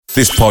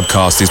This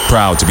podcast is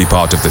proud to be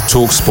part of the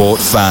TalkSport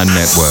Fan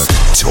Network.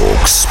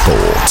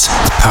 TalkSport.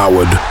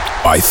 Powered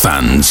by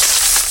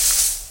fans.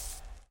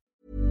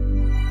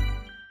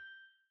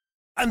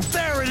 And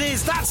there it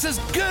is, that's as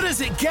good as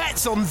it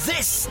gets on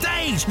this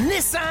stage.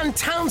 Nissan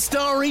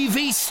Townstar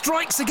EV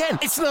strikes again.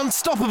 It's an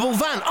unstoppable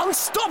van,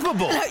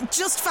 unstoppable.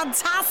 Just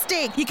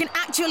fantastic. You can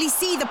actually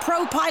see the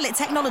Pro Pilot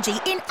technology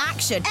in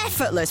action.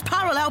 Effortless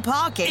parallel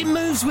parking. It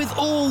moves with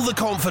all the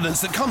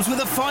confidence that comes with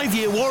a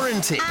 5-year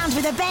warranty. And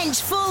with a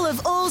bench full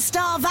of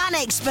all-star van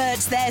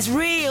experts, there's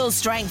real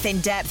strength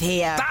in depth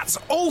here. That's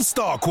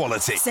all-star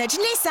quality. Search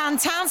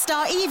Nissan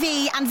Townstar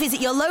EV and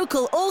visit your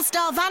local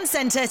all-star van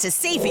centre to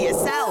see for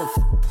yourself.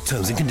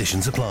 Terms and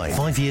conditions apply.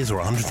 5 years or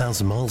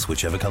 100,000 miles,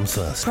 whichever comes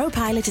first.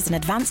 ProPilot is an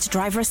advanced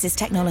driver assist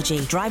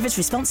technology. Driver's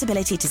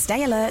responsibility to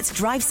stay alert,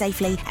 drive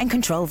safely, and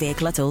control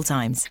vehicle at all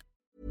times.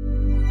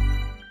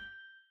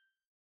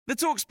 The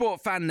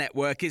TalkSport Fan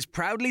Network is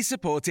proudly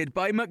supported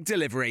by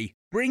McDelivery,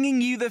 bringing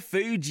you the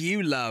food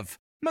you love.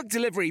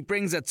 McDelivery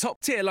brings a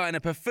top-tier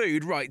lineup of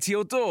food right to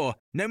your door.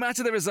 No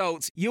matter the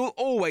result, you'll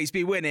always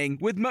be winning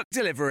with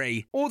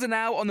McDelivery. Order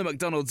now on the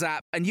McDonald's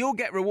app and you'll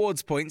get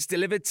rewards points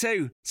delivered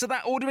too. So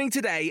that ordering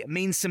today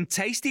means some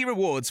tasty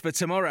rewards for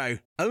tomorrow.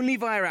 Only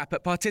via app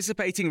at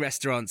participating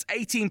restaurants.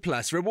 18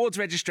 plus. Rewards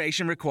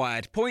registration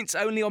required. Points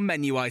only on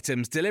menu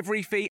items.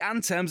 Delivery fee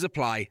and terms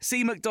apply.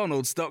 See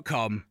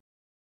mcdonalds.com.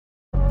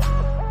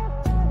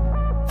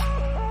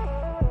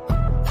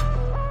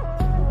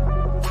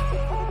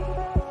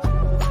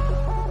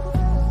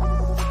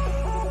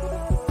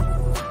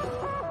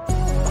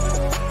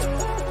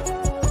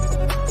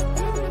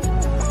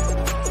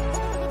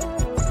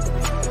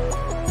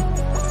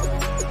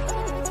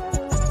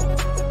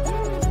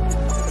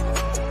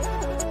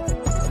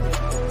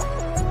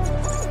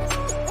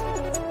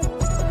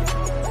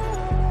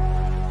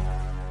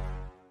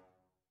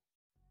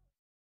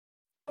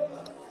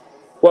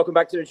 Welcome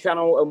back to the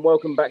channel and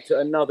welcome back to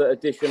another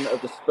edition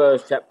of the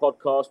Spurs Chat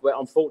podcast, where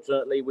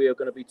unfortunately we are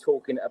going to be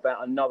talking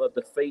about another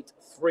defeat.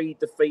 3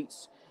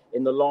 defeats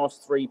in the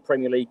last 3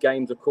 Premier League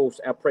games. Of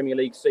course, our Premier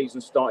League season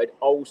started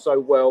oh so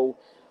well,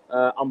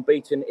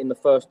 unbeaten in the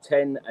first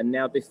 10 and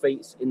now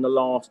defeats in the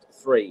last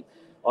 3.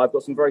 I've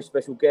got some very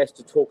special guests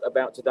to talk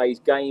about today's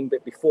game,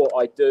 but before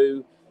I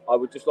do, I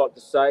would just like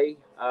to say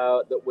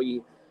that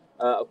we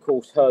of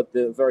course, heard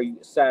the very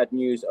sad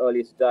news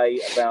earlier today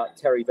about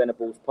Terry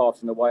Venables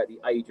passing away at the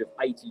age of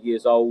 80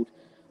 years old.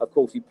 Of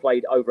course, he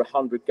played over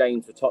 100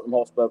 games for Tottenham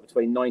Hotspur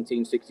between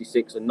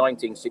 1966 and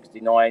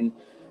 1969,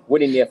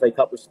 winning the FA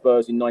Cup with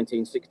Spurs in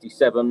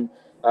 1967,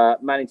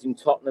 managing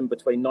Tottenham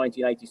between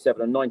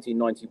 1987 and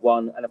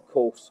 1991, and of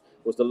course,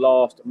 was the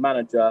last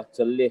manager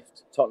to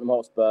lift Tottenham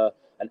Hotspur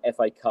an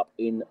FA Cup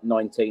in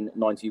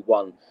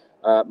 1991.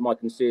 My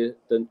sincere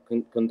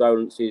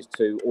condolences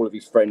to all of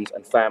his friends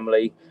and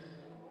family.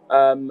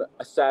 A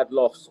sad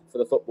loss for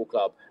the football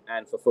club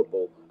and for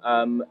football.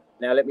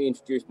 Now, let me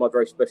introduce my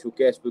very special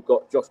guest. We've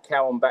got Josh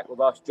Cowham back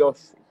with us. Josh,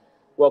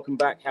 welcome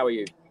back. How are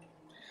you?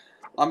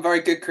 I'm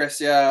very good,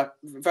 Chris. Yeah,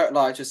 like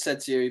I just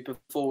said to you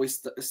before we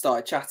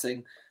started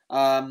chatting,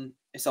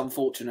 it's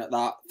unfortunate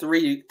that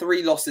three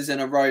losses in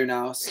a row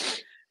now.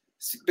 It's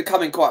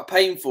becoming quite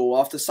painful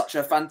after such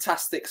a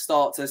fantastic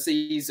start to the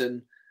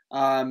season.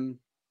 But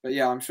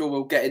yeah, I'm sure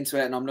we'll get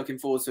into it, and I'm looking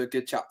forward to a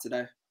good chat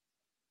today.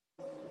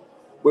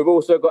 We've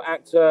also got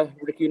actor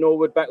Ricky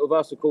Norwood back with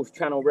us, of course,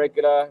 channel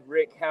regular.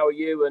 Rick, how are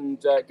you?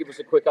 And give us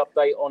a quick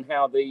update on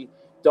how the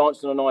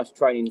Dancing on Ice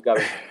training's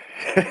going.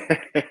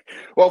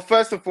 Well,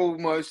 first and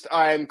foremost,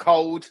 I am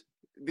cold.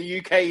 The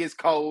UK is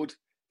cold.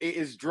 It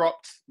is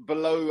dropped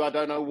below, I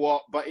don't know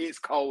what, but it's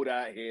cold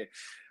out here.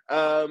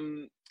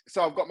 So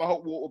I've got my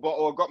hot water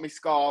bottle, I've got my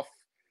scarf,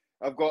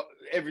 I've got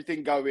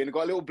everything going. I've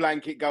got a little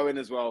blanket going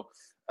as well.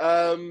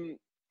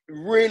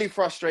 Really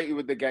frustrated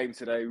with the game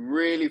today.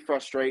 Really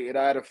frustrated.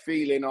 I had a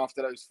feeling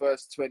after those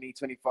first 20,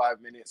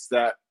 25 minutes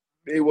that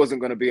it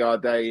wasn't going to be our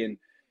day. And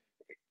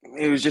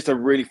it was just a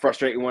really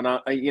frustrating one,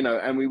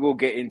 and we will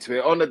get into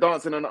it. On the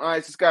Dancing on the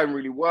Ice, it's going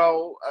really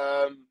well.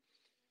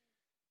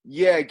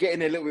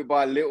 Getting a little bit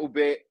by a little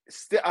bit.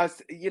 Still,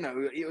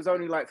 it was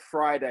only like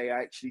Friday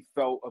I actually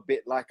felt a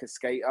bit like a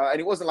skater. And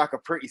it wasn't like a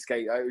pretty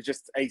skater. It was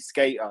just a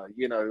skater.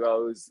 I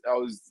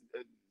was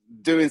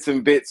doing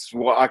some bits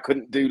what I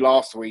couldn't do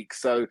last week.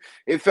 So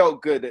it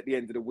felt good at the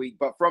end of the week.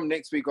 But from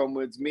next week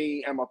onwards,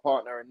 me and my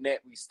partner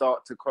Annette, we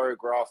start to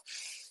choreograph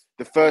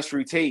the first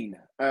routine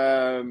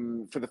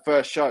for the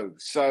first show.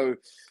 So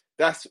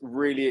that's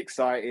really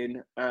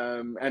exciting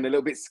and a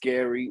little bit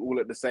scary all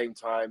at the same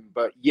time.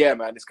 But yeah,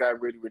 man, it's going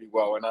really, really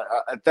well. And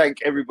I thank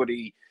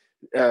everybody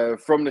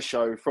from the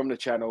show, from the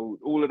channel,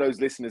 all of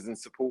those listeners and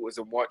supporters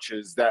and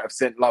watchers that have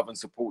sent love and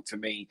support to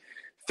me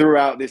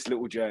throughout this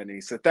little journey.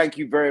 So thank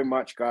you very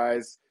much,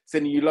 guys.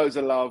 Sending you loads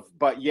of love.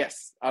 But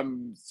yes,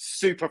 I'm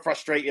super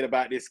frustrated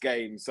about this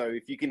game. So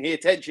if you can hear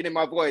tension in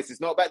my voice, it's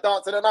not about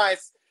Dancing on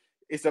Ice.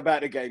 It's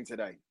about the game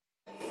today.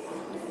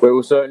 We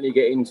will certainly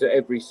get into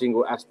every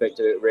single aspect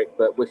of it, Rick,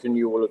 but wishing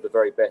you all of the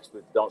very best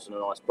with the Dancing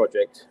on Ice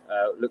project.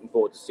 Looking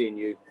forward to seeing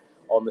you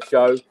on the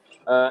show.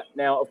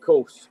 Now, of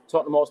course,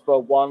 Tottenham Hotspur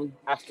 1,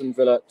 Aston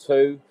Villa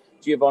 2.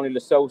 Giovanni Lo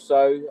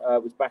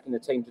Celso was back in the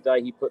team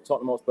today. He put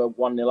Tottenham Hotspur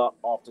 1-0 up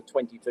after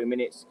 22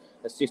 minutes,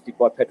 assisted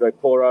by Pedro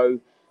Porro.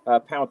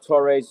 Pau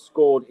Torres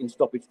scored in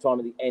stoppage time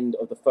at the end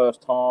of the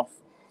first half.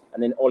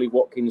 And then Ollie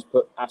Watkins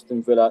put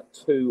Aston Villa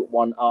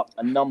 2-1 up.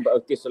 A number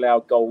of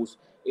disallowed goals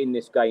in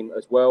this game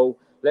as well.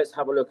 Let's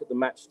have a look at the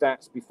match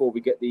stats before we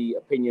get the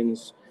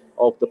opinions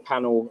of the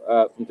panel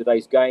from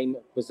today's game.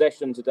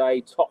 Possession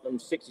today, Tottenham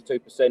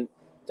 62%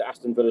 to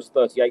Aston Villa's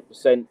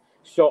 38%.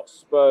 Shots,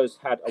 Spurs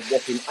had a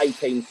whopping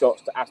 18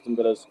 shots to Aston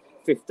Villa's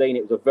 15.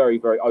 It was a very,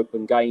 very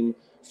open game.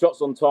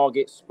 Shots on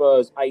target,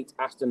 Spurs 8,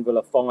 Aston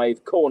Villa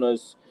 5.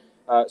 Corners,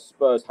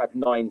 Spurs had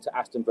 9 to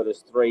Aston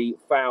Villa's 3.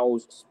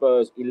 Fouls,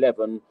 Spurs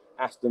 11,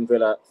 Aston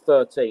Villa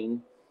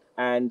 13.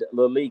 And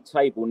the league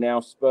table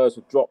now, Spurs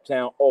have dropped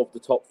out of the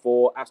top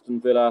 4.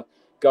 Aston Villa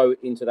go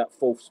into that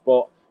 4th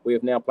spot. We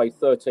have now played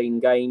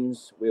 13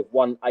 games. We have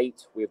won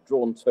 8. We have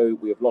drawn 2.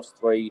 We have lost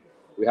 3.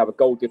 We have a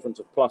goal difference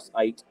of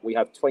 +8. We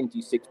have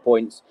 26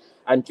 points.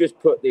 And just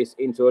put this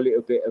into a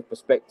little bit of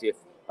perspective.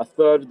 A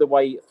third of the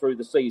way through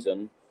the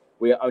season,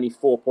 we are only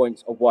 4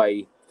 points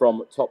away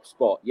from top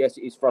spot. Yes,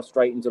 it is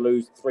frustrating to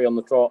lose 3 on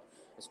the trot,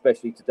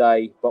 especially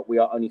today, but we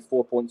are only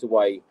 4 points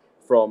away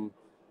from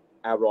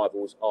our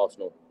rivals,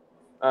 Arsenal.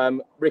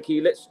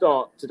 Ricky, let's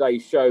start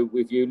today's show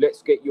with you.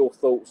 Let's get your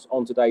thoughts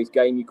on today's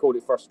game. You called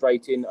it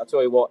frustrating. I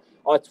tell you what,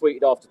 I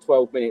tweeted after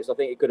 12 minutes. I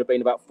think it could have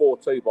been about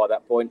 4-2 by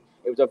that point.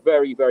 It was a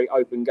very, very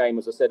open game,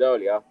 as I said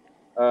earlier.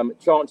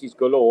 Chances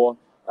galore.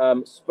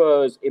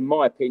 Spurs, in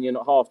my opinion,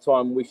 at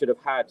half-time, we should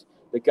have had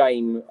the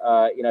game,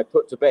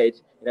 put to bed.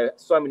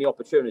 So many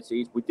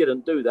opportunities. We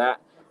didn't do that.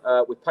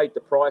 We paid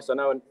the price. I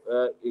know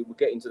we'll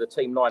get into the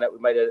team lineup. We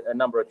made a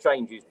number of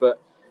changes,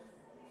 but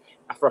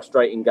a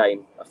frustrating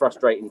game, a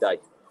frustrating day.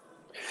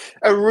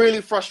 A really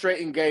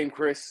frustrating game,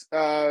 Chris.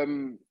 A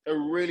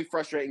really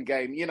frustrating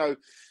game.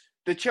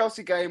 The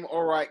Chelsea game,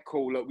 all right,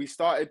 cool. Look, we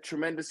started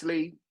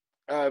tremendously.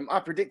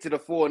 I predicted a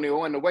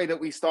 4-0, and the way that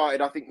we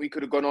started, I think we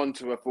could have gone on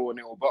to a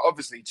 4-0. But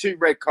obviously, 2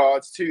 red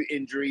cards, 2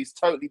 injuries,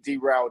 totally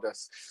derailed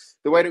us.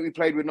 The way that we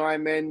played with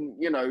 9 men,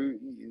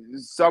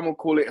 some would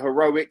call it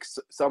heroic,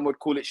 some would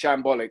call it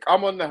shambolic.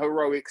 I'm on the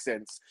heroic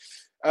sense.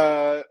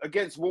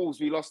 Against Wolves,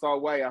 we lost our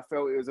way. I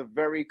felt it was a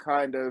very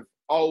kind of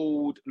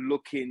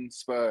old-looking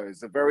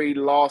Spurs, a very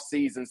last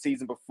season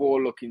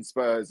before looking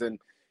Spurs, and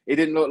it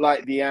didn't look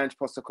like the Ange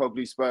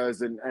Postecoglou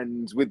Spurs,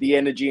 and with the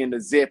energy and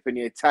the zip and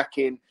the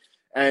attacking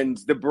and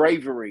the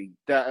bravery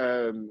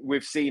that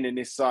we've seen in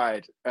this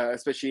side,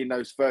 especially in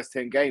those first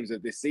 10 games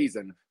of this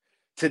season.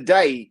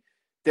 Today,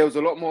 there was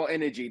a lot more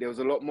energy, there was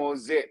a lot more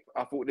zip.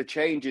 I thought the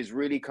changes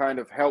really kind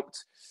of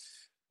helped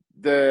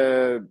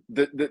the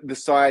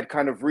side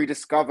kind of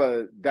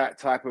rediscover that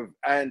type of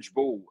Ange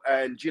ball.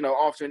 And,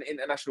 after an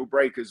international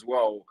break as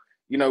well,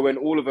 when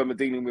all of them are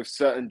dealing with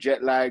certain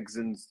jet lags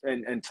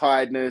and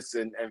tiredness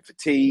and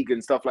fatigue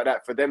and stuff like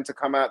that, for them to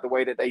come out the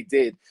way that they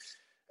did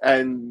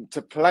and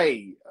to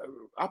play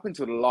up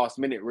until the last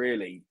minute,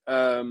 really,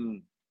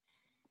 the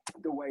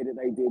way that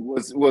they did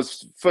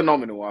was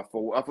phenomenal. I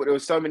thought there were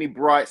so many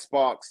bright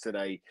sparks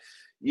today.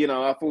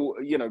 I thought,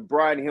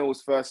 Brian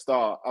Hill's first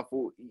start, I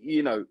thought,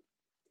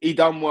 he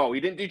done well.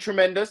 He didn't do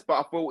tremendous, but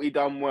I thought he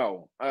done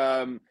well.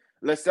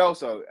 Lo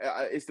Celso,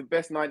 it's the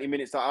best 90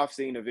 minutes that I've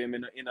seen of him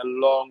in a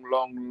long,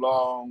 long,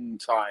 long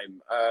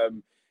time.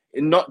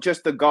 And not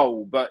just the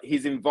goal, but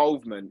his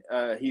involvement,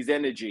 his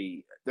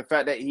energy, the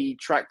fact that he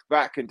tracked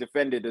back and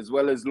defended as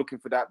well as looking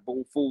for that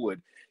ball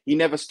forward. He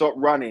never stopped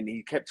running.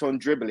 He kept on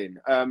dribbling.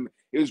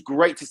 It was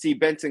great to see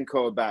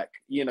Bentancur back.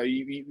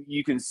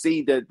 You can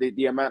see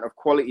the amount of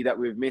quality that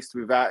we've missed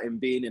without him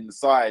being in the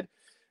side.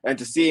 And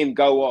to see him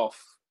go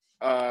off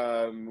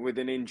with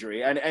an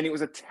injury, and it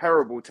was a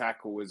terrible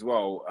tackle as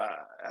well.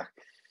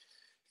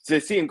 To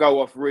see him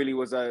go off really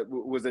was a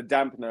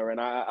dampener, and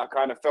I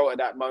kind of felt at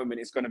that moment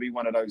it's going to be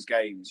one of those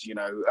games.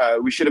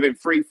 We should have been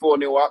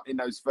 3-4-0 up in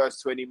those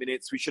first 20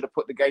 minutes. We should have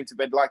put the game to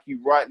bed, like you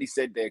rightly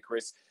said there,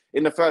 Chris.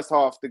 In the first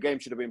half, the game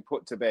should have been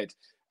put to bed,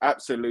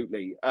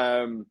 absolutely.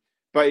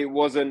 But it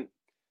wasn't.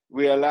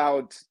 We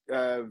allowed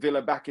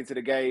Villa back into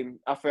the game.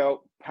 I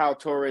felt Pau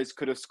Torres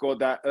could have scored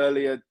that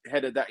earlier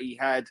header that he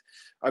had.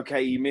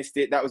 Okay, he missed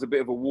it. That was a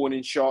bit of a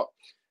warning shot.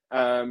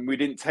 We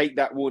didn't take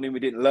that warning. We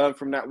didn't learn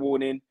from that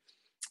warning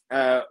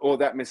or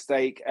that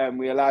mistake. And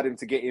we allowed him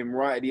to get in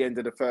right at the end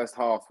of the first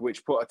half,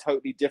 which put a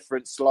totally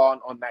different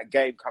slant on that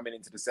game coming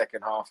into the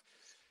second half.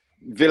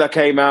 Villa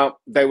came out.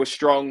 They were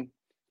strong.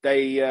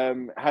 They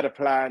had a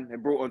plan. They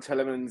brought on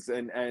Telemans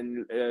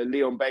and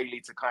Leon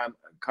Bailey to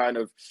kind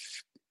of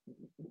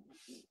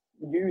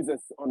use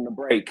us on the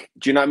break.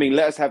 Do you know what I mean?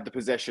 Let us have the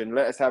possession.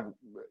 Let us have,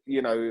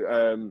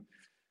 the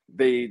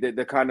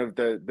kind of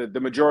the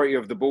majority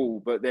of the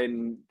ball. But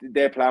then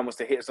their plan was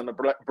to hit us on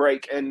the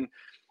break, and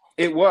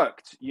it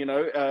worked.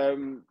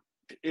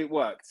 It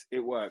worked.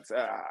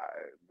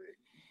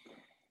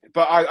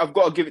 But I've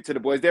got to give it to the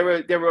boys. There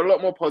were a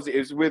lot more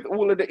positives with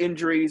all of the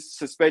injuries,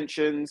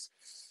 suspensions,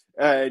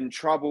 and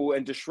trouble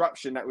and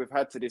disruption that we've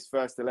had to this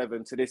first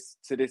 11,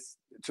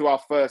 to our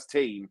first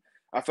team,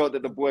 I felt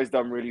that the boys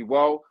done really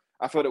well.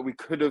 I felt that we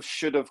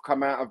should have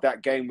come out of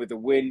that game with a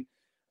win.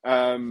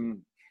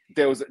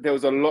 There was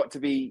a lot to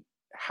be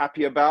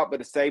happy about, but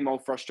the same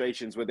old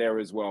frustrations were there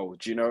as well.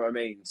 Do you know what I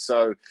mean?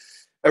 So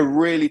a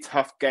really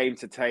tough game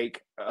to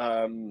take.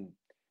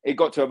 It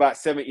got to about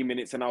 70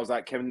 minutes and I was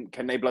like, can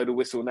they blow the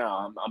whistle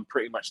now? I'm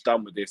pretty much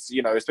done with this,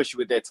 you know, especially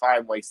with their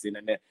time wasting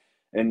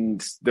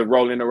and the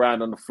rolling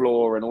around on the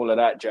floor and all of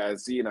that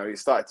jazz. You know, it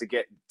started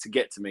to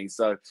get to me.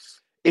 So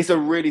it's a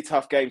really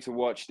tough game to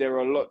watch. There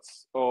are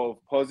lots of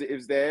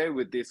positives there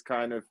with this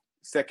kind of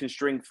second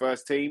string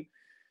first team.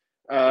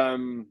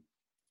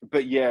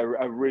 But yeah,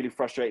 a really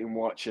frustrating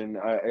watch, and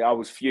I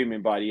was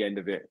fuming by the end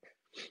of it.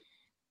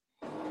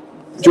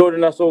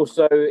 Joining us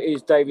also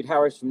is David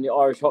Harris from the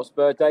Irish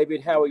Hotspur.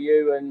 David, how are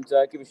you? And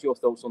give us your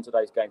thoughts on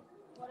today's game.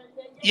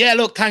 Yeah,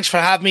 look, thanks for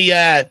having me.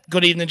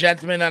 Good evening,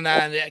 gentlemen,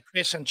 and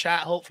Chris and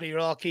chat. Hopefully you're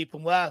all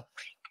keeping well.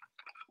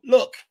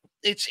 Look,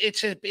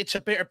 it's a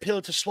bitter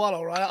pill to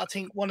swallow, right? I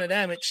think one of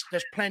them,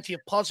 there's plenty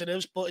of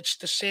positives, but it's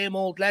the same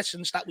old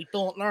lessons that we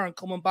don't learn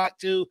coming back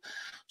to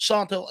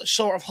sort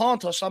of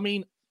haunt us. I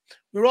mean,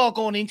 we're all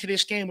going into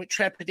this game with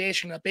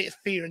trepidation, a bit of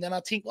fear, and then I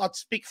think I'd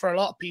speak for a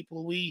lot of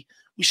people. We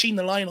seen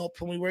the lineup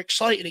and we were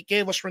excited. It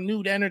gave us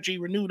renewed energy,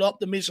 renewed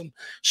optimism,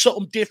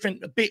 something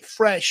different, a bit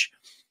fresh.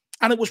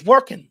 And it was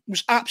working. It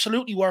was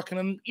absolutely working.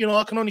 And, you know,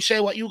 I can only say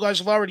what you guys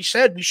have already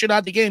said. We should have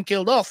had the game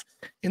killed off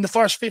in the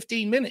first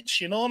 15 minutes,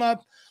 you know. And I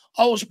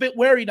was a bit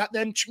worried that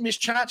them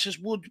missed chances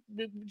would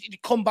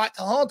come back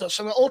to haunt us.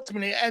 And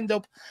ultimately,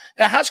 it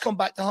has come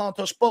back to haunt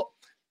us. But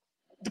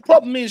the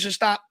problem is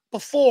that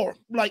before,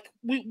 like,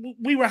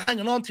 we were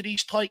hanging on to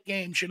these tight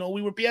games, you know.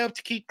 We would be able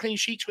to keep clean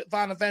sheets with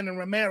Van Ven and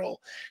Romero.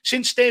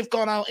 Since they've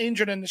gone out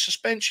injured and the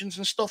suspensions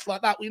and stuff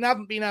like that, we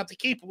haven't been able to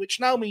keep it, which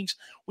now means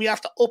we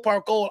have to up our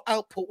goal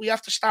output. We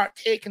have to start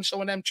taking some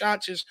of them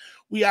chances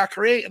we are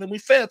creating, and we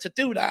failed to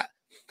do that.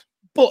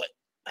 But,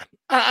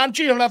 and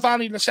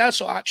Giovanni Lo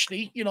Celso,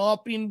 actually, you know,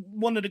 I've been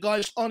one of the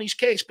guys on his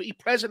case, but he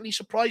pleasantly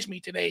surprised me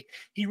today.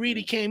 He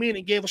really came in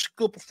and gave us a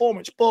good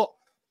performance. But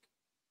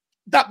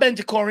that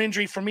Bentancur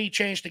injury for me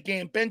changed the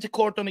game.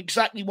 Bentancur done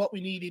exactly what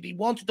we needed. He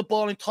wanted the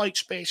ball in tight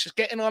spaces,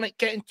 getting on it,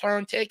 getting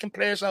turned, taking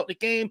players out of the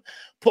game,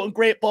 putting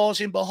great balls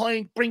in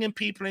behind, bringing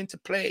people into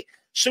play.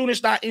 Soon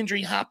as that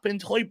injury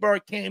happened,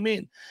 Højbjerg came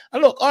in.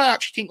 And look, I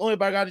actually think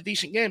Højbjerg had a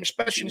decent game,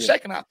 especially in the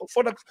second half.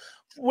 But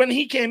when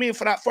he came in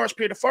for that first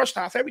period, the first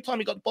half, every time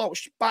he got the ball, it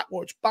was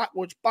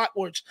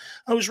backwards.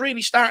 And it was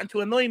really starting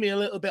to annoy me a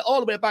little bit, all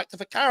the way back to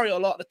Vicario a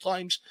lot of the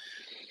times.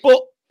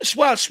 But as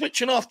well,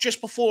 switching off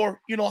just before,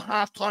 you know,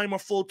 half-time or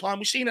full-time.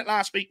 We've seen it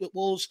last week with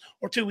Wolves,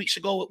 or 2 weeks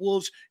ago with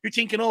Wolves. You're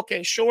thinking,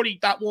 okay, surely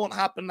that won't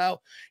happen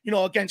now, you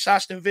know, against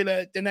Aston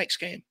Villa the next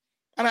game.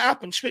 And it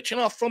happened, switching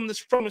off from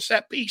a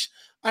set piece.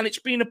 And it's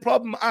been a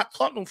problem at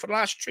Tottenham for the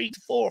last 3 to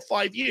 4 or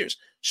 5 years.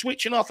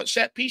 Switching off at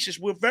set pieces,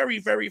 we're very,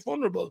 very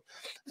vulnerable.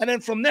 And then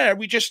from there,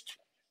 we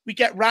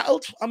get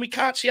rattled and we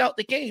can't see out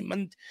the game.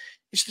 And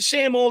it's the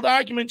same old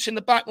arguments in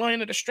the back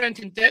line of the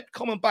strength and depth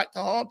coming back to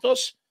haunt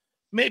us.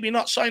 Maybe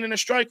not signing a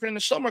striker in the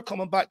summer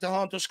coming back to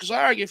haunt us, because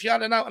I argue if you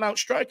had an out-and-out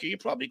striker, you'd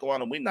probably go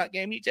on and win that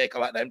game. You take a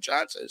lot of them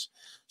chances.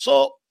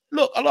 So,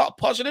 look, a lot of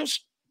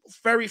positives.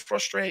 Very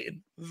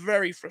frustrating.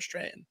 Very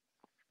frustrating.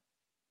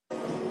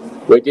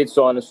 We did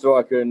sign a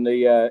striker in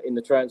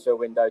the transfer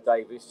window,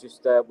 Dave. It's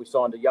just we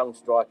signed a young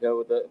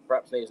striker that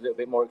perhaps needs a little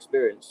bit more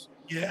experience.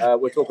 Yeah.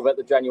 We'll talk about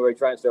the January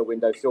transfer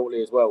window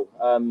shortly as well.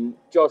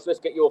 Josh, let's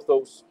get your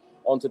thoughts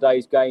on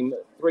today's game.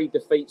 3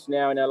 defeats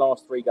now in our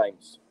last 3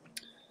 games.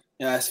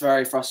 Yeah, it's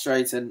very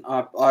frustrating.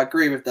 I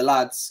agree with the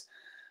lads.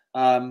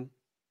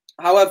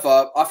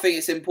 However, I think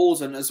it's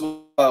important as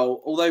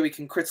well, although we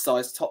can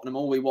criticise Tottenham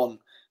all we want,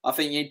 I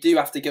think you do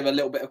have to give a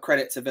little bit of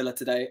credit to Villa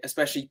today,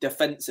 especially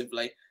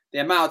defensively. The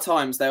amount of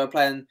times they were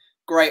playing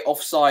great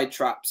offside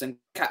traps and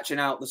catching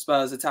out the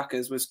Spurs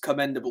attackers was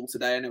commendable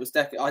today, and it was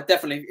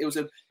definitely it was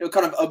a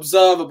kind of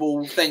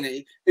observable thing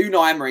that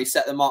Unai Emery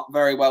set them up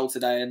very well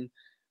today,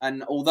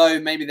 and although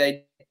maybe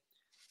they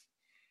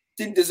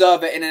didn't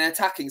deserve it in an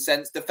attacking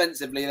sense,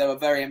 defensively they were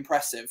very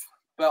impressive.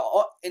 But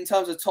in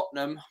terms of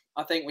Tottenham,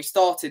 I think we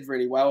started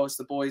really well, as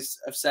the boys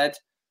have said.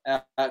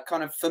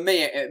 Kind of, for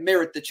me, it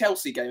mirrored the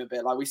Chelsea game a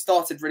bit. Like, we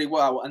started really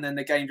well, and then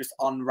the game just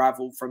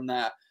unravelled from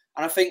there.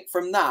 And I think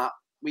from that,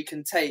 we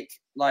can take,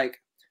 like, a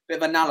bit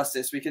of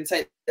analysis. We can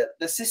take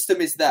the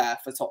system is there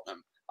for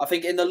Tottenham. I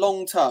think in the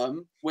long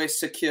term, we're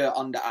secure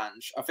under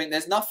Ange. I think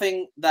there's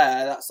nothing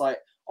there that's like,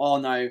 oh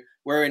no,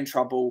 we're in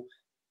trouble.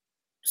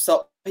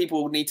 So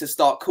people need to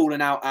start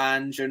calling out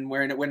Ange, and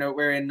we're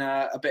in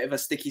a bit of a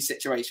sticky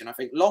situation. I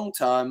think long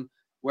term,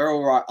 we're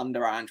all right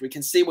under Ange. We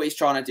can see what he's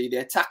trying to do. The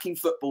attacking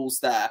football's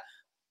there.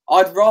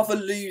 I'd rather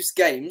lose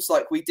games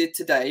like we did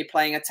today,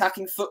 playing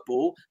attacking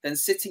football, than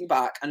sitting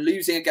back and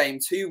losing a game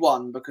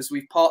 2-1 because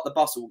we've parked the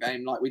bus all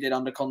game like we did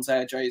under Conte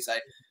or Jose.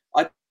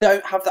 I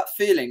don't have that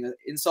feeling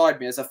inside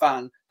me as a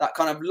fan, that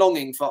kind of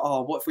longing for,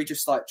 oh, what if we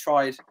just like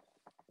tried?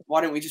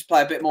 Why don't we just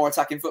play a bit more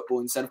attacking football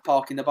instead of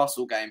parking the bus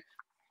all game?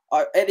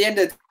 at the end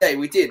of the day,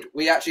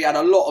 we actually had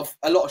a lot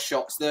of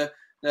shots. The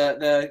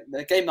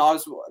game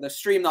the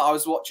stream that I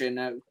was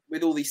watching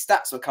with all these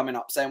stats were coming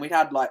up saying we'd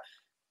had like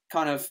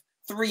kind of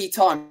 3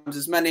 times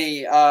as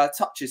many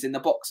touches in the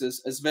box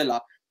as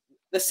Villa.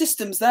 The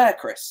system's there,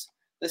 Chris.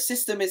 The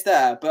system is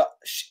there, but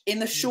in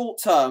the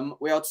short term,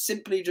 we are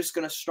simply just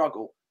going to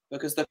struggle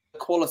because the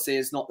quality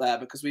is not there,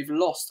 because we've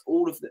lost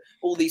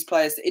all these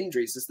players to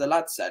injuries, as the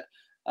lad said.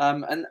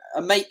 And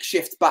a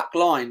makeshift back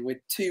line with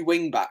 2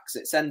 wing backs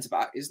at centre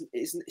back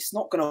it's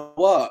not going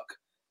to work.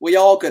 We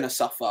are going to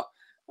suffer.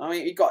 I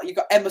mean, you got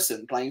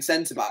Emerson playing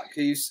centre back,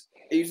 who's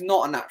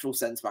not a natural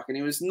centre back, and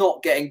he was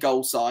not getting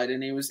goal side,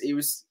 and he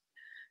was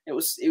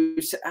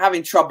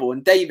having trouble.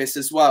 And Davis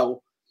as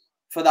well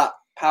for that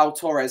Pau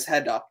Torres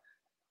header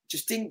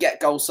just didn't get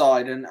goal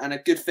side, and a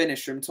good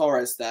finish from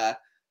Torres there.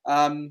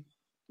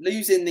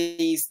 Losing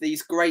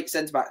these great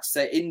centre backs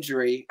to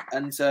injury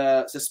and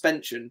to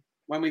suspension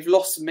when we've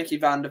lost Mickey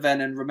van der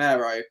Ven and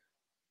Romero,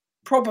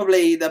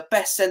 probably the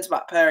best centre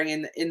back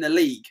pairing in the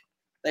league.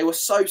 They were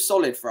so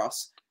solid for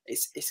us.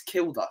 It's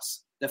killed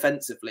us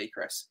defensively,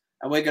 Chris,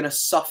 and we're going to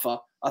suffer.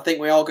 I think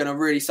we are going to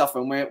really suffer,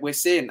 and we're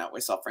seeing that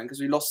we're suffering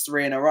because we lost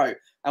 3 in a row.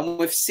 And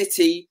with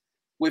City,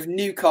 with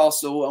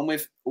Newcastle, and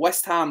with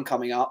West Ham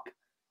coming up,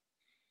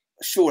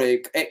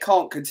 surely it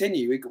can't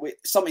continue.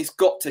 Something's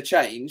got to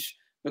change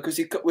because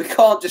we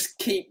can't just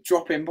keep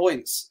dropping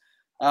points.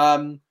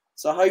 So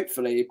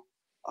hopefully,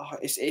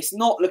 it's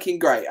not looking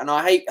great, and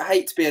I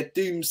hate to be a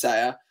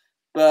doomsayer,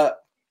 but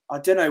I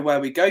don't know where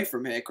we go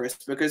from here, Chris,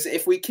 because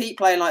if we keep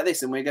playing like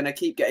this and we're going to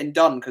keep getting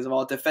done because of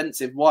our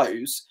defensive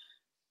woes,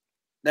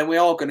 then we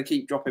are going to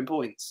keep dropping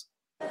points.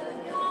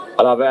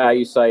 I love how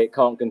you say it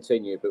can't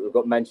continue, but we've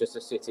got Manchester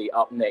City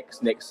up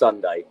next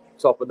Sunday,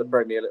 top of the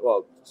Premier League,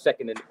 well,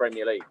 second in the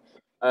Premier League,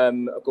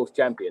 of course,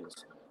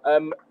 champions.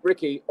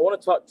 Ricky, I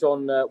want to touch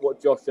on what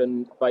Josh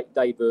and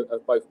Dave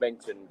have both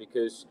mentioned,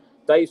 because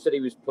Dave said he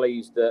was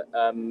pleased that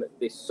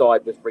this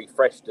side was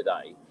refreshed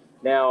today.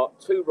 Now,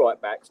 2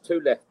 right-backs,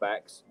 2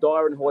 left-backs,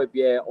 Dyer and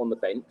Højbjerg on the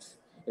bench,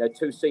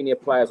 2 senior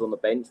players on the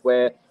bench,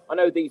 where I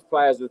know these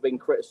players have been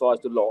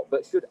criticised a lot,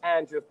 but should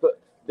Andrew have put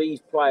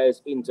these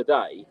players in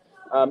today?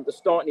 The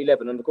starting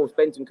 11, and of course,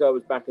 Bentancur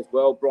was back as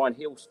well. Brian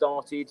Hill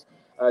started,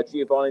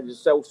 Giovanni Lo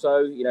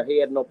Celso, he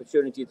had an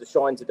opportunity to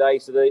shine today.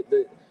 So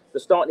the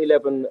starting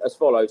 11 as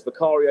follows: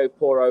 Vicario,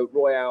 Porro,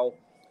 Royale,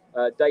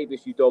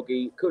 Davis,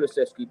 Udogi,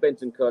 Kulusevski,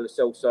 Bentancur, Lo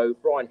Celso,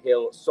 Brian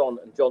Hill, Son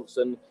and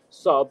Johnson.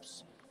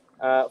 Subs: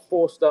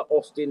 Forster,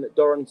 Austin,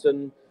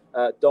 Dorrington,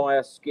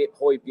 Dyer, Skip,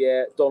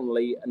 Højbjerg,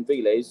 Donnelly and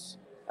Velez.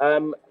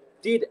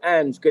 Did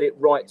Ange get it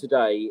right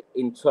today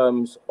in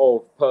terms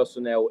of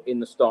personnel in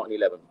the starting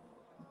 11?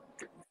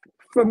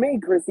 For me,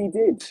 Chris, he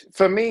did.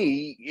 For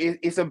me,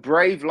 it's a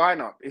brave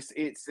lineup.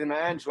 It's an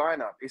Ange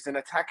lineup. It's an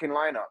attacking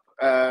lineup.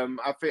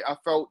 I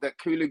felt that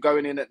Kulu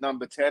going in at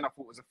number 10, I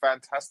thought was a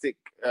fantastic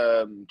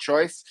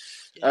choice.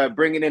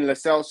 Bringing in Lo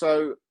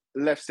Celso,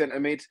 left centre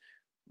mid,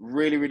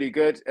 really, really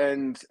good.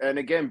 And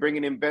again,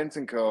 bringing in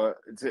Bentancur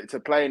to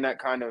play in that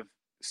kind of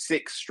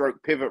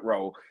 6-stroke pivot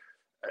role.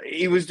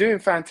 He was doing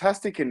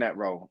fantastic in that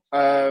role.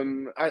 I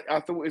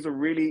thought it was a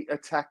really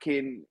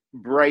attacking,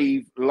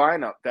 brave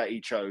lineup that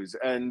he chose,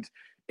 and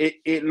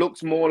it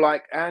looked more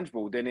like Ange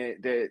ball than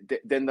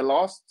the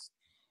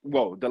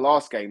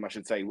last game, I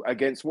should say,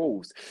 against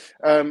Wolves.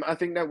 I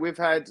think that we've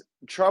had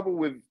trouble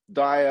with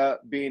Dyer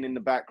being in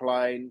the back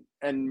line,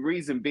 and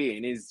reason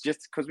being is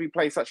just because we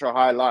play such a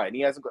high line,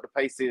 he hasn't got the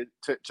pace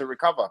to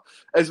recover,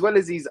 as well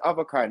as these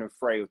other kind of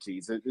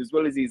frailties, as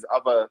well as these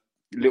other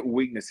little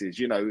weaknesses.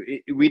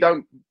 We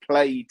don't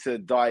play to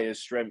Dyer's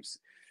strengths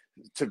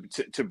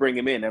to bring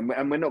him in,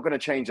 and we're not going to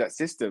change that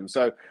system.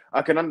 So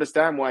I can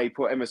understand why he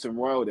put Emerson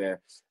Royal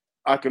there.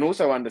 I can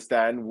also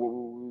understand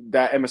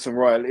that Emerson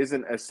Royal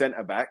isn't a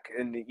centre back,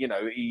 and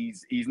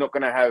he's not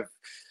going to have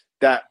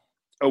that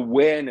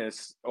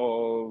awareness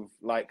of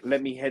like,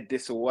 let me head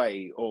this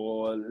away,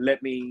 or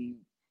let me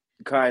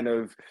kind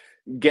of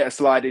get a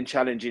sliding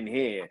challenge in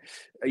here,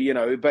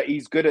 but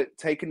he's good at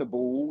taking the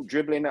ball,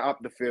 dribbling it up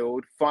the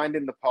field,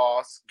 finding the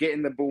pass,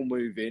 getting the ball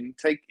moving,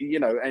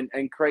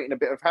 and creating a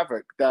bit of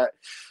havoc that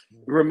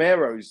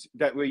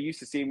we're used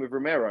to seeing with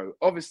Romero.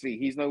 Obviously,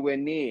 he's nowhere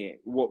near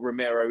what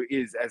Romero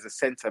is as a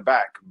centre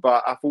back,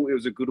 but I thought it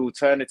was a good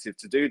alternative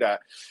to do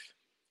that.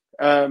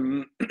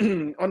 On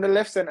the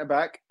left centre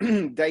back,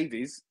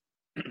 Davies,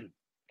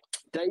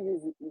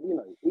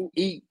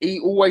 he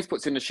always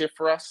puts in the shift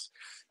for us.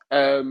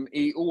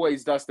 He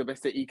always does the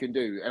best that he can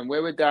do. And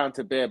where we're down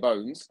to bare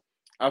bones,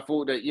 I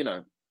thought that,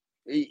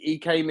 he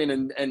came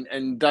in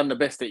and done the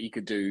best that he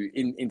could do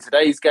in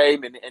today's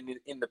game and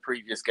in the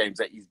previous games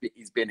that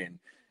he's been in.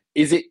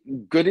 Is it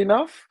good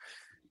enough?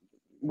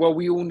 Well,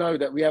 we all know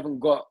that we haven't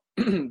got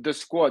the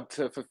squad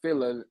to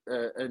fulfill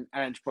an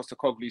Ange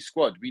Postecoglou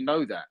squad. We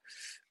know that.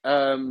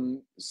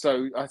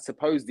 So I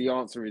suppose the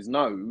answer is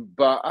no.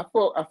 But I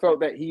felt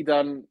that he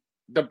done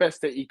the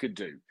best that he could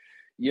do.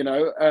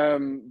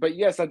 But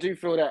yes, I do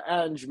feel that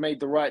Ange made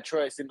the right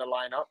choice in the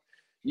lineup.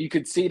 you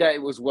could see that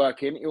it was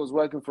working. It was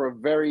working for a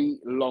very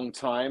long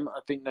time.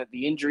 I think that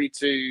the injury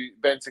to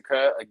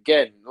Bentancur,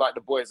 again, like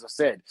the boys have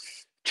said,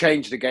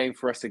 changed the game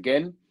for us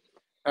again.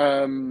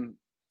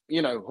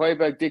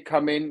 Højbjerg did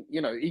come in.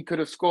 He could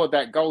have scored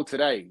that goal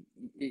today.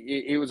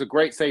 It was a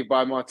great save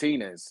by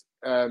Martinez.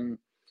 And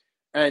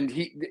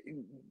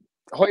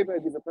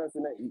Højbjerg is a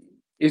person that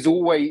is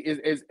always,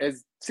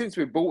 since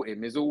we bought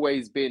him, has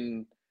always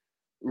been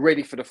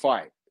ready for the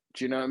fight.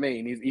 Do you know what I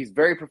mean? He's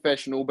very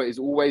professional, but he's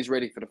always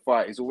ready for the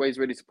fight. He's always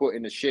ready to put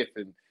in the shift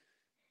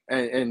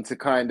and to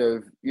kind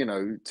of,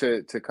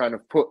 to kind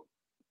of put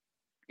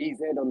his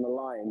head on the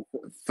line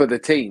for the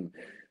team.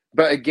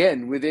 But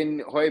again,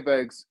 within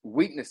Højbjerg's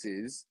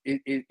weaknesses,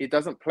 it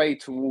doesn't play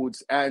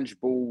towards Ange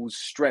Ball's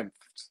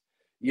strengths.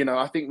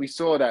 I think we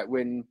saw that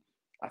when,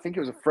 I think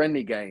it was a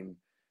friendly game,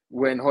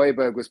 when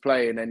Højbjerg was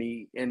playing and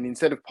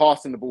instead of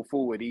passing the ball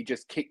forward, he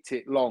just kicked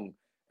it long.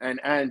 And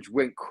Ange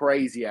went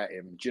crazy at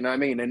him. Do you know what I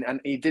mean?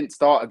 And he didn't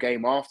start a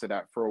game after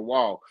that for a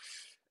while.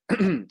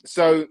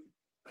 So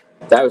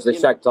that was the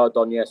Shakhtar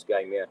Donetsk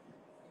game, yeah.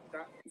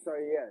 So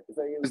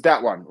it was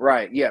that one,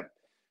 right? Yeah.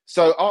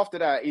 So after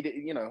that,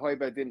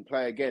 Højbjerg didn't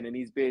play again, and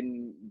he's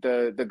been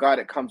the guy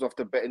that comes off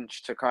the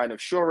bench to kind of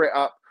shore it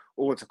up,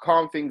 or to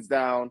calm things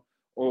down,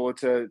 or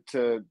to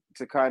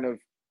kind of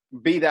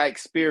be that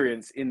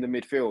experience in the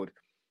midfield.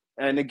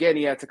 And again,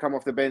 he had to come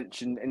off the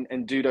bench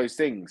and do those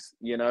things,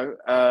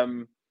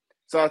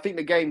 So I think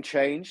the game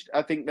changed.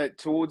 I think that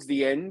towards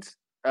the end,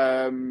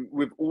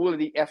 with all of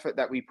the effort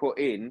that we put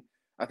in,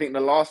 I think the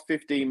last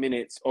 15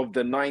 minutes of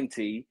the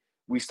 90,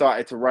 we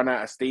started to run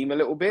out of steam a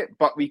little bit,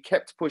 but we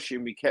kept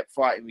pushing, we kept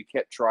fighting, we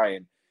kept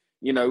trying.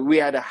 We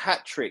had a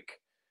hat trick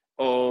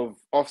of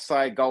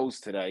offside goals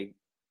today.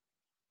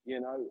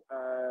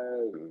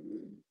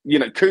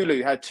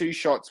 Kulu had 2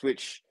 shots,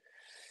 which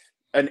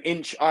an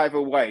inch either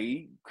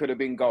way could have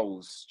been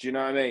goals. Do you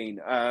know what I mean?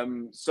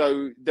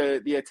 So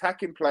the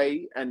attacking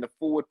play and the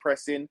forward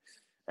pressing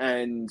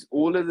and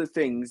all of the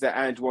things that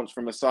Ange wants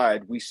from a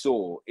side, we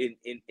saw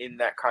in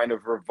that kind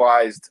of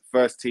revised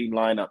first team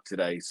lineup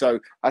today. So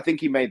I think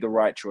he made the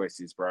right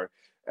choices, bro.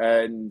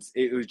 And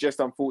it was just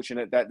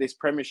unfortunate that this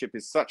Premiership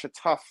is such a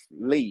tough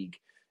league,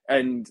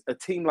 and a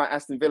team like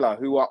Aston Villa,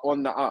 who are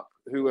on the up,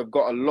 who have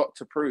got a lot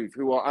to prove,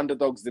 who are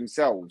underdogs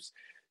themselves.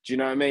 Do you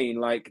know what I mean?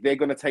 Like, they're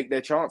going to take their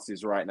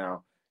chances right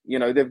now.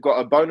 They've got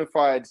a bona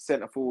fide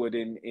centre forward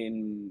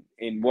in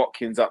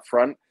Watkins up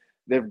front.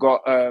 They've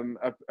got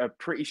a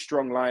pretty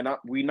strong lineup.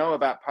 We know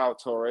about Pau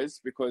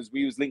Torres because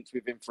we was linked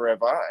with him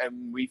forever,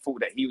 and we thought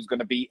that he was going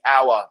to be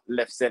our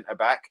left centre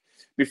back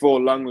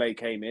before Langley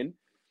came in.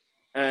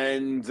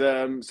 And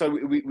so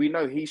we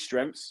know his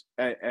strengths,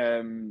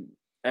 and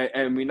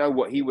we know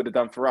what he would have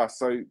done for us.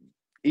 So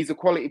he's a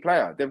quality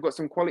player. They've got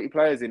some quality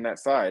players in that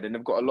side, and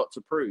they've got a lot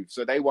to prove.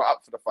 So they were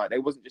up for the fight. They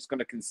wasn't just going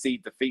to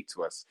concede defeat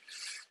to us.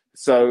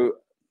 So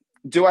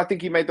do I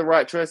think he made the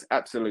right choice?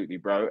 Absolutely,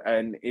 bro.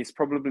 And it's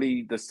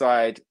probably the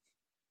side,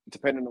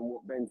 depending on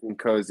what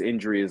Bentancur's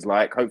injury is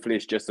like. Hopefully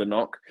it's just a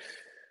knock.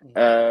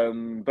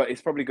 But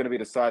it's probably going to be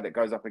the side that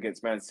goes up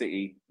against Man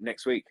City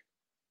next week.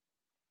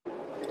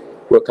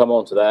 We'll come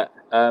on to that.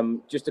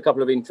 Just a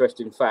couple of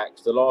interesting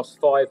facts. The last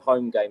 5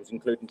 home games,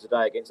 including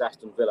today against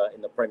Aston Villa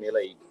in the Premier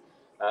League,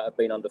 have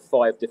been under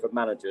 5 different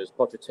managers: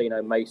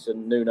 Pochettino,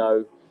 Mason,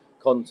 Nuno,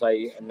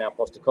 Conte, and now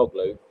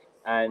Postecoglou.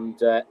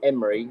 And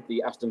Emery,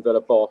 the Aston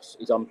Villa boss,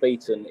 is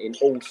unbeaten in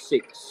all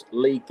 6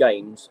 league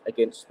games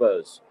against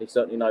Spurs. He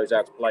certainly knows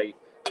how to play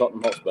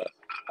Tottenham Hotspur.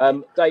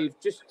 Dave,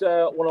 just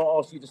want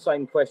to ask you the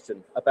same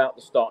question about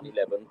the starting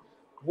 11.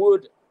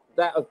 Would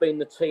that have been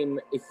the team,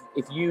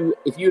 if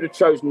you'd have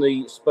chosen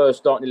the Spurs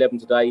starting 11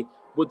 today,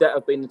 would that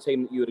have been the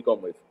team that you would have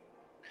gone with?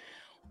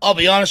 I'll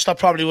be honest, I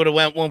probably would have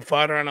went one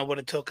further and I would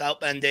have took out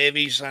Ben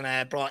Davies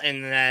and brought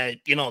in,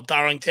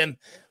 Darrington.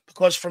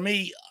 Because for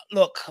me,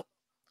 look,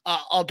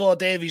 although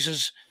Davies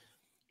is,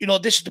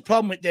 this is the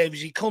problem with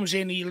Davies. He comes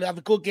in, he'll have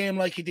a good game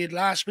like he did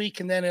last week,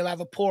 and then he'll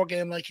have a poor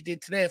game like he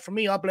did today. For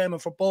me, I blame him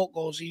for both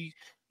goals. He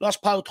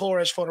lost Pau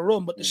Torres for the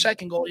run, but the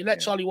second goal, he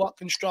lets Ollie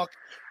Watkins drop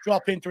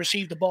in to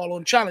receive the ball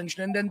unchallenged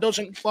and then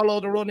doesn't follow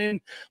the run in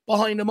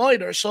behind him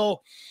either.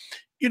 So,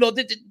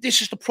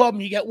 this is the problem.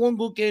 You get one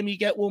good game, you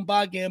get one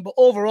bad game. But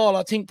overall,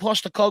 I think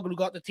Postecoglou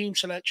got the team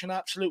selection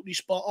absolutely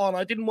spot on.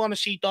 I didn't want to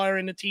see Dyer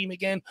in the team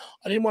again.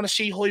 I didn't want to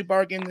see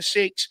Højbjerg in the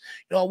 6.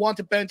 I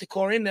wanted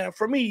Bentancur in there.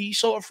 For me,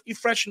 he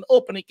freshened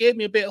up, and it gave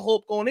me a bit of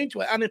hope going into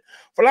it. And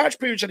for large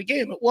periods of the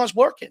game, it was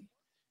working.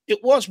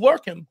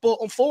 But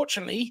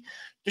unfortunately,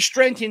 the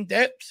strength in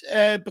depth,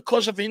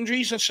 because of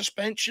injuries and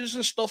suspensions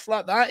and stuff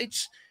like that,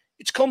 it's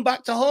come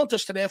back to haunt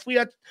us today. If we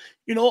had,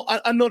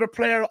 another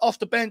player off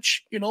the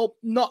bench,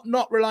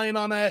 not relying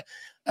on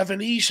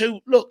Elise, who,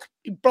 look,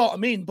 he brought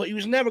him in, but he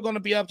was never going to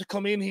be able to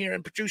come in here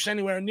and produce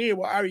anywhere near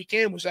what Harry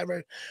Kane was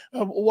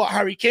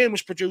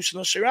producing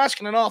us. So you're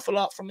asking an awful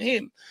lot from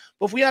him.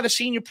 But if we had a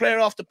senior player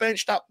off the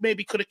bench that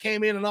maybe could have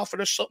came in and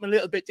offered us something a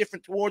little bit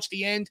different towards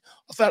the end,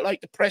 I felt like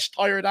the press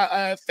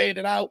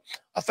faded out.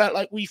 I felt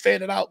like we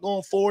faded out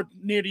going forward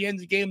near the end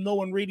of the game. No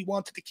one really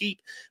wanted to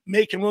keep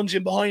making runs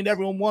in behind.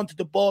 Everyone wanted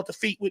the ball to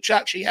feet, which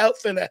actually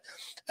helped Villa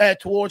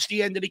towards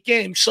the end of the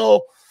game.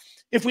 So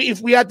if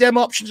we had them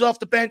options off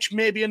the bench,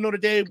 maybe another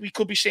day we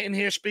could be sitting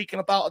here speaking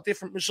about a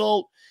different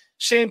result.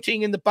 Same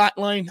thing in the back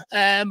line.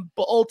 But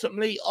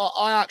ultimately,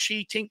 I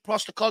actually think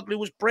Postecoglou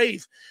was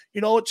brave.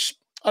 It's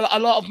a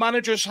lot of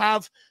managers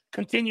have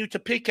continued to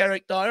pick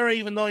Eric Dyer,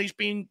 even though he's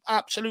been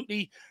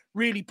absolutely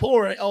really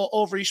poor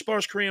over his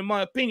Spurs career, in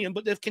my opinion,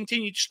 but they've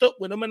continued to stuck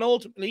with him, and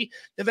ultimately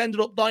they've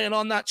ended up dying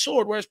on that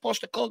sword, whereas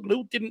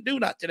Postecoglou didn't do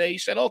that today. He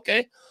said,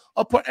 okay,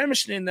 I'll put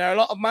Emerson in there. A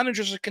lot of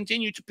managers have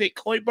continued to pick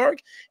Højbjerg,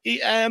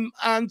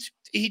 and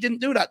he didn't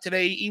do that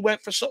today. He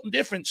went for something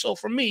different. So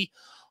for me,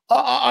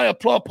 I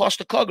applaud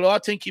Postecoglou. I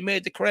think he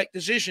made the correct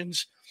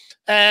decisions.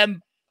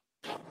 Dave,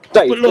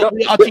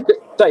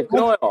 Dave, can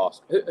I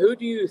ask, who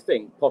do you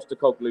think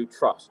Postecoglou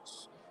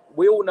trusts?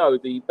 We all know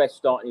the best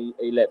starting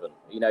 11,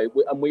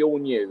 and we all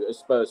knew as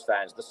Spurs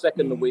fans, the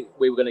second that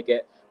we were going to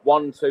get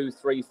 1, 2,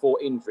 3,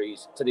 4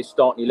 injuries to this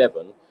starting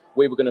 11,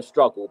 we were going to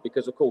struggle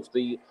because, of course,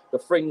 the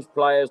fringe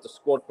players, the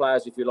squad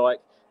players, if you like,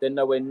 they're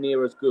nowhere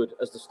near as good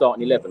as the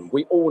starting 11.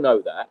 We all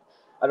know that.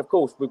 And, of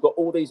course, we've got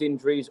all these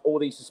injuries, all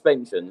these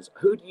suspensions.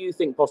 Who do you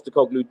think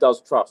Postecoglou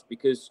does trust?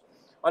 Because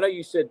I know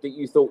you said that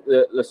you thought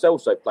that Lo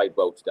Celso played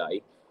well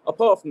today.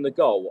 Apart from the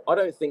goal, I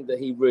don't think that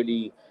he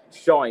really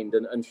shined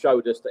and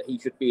showed us that he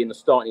should be in the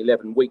starting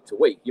 11 week to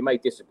week. You may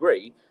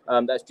disagree.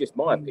 That's just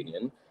my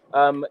opinion.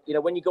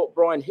 When you got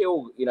Brian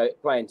Hill,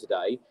 playing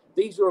today,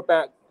 these are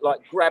about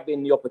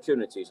grabbing the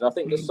opportunities. And I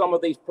think that some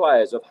of these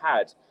players have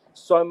had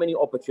so many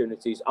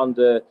opportunities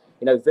under,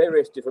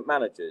 various different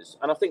managers.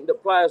 And I think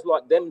that players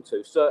like them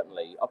two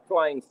certainly are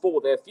playing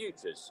for their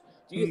futures.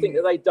 Do you think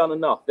that they've done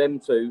enough, them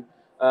two,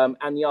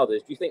 and the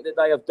others? Do you think that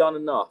they have done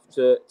enough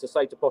to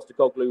say to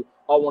Postecoglou,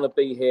 I want to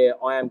be here,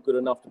 I am good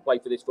enough to play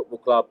for this football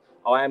club,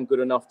 I am good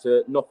enough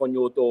to knock on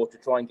your door to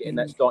try and get in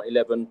that starting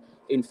 11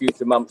 in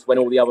future months when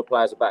all the other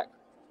players are back?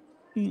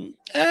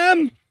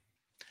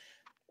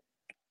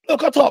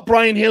 Look, I thought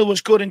Brian Hill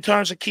was good in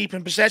terms of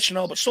keeping possession,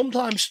 but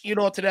sometimes,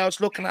 today I was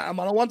looking at him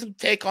and I wanted to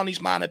take on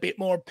his man a bit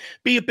more,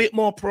 be a bit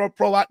more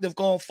proactive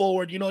going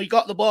forward. He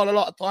got the ball a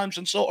lot of times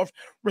and sort of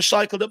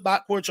recycled it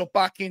backwards or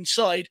back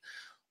inside.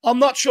 I'm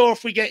not sure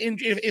if we get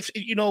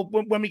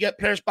when we get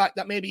players back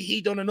that maybe he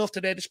done enough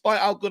today, despite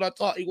how good I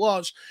thought he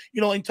was,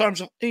 in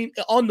terms of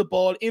on the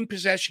ball, in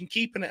possession,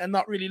 keeping it and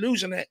not really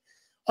losing it.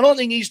 I don't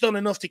think he's done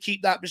enough to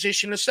keep that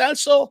position. Lo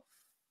Celso,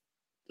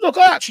 look,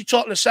 I actually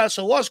thought Lo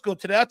Celso was good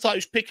today. I thought he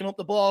was picking up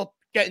the ball,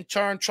 getting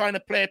turned, trying to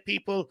play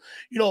people,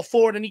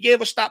 forward, and he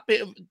gave us that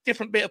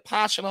different bit of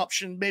passing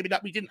option maybe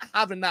that we didn't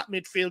have in that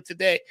midfield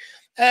today.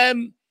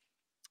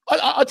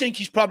 I think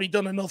he's probably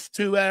done enough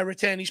to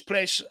retain his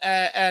place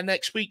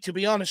next week, to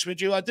be honest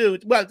with you. I do.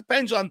 Well, it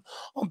depends on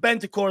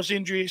Bentancur's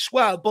injury as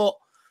well.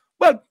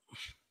 But,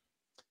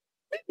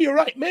 maybe you're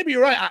right. Maybe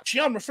you're right, actually,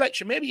 on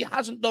reflection. Maybe he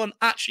hasn't done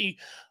actually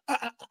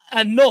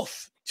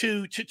enough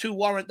to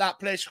warrant that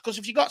place. Because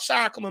if you got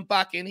Sarr coming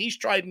back in, he's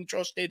tried and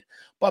trusted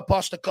by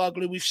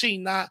Postecoglou. We've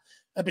seen that.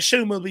 I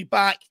presume he'll be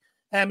back.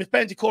 If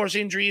Bentancur's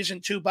injury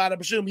isn't too bad, I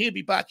presume he'll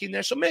be back in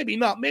there. So maybe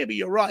not. Maybe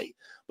you're right.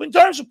 But in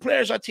terms of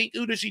players, I think,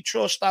 who does he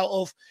trust out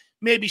of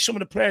maybe some of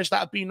the players that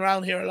have been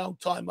around here a long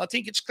time? I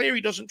think it's clear he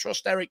doesn't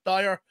trust Eric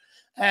Dyer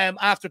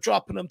after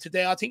dropping him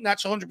today. I think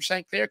that's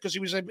 100% clear because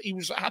he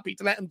was happy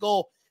to let him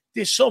go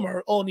this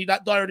summer, only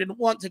that Dyer didn't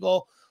want to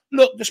go.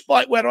 Look,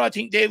 despite whether I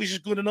think Davies is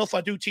good enough, I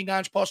do think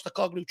Ange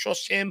Postecoglou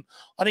trusts him.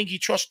 I think he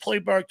trusts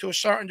Højbjerg to a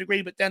certain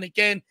degree, but then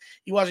again,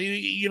 he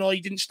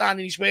didn't stand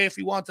in his way if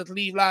he wanted to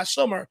leave last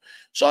summer.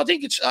 So I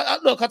think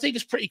I think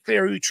it's pretty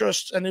clear who he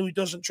trusts and who he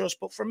doesn't trust.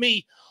 But for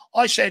me,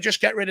 I say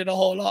just get rid of the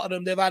whole lot of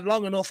them. They've had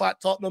long enough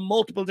at Tottenham,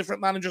 multiple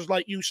different managers,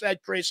 like you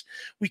said, Chris.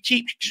 We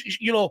keep,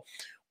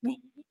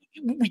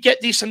 we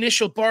get this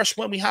initial burst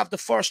when we have the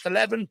first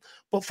 11,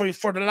 but for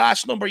the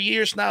last number of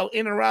years now,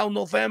 in around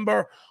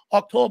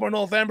October,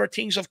 November,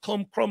 things have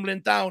come crumbling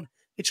down.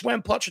 It's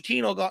when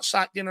Pochettino got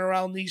sacked in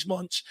around these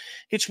months.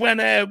 It's when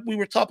we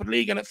were top of the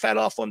league and it fell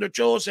off under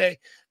Jose.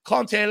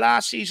 Conte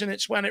last season,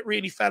 it's when it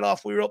really fell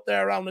off. We were up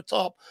there around the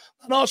top.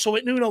 And also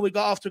with Nuno, we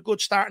got off to a good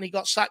start and he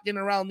got sacked in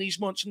around these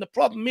months. And the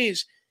problem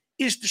is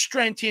the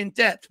strength in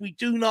depth. We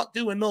do not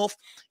do enough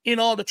in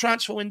all the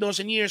transfer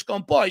windows in years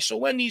gone by. So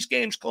when these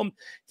games come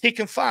thick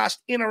and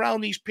fast in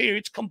around these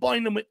periods,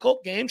 combine them with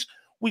cup games,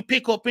 we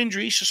pick up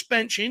injuries,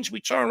 suspensions. We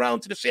turn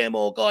around to the same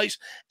old guys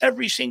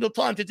every single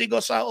time to dig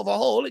us out of a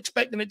hole,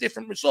 expecting a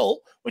different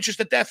result, which is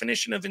the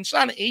definition of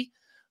insanity.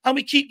 And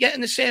we keep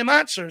getting the same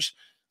answers.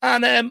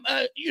 And,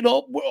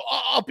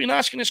 I've been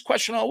asking this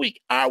question all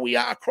week. Are we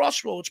at a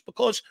crossroads?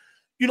 Because,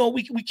 you know,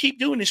 we keep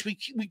doing this. We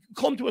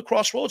come to a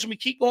crossroads and we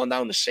keep going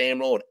down the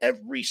same road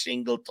every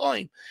single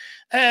time.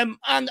 And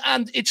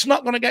it's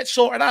not going to get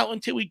sorted out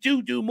until we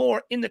do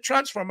more in the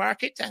transfer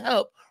market to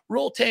help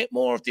rotate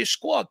more of this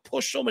squad,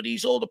 push some of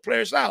these older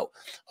players out.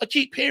 I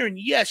keep hearing,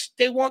 yes,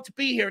 they want to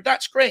be here.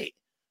 That's great.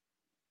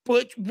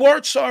 But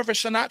word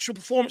service and actual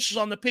performances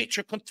on the pitch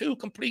are two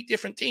complete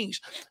different things.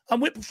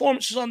 And with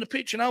performances on the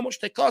pitch and how much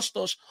they cost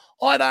us,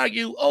 I'd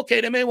argue, okay,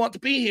 they may want to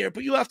be here,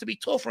 but you have to be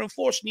tougher in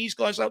forcing these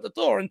guys out the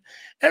door. And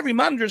every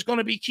manager is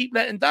going to keep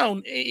letting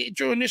down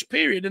during this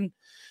period. And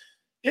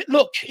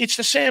look, it's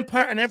the same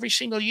pattern every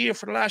single year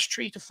for the last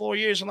 3 to 4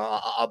 years, and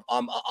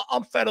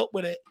I'm fed up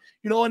with it.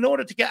 You know, in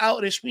order to get out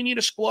of this, we need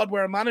a squad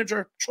where a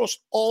manager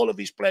trusts all of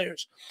his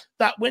players.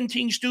 That when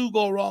things do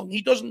go wrong,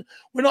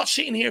 we're not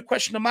sitting here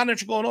questioning the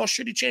manager going, oh,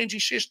 should he change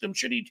his system?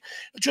 Should he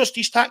adjust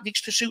his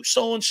tactics to suit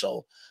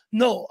so-and-so?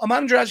 No, a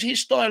manager has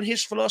his style,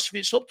 his philosophy.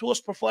 It's up to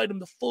us to provide him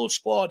the full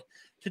squad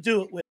to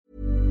do it with.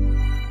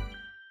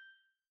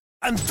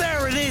 And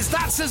there it is,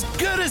 that's as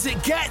good as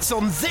it gets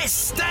on this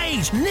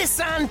stage.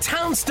 Nissan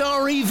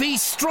Townstar EV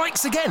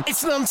strikes again.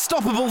 It's an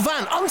unstoppable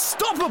van,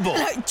 unstoppable.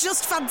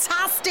 Just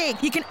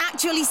fantastic. You can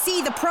actually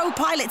see the Pro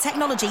Pilot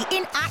technology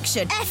in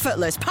action.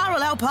 Effortless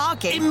parallel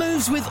parking. It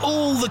moves with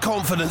all the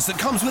confidence that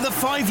comes with a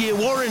 5-year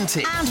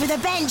warranty. And with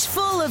a bench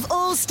full of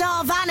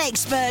all-star van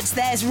experts,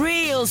 there's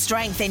real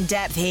strength in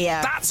depth here.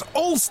 That's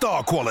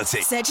all-star quality.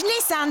 Search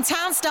Nissan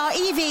Townstar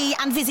EV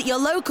and visit your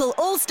local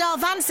all-star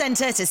van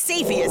centre to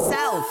see for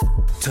yourself.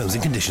 Terms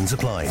and conditions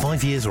apply.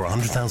 5 years or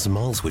 100,000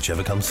 miles,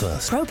 whichever comes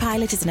first. Pro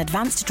Pilot is an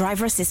advanced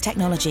driver assist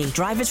technology.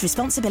 Driver's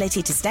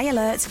responsibility to stay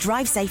alert,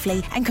 drive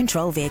safely, and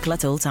control vehicle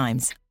at all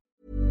times.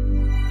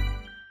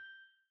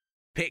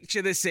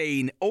 Picture the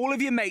scene. All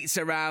of your mates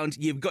around,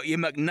 you've got your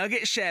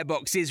McNugget share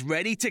boxes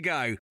ready to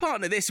go.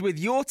 Partner this with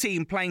your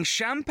team playing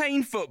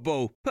champagne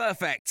football.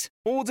 Perfect.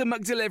 Order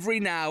McDelivery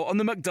now on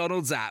the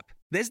McDonald's app.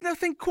 There's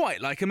nothing quite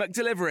like a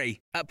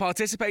McDelivery. At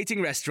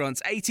participating restaurants,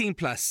 18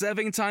 plus,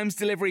 serving times,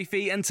 delivery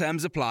fee and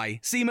terms apply.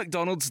 See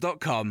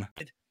mcdonalds.com.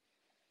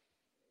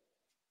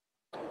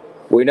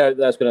 We know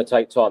that's going to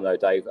take time, though,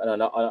 Dave,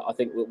 and I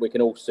think we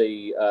can all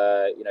see,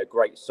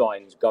 great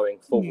signs going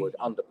forward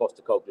under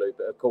Postecoglou.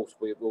 But of course,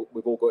 we've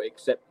all got to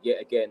accept yet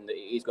again that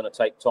it is going to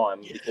take time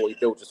before he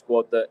builds a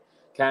squad that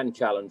can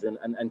challenge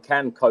and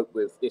can cope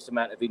with this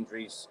amount of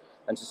injuries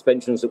and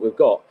suspensions that we've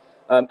got.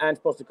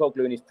 And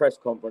Postecoglou in his press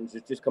conference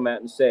has just come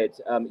out and said,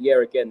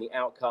 again, the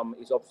outcome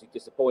is obviously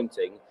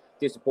disappointing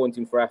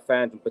for our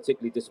fans and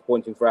particularly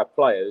disappointing for our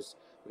players,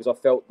 because I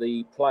felt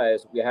the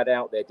players we had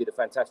out there did a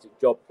fantastic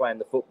job playing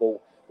the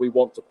football we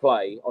want to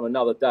play. On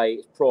another day,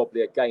 it's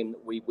probably a game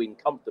that we win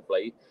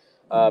comfortably.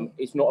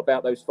 It's not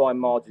about those fine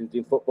margins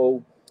in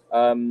football.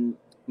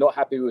 Not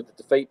happy with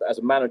the defeat, but as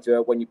a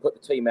manager, when you put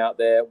the team out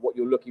there, what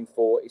you're looking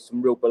for is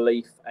some real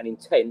belief and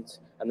intent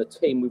and the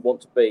team we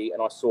want to be,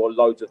 and I saw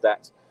loads of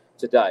that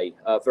today.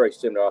 Very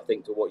similar, I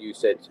think, to what you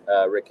said,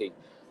 Ricky.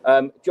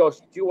 Josh,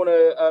 do you want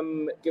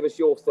to give us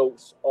your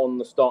thoughts on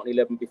the starting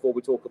 11 before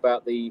we talk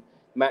about the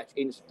match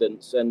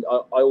incidents? And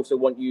I also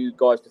want you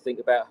guys to think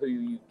about who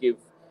you give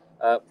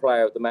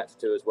player of the match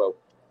to as well.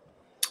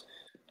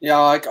 Yeah,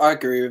 I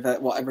agree with that,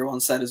 what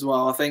everyone said as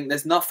well. I think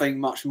there's nothing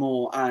much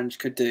more Ange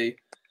could do.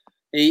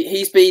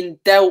 He's been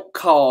dealt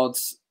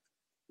cards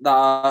that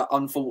are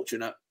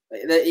unfortunate.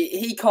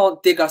 He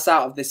can't dig us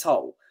out of this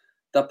hole.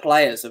 The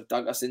players have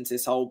dug us into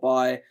this hole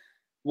by,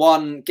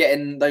 one,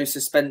 getting those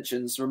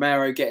suspensions,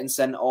 Romero getting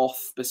sent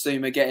off,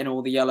 Basuma getting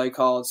all the yellow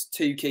cards,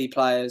 2 key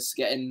players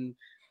getting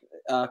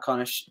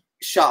kind of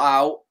shut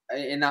out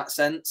in that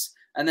sense,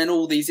 and then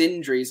all these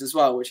injuries as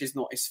well, which is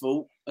not his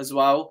fault as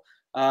well.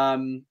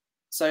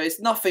 So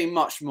it's nothing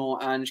much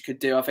more Ange could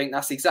do. I think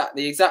that's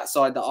the exact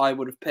side that I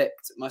would have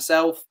picked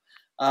myself.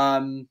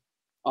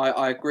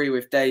 I agree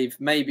with Dave.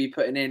 Maybe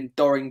putting in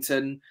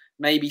Dorrington,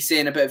 maybe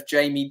seeing a bit of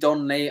Jamie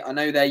Donnelly. I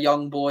know they're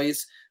young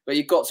boys, but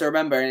you've got to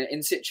remember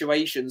in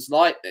situations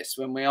like this,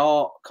 when we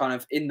are kind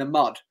of in the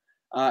mud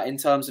in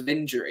terms of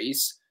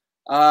injuries,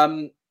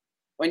 when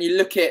you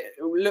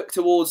look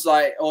towards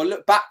or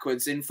look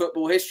backwards in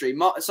football history,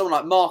 someone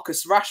like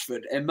Marcus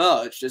Rashford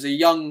emerged as a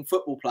young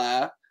football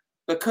player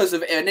because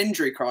of an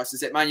injury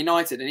crisis at Man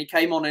United, and he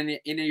came on in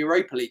a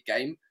Europa League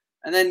game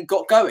and then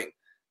got going.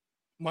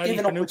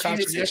 Given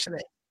opportunity yesterday.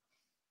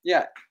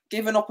 Yeah,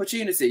 give an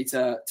opportunity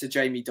to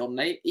Jamie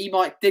Donnelly. He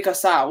might dig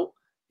us out.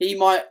 He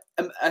might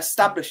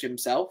establish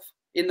himself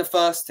in the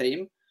first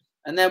team,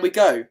 and there we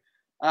go.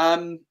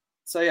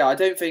 So yeah, I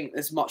don't think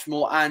there's much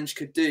more Ange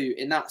could do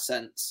in that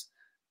sense.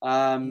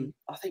 I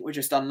think we're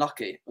just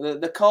unlucky.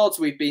 The cards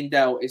we've been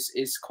dealt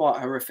is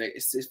quite horrific.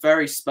 It's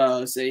very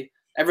Spursy.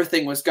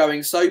 Everything was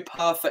going so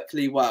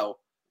perfectly well,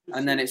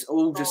 and then it's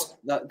all just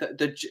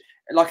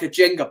like a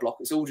Jenga block.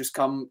 It's all just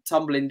come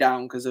tumbling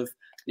down because of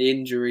the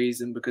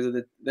injuries and because of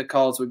the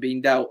cards we've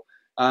been dealt.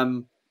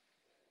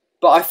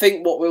 But I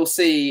think what we'll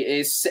see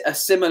is a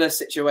similar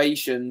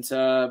situation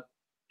to,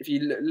 if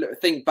you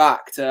think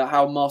back to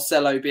how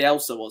Marcelo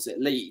Bielsa was at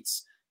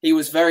Leeds. He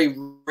was very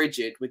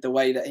rigid with the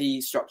way that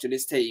he structured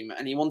his team,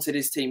 and he wanted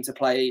his team to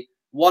play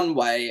one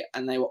way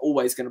and they were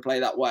always going to play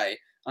that way.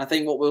 And I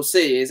think what we'll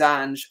see is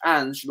Ange,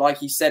 like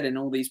he said in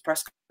all these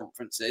press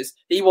conferences,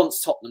 he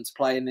wants Tottenham to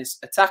play in this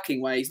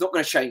attacking way. He's not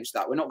going to change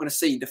that. We're not going to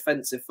see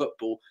defensive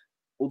football,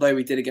 although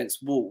we did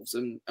against Wolves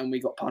and we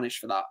got punished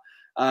for that.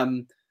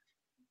 And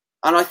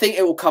I think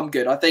it will come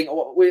good. I think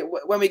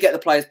when we get the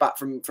players back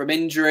from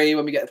injury,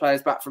 when we get the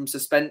players back from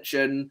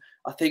suspension,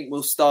 I think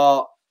we'll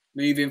start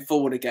moving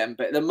forward again.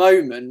 But at the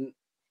moment,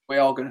 we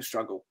are going to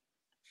struggle.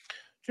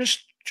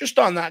 Just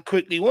on that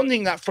quickly, one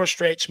thing that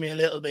frustrates me a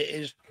little bit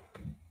is,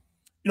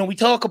 we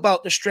talk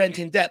about the strength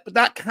in depth, but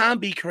that can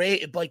be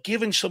created by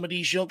giving some of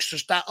these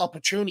youngsters that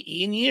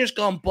opportunity. In years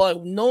gone by,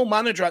 no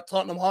manager at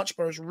Tottenham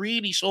Hotspur has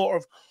really sort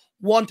of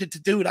wanted to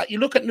do that. You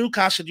look at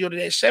Newcastle the other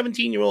day,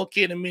 17-year-old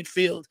kid in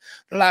midfield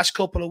the last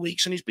couple of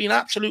weeks, and he's been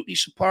absolutely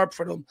superb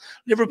for them.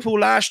 Liverpool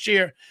last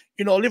year,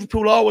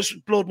 Liverpool always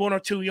blood one or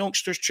two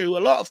youngsters through. A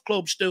lot of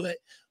clubs do it,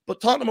 but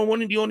Tottenham are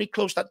one of the only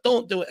clubs that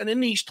don't do it. And in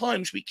these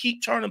times, we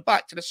keep turning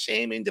back to the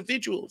same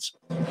individuals.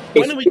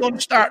 When are we going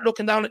to start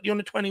looking down at the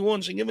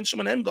under-21s and giving some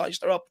of them guys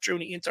their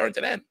opportunity and turn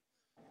to them?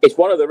 It's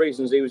one of the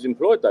reasons he was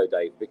employed, though,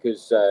 Dave,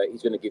 because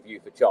he's going to give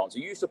youth a chance. Are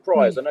you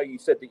surprised? I know you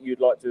said that you'd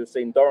like to have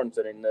seen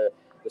Dorrington in the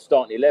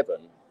starting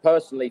 11.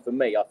 Personally, for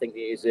me, I think it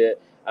is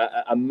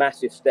a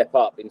massive step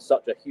up in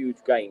such a huge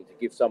game to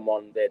give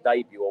someone their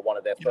debut or one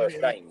of their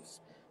first games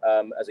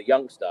as a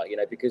youngster,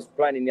 because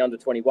playing in the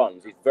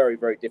under-21s is very,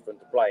 very different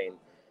to playing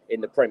in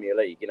the Premier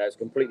League. It's a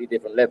completely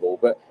different level.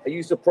 But are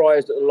you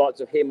surprised that the likes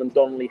of him and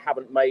Donnelly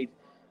haven't made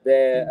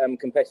their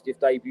competitive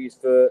debuts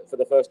for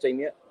the first team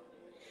yet?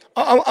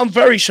 I'm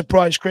very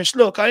surprised, Chris.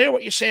 Look, I hear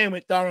what you're saying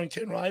with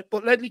Dorrington, right?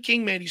 But Ledley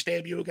King made his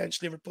debut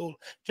against Liverpool.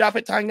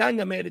 Japhet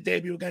Tanganga made a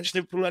debut against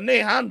Liverpool, and they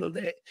handled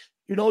it.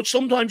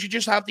 Sometimes you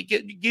just have to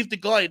give the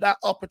guy that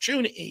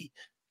opportunity.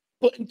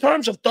 But in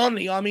terms of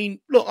Donnelly, I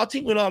mean, look, I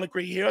think we'll all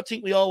agree here. I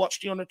think we all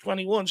watch the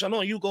under-21s. I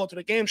know you go to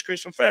the games,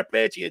 Chris, and fair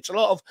play to you. It's a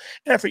lot of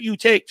effort you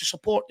take to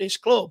support this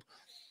club.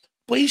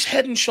 But he's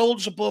head and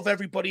shoulders above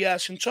everybody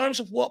else. In terms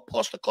of what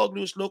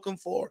Postecoglou is looking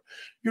for,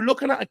 you're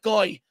looking at a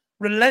guy,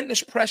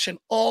 relentless pressing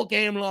all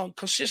game long,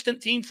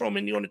 consistent team from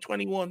in the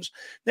under-21s.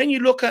 Then you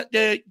look at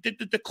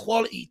the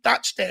quality,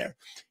 that's there.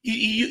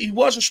 He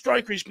was a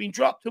striker. He's been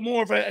dropped to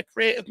more of a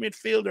creative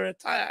midfielder,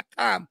 a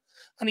cam.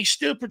 And he's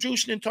still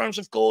producing in terms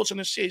of goals and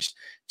assists.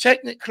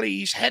 Technically,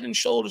 he's head and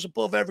shoulders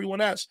above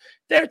everyone else.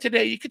 There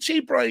today, you could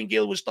see Brian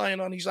Gill was dying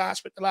on his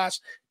ass with the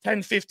last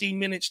 10, 15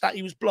 minutes that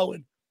he was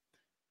blowing.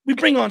 We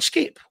bring on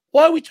Skip.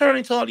 Why are we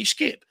turning to Ollie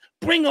Skip?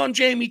 Bring on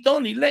Jamie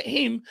Donnelly. Let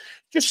him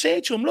just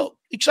say to him, look,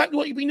 exactly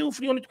what you've been doing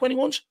for the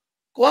under-21s.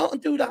 Go out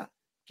and do that.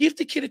 Give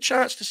the kid a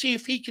chance to see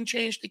if he can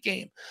change the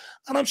game.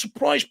 And I'm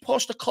surprised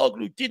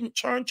Postecoglou didn't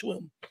turn to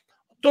him.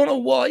 I don't know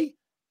why.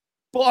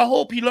 But I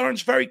hope he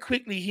learns very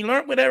quickly. He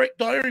learned with Eric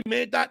Dyer, he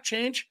made that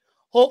change.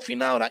 Hopefully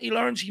now that he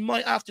learns, he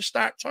might have to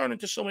start turning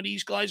to some of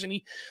these guys.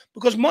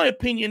 Because my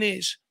opinion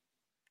is,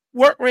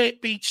 work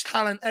rate beats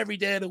talent every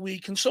day of the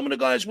week. And some of the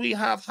guys we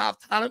have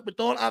talent, but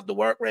don't have the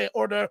work rate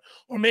or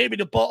maybe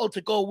the bottle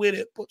to go with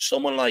it. But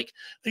someone like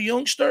a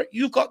youngster,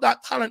 you've got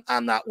that talent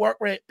and that work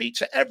rate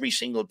beats it every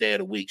single day of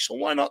the week. So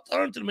why not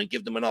turn to them and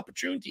give them an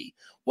opportunity?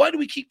 Why do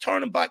we keep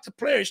turning back to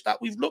players that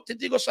we've looked to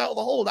dig us out of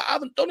a hole that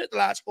haven't done it the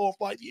last 4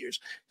 or 5 years?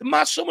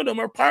 Some of them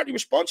are partly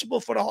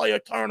responsible for the higher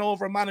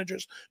turnover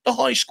managers, the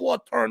high squad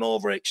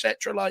turnover,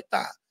 etc. like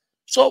that.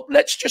 So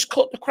let's just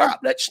cut the crap.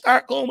 Let's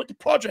start going with the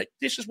project.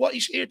 This is what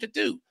he's here to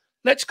do.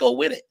 Let's go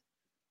with it.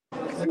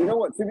 You know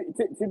what? To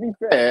be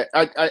fair,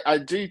 I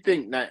do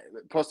think that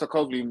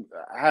Postecoglou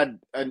had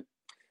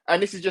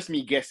and this is just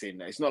me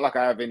guessing. It's not like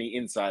I have any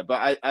insight,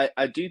 but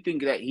I do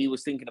think that he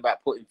was thinking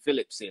about putting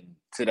Phillips in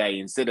today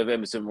instead of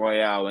Emerson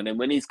Royale. And then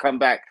when he's come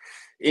back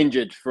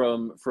injured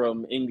from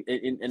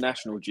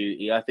international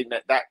duty, I think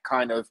that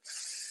kind of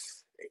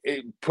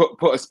it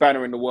put a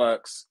spanner in the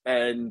works,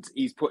 and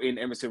he's put in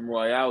Emerson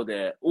Royale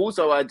there.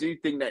 Also, I do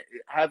think that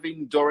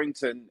having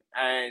Dorrington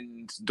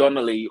and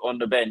Donnelly on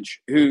the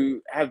bench,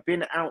 who have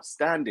been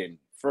outstanding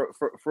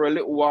for a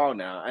little while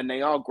now, and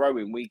they are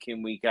growing week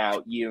in, week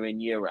out, year in,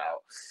 year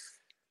out.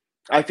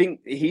 I think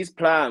his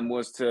plan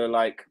was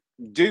to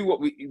do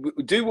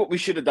what we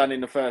should have done in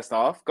the first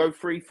half, go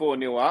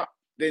 3-4-0 up,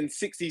 then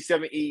 60,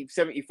 70,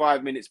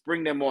 75 minutes,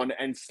 bring them on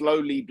and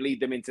slowly bleed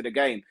them into the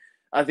game.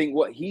 I think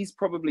what he's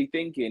probably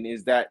thinking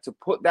is that to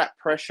put that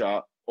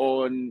pressure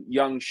on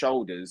young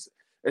shoulders,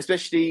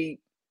 especially,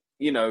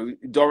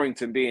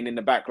 Dorrington being in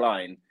the back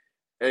line,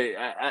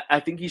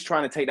 I think he's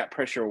trying to take that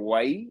pressure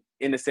away,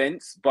 in a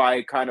sense,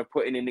 by kind of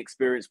putting in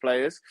experienced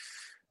players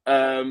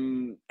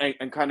and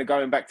kind of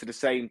going back to the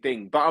same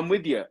thing. But I'm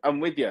with you,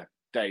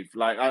 Dave.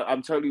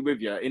 I'm totally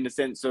with you in the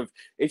sense of,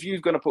 if you're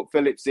going to put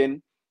Phillips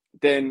in,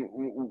 then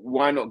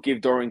why not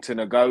give Dorrington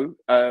a go?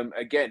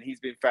 Again,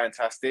 he's been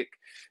fantastic.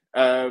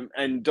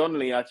 And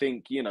Donnelly, I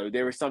think,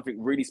 there is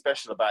something really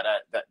special about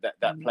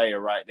that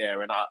player right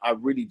there. And I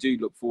really do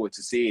look forward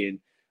to seeing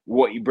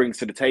what he brings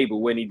to the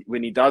table when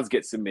he does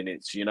get some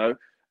minutes,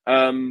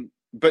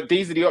 But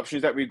these are the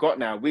options that we've got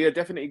now. We are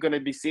definitely going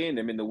to be seeing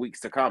them in the weeks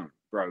to come.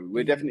 bro.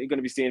 We're definitely going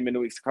to be seeing him in the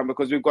weeks to come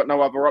because we've got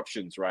no other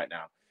options right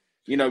now.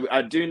 You know,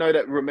 I do know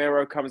that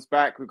Romero comes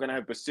back. We're going to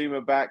have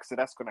Basuma back, so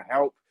that's going to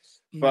help.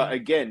 But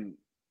again,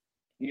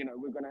 you know,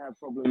 we're going to have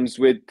problems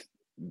with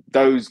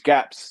those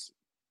gaps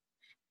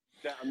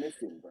that are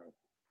missing, bro.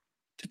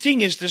 The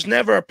thing is, there's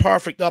never a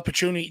perfect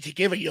opportunity to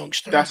give a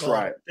youngster. That's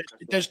right.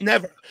 There's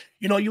never.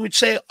 You know, you would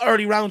say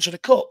early rounds of the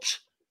cups,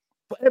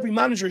 but every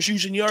manager is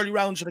using the early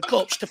rounds of the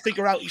cups to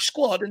figure out his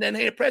squad, and then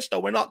hey presto,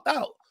 we're knocked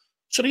out.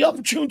 So the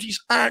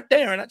opportunities aren't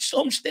there, and at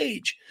some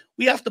stage,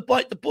 we have to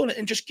bite the bullet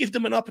and just give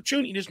them an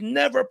opportunity. There's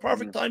never a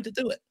perfect time to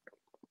do it.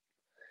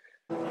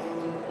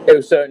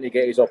 He'll certainly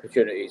get his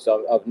opportunities.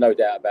 I've no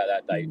doubt about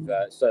that, Dave.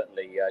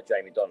 Certainly,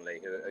 Jamie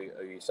Donnelly,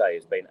 who you say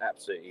has been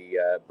absolutely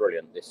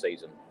brilliant this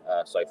season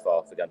so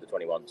far for the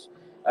under-21s.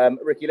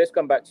 Ricky, let's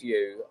come back to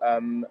you.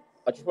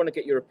 I just want to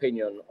get your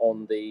opinion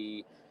on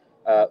the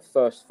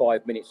first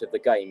 5 minutes of the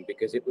game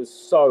because it was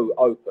so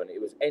open. It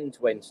was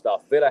end-to-end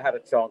stuff. Villa had a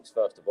chance,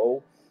 first of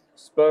all.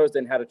 Spurs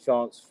then had a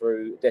chance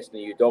through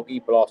Destiny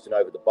Udogie blasting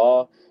over the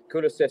bar.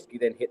 Kulusevski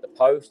then hit the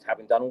post.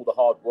 Having done all the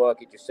hard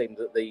work, it just seemed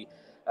that the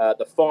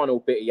final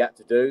bit he had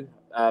to do,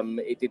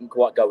 it didn't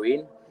quite go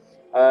in.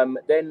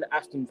 Then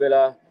Aston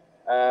Villa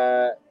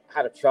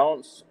had a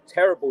chance.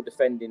 Terrible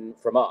defending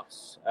from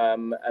us.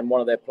 And one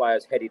of their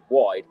players headed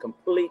wide,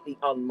 completely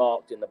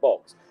unmarked in the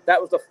box.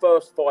 That was the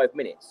first 5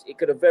 minutes. It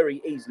could have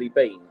very easily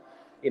been,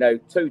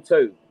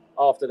 2-2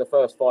 after the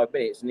first 5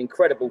 minutes. An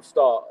incredible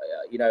start,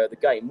 of the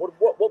game.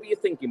 What were you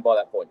thinking by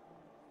that point?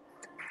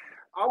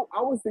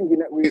 I was thinking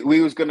that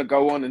we was going to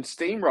go on and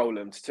steamroll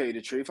them, to tell you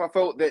the truth. I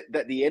felt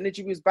that the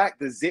energy was back,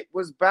 the zip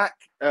was back.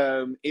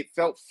 It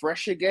felt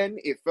fresh again.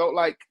 It felt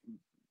like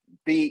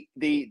the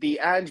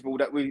Ange ball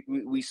that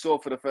we saw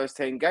for the first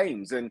 10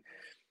 games. And,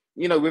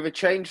 with a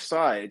changed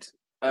side,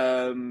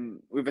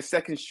 with a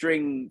second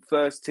string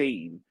first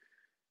team,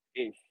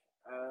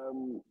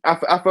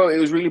 I felt it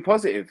was really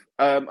positive.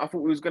 I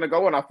thought we was going to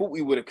go on. I thought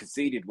we would have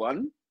conceded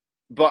one.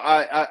 But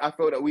I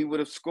felt that we would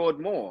have scored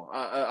more.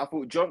 I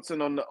thought Johnson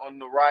on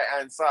the right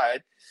hand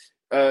side,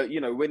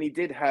 when he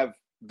did have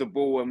the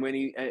ball and when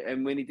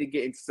he did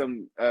get into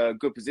some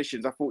good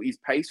positions, I thought his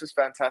pace was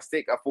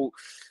fantastic. I thought,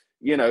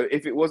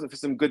 if it wasn't for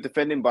some good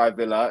defending by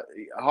Villa,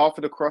 half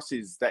of the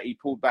crosses that he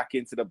pulled back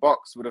into the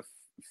box would have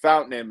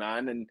found their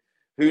man, and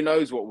who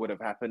knows what would have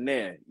happened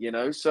there.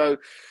 So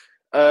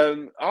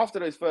after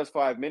those first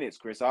 5 minutes,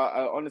 Chris,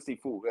 I honestly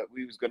thought that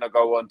we was going to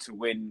go on to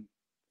win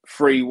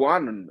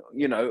 3-1,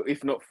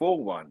 if not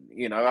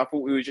 4-1. I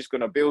thought we were just going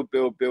to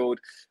build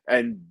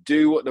and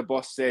do what the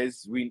boss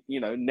says. We,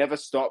 never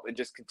stop and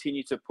just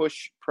continue to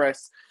push,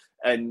 press,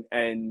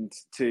 and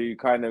to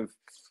kind of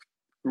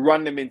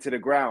run them into the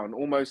ground,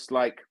 almost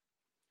like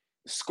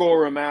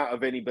score them out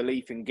of any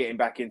belief in getting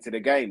back into the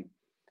game.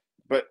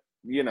 But,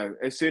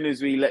 as soon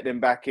as we let them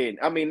back in,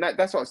 I mean,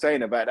 that's what I'm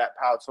saying about that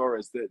Pau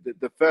Torres.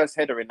 The first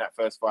header in that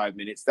first 5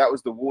 minutes, that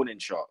was the warning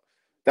shot.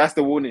 That's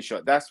the warning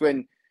shot. That's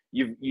when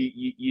you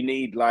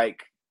need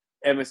like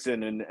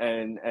Emerson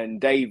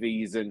and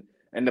Davies and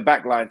the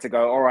back line to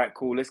go, all right,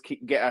 cool, let's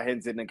get our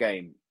heads in the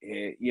game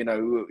here.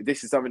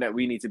 This is something that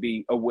we need to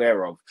be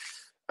aware of.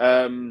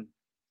 But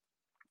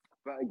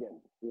again,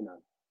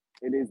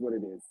 it is what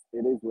it is.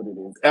 It is what it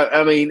is.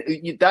 I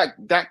mean,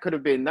 that could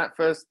have been that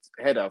first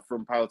header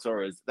from Pau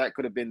Torres. That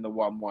could have been the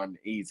 1-1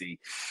 easy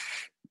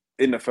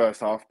in the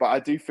first half. But I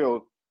do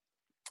feel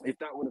if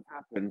that would have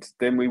happened,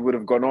 then we would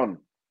have gone on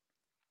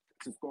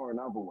to score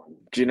another one.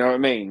 Do you know what I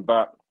mean?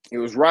 But it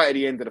was right at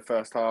the end of the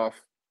first half.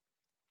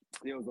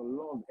 There was a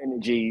lot of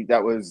energy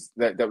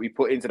that we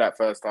put into that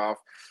first half,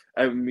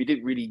 and we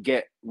didn't really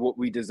get what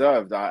we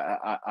deserved.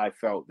 I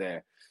felt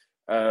there,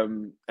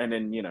 and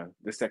then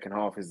the second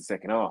half is the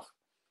second half.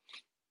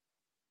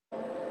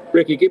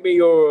 Ricky, give me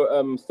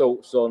your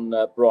thoughts on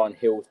Brian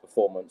Hill's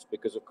performance,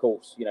 because of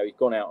course he's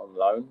gone out on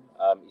loan.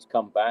 He's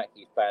come back.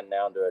 He's banned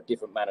now under a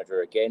different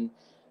manager again.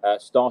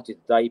 Started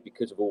today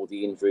because of all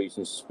the injuries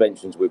and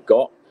suspensions we've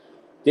got.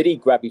 Did he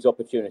grab his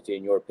opportunity,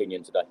 in your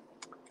opinion, today?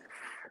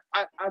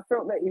 I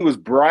felt that he was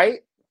bright.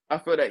 I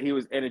felt that he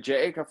was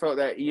energetic. I felt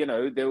that,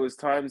 there was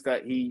times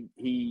that he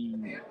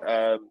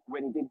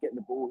when he did get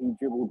the ball, he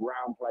dribbled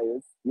round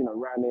players,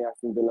 round the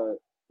Aston Villa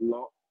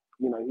lot.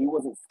 He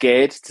wasn't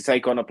scared to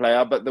take on a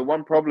player. But the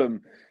one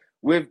problem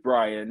with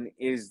Brian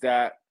is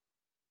that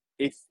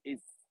it's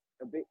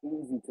a bit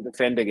easy to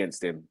defend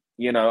against him.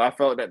 I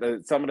felt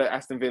that some of the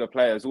Aston Villa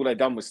players, all they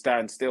done was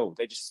stand still.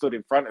 They just stood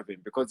in front of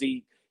him because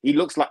he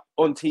looks like,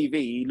 on TV,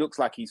 he looks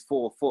like he's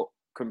 4 foot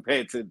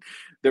compared to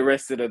the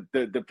rest of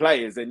the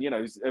players. And,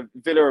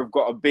 Villa have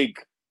got a big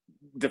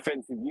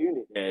defensive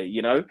unit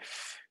there,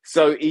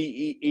 So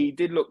he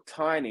did look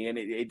tiny, and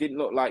it didn't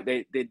look like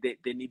they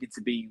needed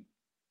to be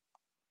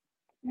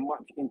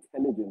much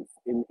intelligence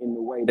in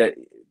the way that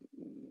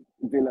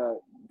Villa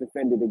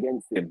defended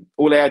against him.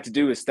 All they had to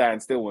do was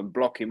stand still and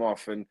block him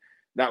off, and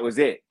that was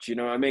it. Do you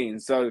know what I mean?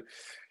 So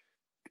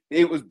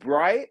it was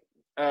bright.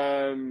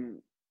 I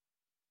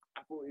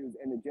thought he was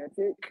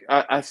energetic.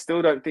 I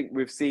still don't think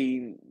we've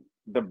seen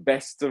the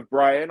best of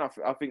Brian.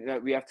 I think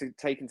that we have to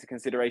take into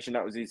consideration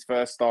that was his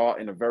first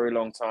start in a very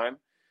long time.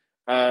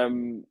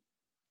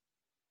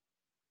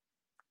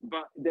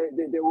 But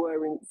there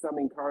were some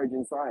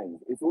encouraging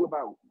signs. It's all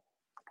about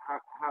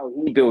how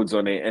he builds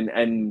on it,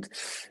 and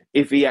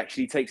if he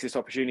actually takes this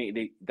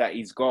opportunity that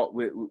he's got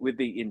with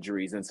the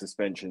injuries and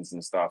suspensions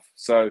and stuff.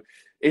 So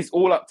it's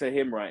all up to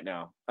him right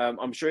now.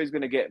 I'm sure he's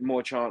going to get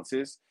more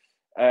chances,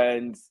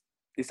 and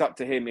it's up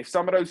to him. If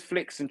some of those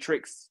flicks and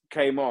tricks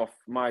came off,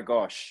 my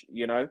gosh,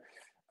 you know.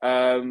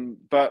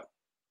 But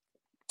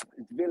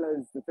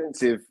Villa's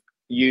defensive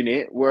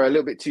unit were a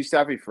little bit too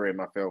savvy for him,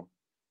 I feel.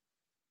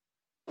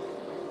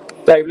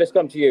 Dave, let's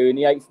come to you. In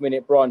the 8th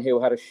minute, Brian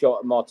Hill had a shot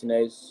at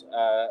Martinez,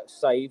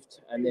 saved,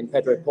 and then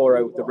Pedro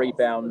Porro with the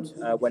rebound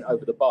went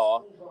over the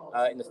bar.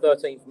 In the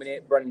 13th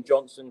minute, Brennan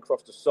Johnson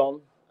crossed to Son,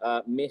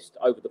 missed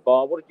over the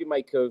bar. What did you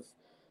make of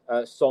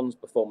Son's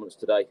performance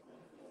today?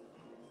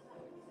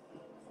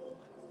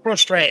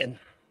 Frustrating.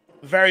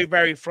 Very,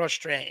 very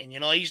frustrating. You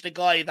know, he's the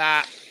guy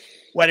that,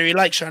 whether he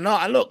likes it or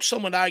not, and look,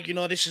 some would argue, you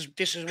know, this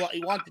is what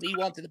he wanted. He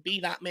wanted to be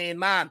that main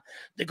man,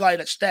 the guy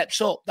that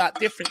steps up, that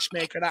difference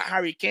maker that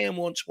Harry Kane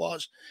once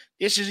was.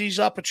 This is his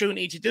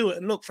opportunity to do it.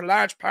 And look, for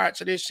large parts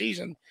of this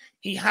season,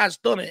 he has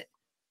done it.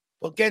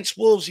 But against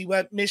Wolves, he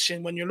went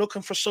missing. When you're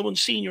looking for someone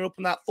senior up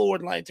in that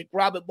forward line to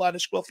grab it by the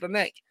scruff of the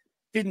neck,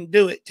 didn't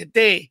do it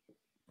today.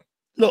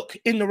 Look,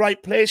 in the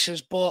right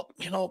places, but,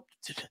 you know,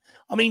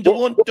 I mean, the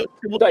one that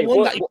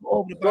he put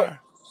over the bar.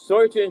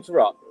 Sorry to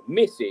interrupt.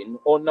 Missing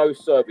or no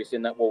service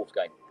in that Wolves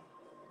game?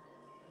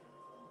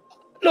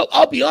 Look,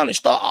 I'll be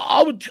honest.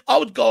 I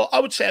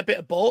would say a bit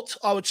of both.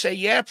 I would say,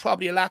 yeah,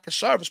 probably a lack of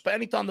service. But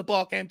anytime the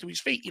ball came to his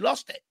feet, he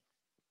lost it.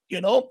 You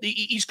know,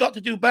 he's got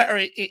to do better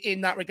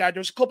in that regard.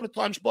 There was a couple of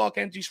times the ball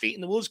came to his feet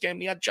in the Wolves game,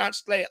 and he had a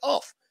chance to lay it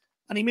off,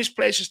 and he missed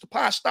places to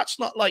pass. That's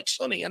not like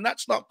Sonny, and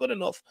that's not good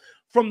enough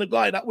from the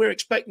guy that we're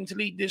expecting to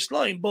lead this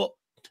line. But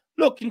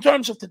look, in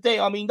terms of today,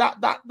 I mean,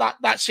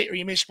 that sitter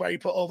he missed where he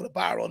put over the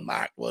bar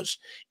unmarked was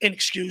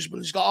inexcusable.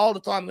 He's got all the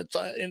time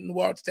in the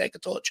world to take a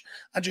touch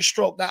and just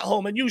stroke that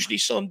home. And usually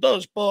Son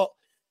does. But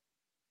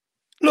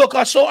look,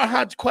 I sort of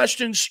had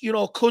questions, you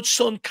know, could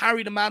Son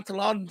carry the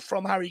mantle on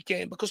from Harry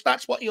Kane? Because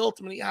that's what he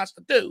ultimately has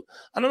to do.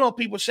 I don't know,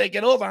 people say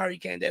get over Harry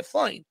Kane, they're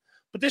fine.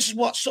 But this is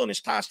what Son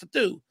is tasked to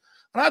do.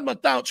 And I had my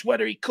doubts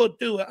whether he could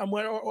do it and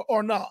whether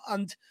or not.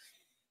 And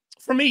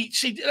for me,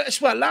 see, as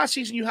well, last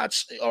season you had,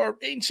 or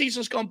in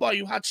seasons gone by,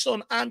 you had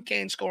Son and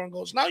Kane scoring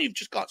goals. Now you've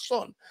just got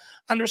Son.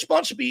 And the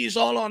responsibility is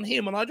all on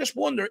him. And I just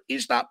wonder,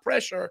 is that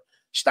pressure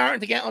starting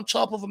to get on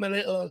top of him a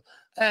little?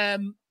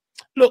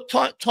 Look,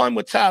 time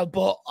will tell,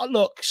 but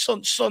look,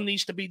 Son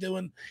needs to be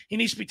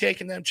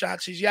taking them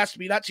chances. He has to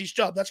be. That's his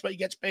job. That's what he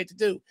gets paid to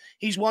do.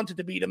 He's wanted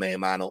to be the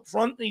main man up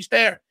front, and he's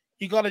there.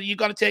 You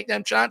gotta take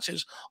them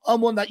chances.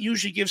 I'm one that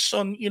usually gives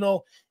Son, you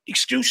know,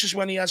 excuses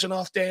when he has an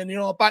off day, and, you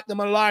know, back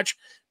them on large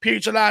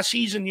periods of last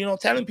season, you know,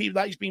 telling people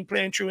that he's been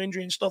playing through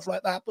injury and stuff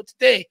like that. But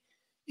today,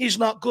 he's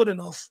not good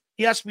enough.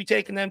 He has to be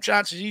taking them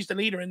chances. He's the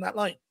leader in that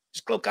line.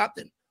 He's club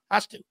captain.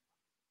 Has to.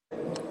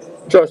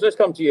 Josh, let's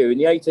come to you. In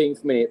the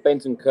 18th minute,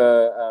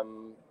 Bentancur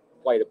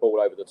played a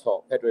ball over the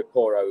top. Pedro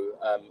Porro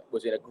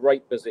was in a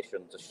great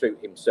position to shoot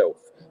himself.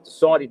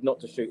 Decided not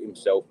to shoot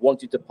himself.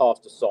 Wanted to pass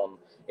to Son.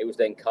 It was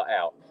then cut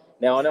out.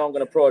 Now, I know I'm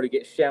going to probably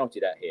get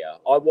shouted at here.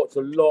 I watch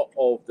a lot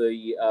of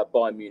the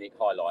Bayern Munich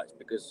highlights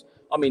because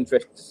I'm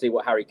interested to see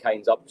what Harry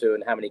Kane's up to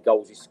and how many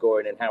goals he's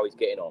scoring and how he's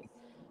getting on.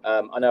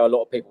 I know a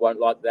lot of people won't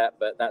like that,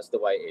 but that's the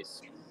way it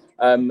is.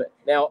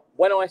 Now,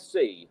 when I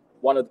see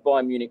one of the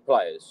Bayern Munich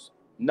players,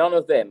 none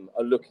of them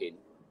are looking,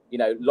 you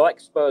know, like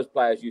Spurs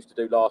players used to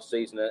do last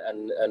season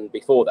and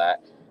before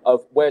that,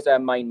 of where's our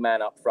main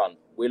man up front?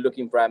 We're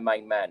looking for our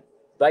main man.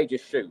 They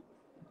just shoot.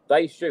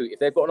 They shoot. If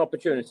they've got an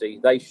opportunity,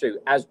 they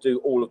shoot, as do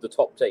all of the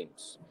top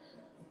teams.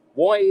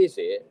 Why is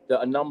it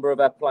that a number of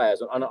our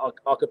players, and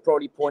I could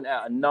probably point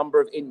out a number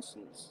of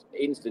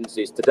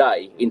instances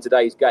today, in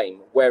today's game,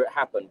 where it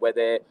happened, where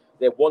they're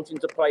wanting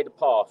to play the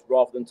pass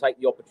rather than take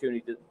the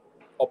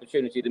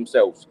opportunity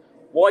themselves?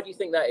 Why do you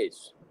think that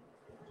is?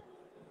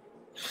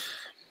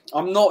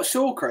 I'm not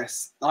sure,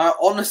 Chris. I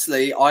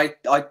honestly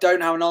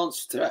don't have an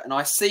answer to it, and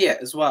I see it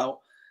as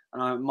well.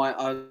 And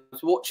I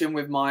was watching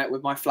with my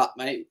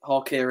flatmate,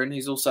 Harkiran,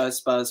 who's also a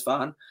Spurs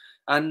fan.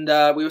 And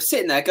we were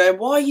sitting there going,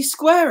 why are you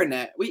squaring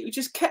it? We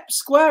just kept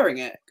squaring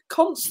it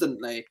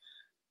constantly.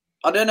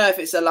 I don't know if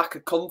it's a lack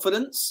of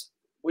confidence,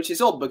 which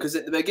is odd because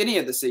at the beginning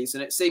of the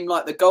season, it seemed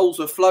like the goals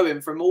were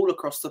flowing from all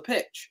across the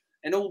pitch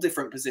in all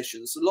different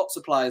positions. So lots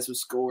of players were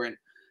scoring,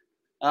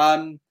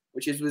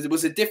 which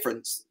was a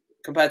difference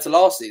compared to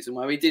last season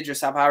where we did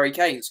just have Harry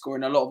Kane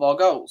scoring a lot of our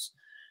goals.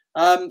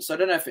 So I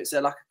don't know if it's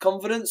a lack of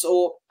confidence,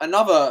 or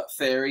another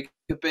theory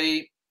could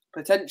be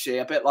potentially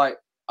a bit like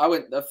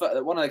one of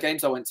the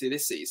games I went to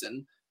this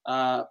season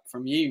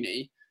from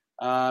uni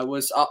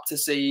was up to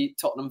see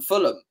Tottenham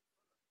Fulham,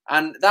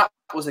 and that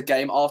was a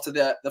game after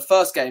the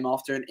first game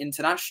after an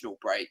international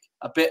break,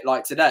 a bit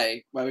like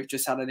today where we've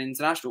just had an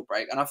international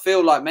break, and I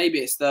feel like maybe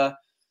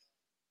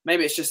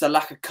it's just a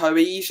lack of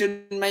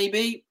cohesion,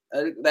 maybe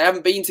They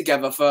haven't been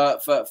together for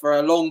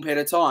a long period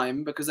of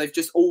time because they've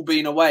just all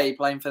been away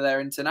playing for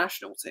their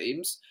international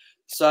teams.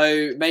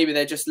 So maybe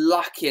they're just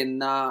lacking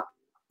that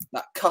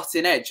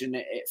cutting edge. And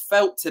it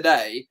felt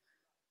today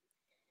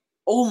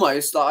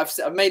almost like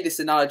I've made this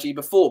analogy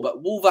before,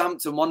 but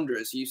Wolverhampton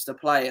Wanderers used to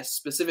play a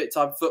specific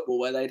type of football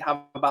where they'd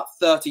have about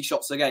 30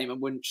 shots a game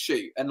and wouldn't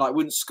shoot and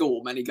wouldn't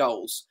score many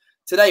goals.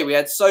 Today we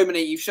had so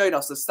many. You've shown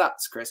us the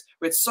stats, Chris.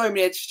 We had so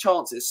many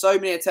chances, so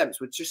many attempts.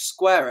 Would just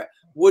square it.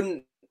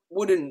 Wouldn't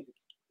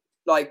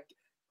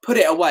put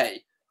it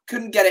away.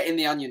 Couldn't get it in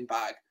the onion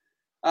bag.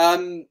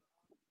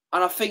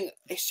 And I think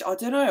I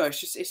don't know.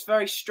 It's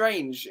very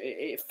strange.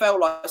 It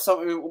felt like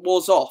something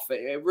was off.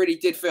 It really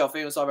did feel. I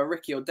think it was either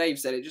Ricky or Dave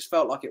said it just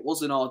felt like it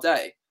wasn't our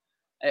day.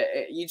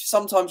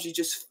 Sometimes you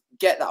just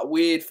get that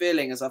weird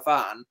feeling as a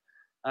fan,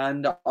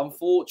 and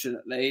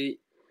unfortunately,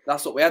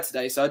 that's what we had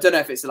today. So I don't know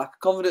if it's a lack of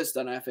confidence.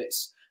 Don't know if it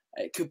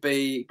could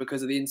be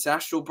because of the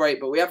international break,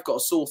 but we have got to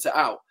sort it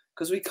out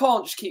because we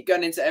can't just keep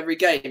going into every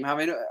game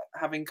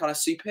having kind of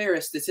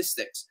superior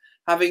statistics,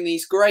 having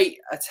these great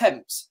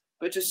attempts,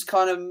 but just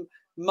kind of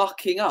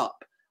mucking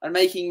up and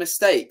making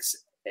mistakes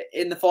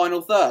in the final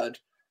third.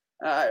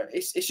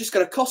 It's just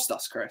going to cost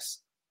us, Chris.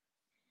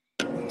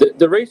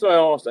 The reason I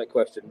asked that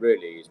question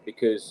really is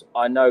because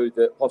I know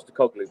that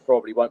Postecoglou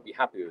probably won't be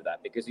happy with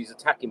that because he's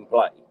attacking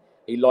play.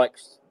 He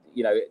likes,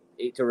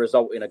 it to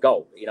result in a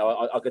goal.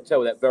 I could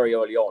tell that very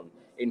early on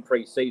in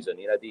pre-season.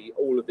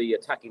 All of the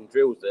attacking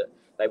drills that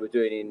they were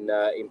doing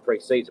in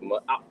pre-season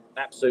were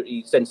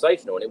absolutely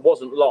sensational, and it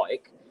wasn't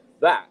like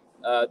that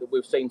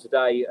we've seen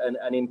today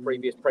and in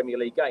previous Premier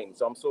League games.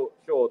 So I'm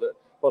sure that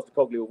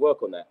Postecoglou will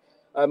work on that.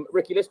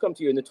 Ricky, let's come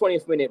to you. In the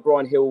 20th minute,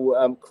 Brian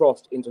Hill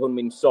crossed into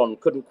Heung-min Son,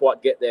 couldn't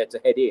quite get there to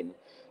head in.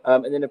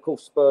 And then, of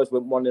course, Spurs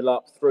went 1-0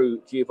 up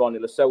through Giovanni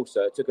Lo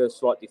Celso. It took a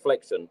slight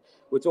deflection.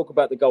 We'll talk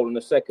about the goal in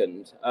a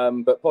second.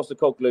 But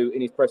Postecoglou,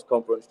 in his press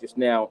conference just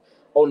now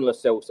on Lo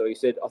Celso, he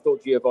said, I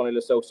thought Giovanni Lo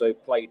Celso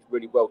played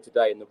really well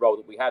today in the role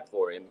that we had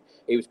for him.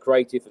 He was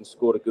creative and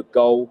scored a good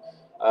goal.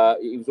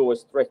 He was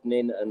always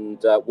threatening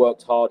and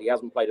worked hard. He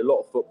hasn't played a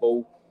lot of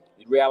football.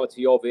 The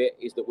reality of it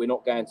is that we're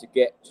not going to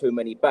get too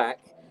many back.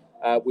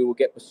 We will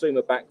get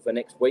Basuma back for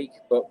next week,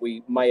 but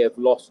we may have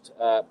lost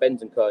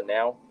Bentancur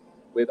now.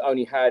 We've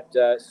only had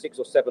 6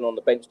 or 7 on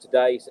the bench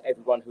today, so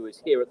everyone who is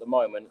here at the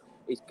moment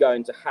is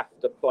going to have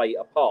to play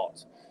a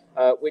part,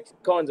 which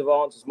kind of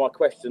answers my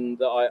question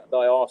that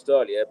I asked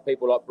earlier.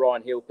 People like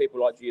Brian Hill, people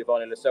like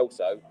Giovanni Lo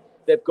Celso,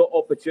 they've got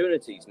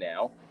opportunities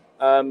now.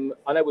 I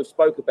know we've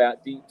spoke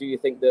about, do you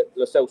think that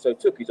Lo Celso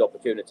took his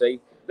opportunity?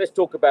 Let's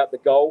talk about the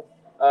goal.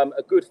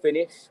 A good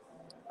finish.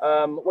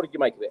 What did you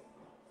make of it?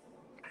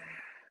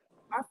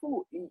 I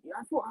thought it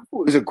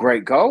was a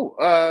great goal.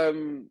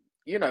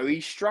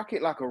 He struck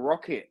it like a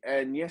rocket,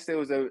 and yes, there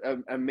was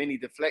a mini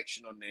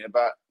deflection on there,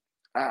 but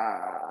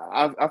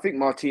I think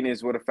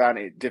Martinez would have found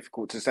it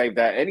difficult to save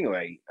that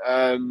anyway.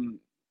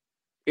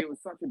 It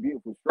was such a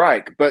beautiful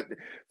strike, but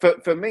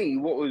for me,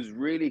 what was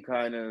really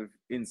kind of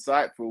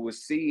insightful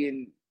was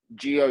seeing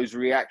Gio's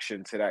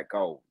reaction to that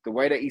goal. The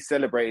way that he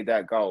celebrated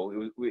that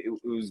goal, it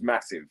was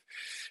massive,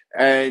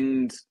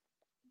 and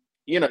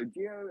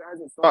Gio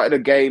hasn't started a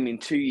game in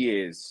 2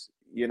 years.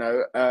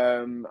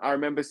 I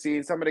remember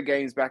seeing some of the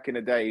games back in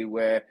the day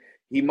where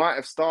he might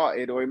have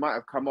started or he might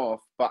have come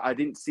off, but I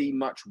didn't see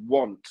much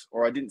want,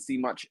 or I didn't see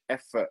much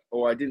effort,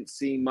 or I didn't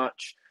see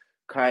much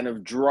kind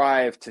of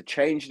drive to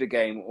change the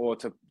game or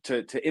to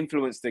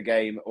influence the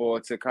game or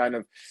to kind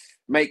of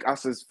make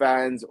us as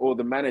fans or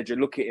the manager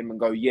look at him and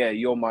go, yeah,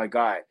 you're my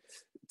guy.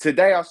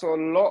 Today, I saw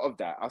a lot of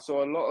that. I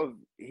saw a lot of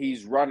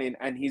his running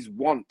and his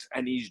want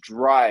and his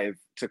drive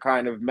to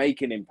kind of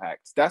make an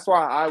impact. That's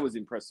why I was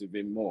impressed with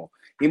him more.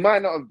 He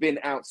might not have been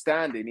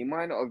outstanding. He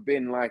might not have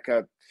been like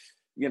a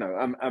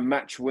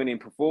match-winning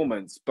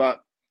performance,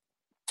 but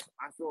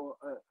I saw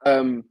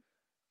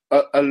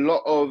a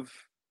lot of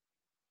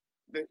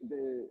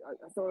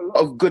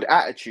good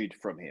attitude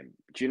from him.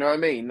 Do you know what I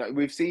mean? Like,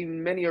 we've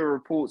seen many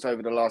reports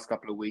over the last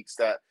couple of weeks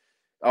that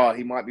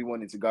he might be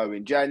wanting to go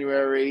in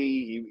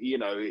January. He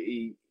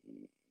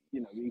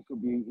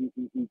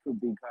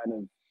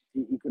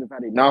could have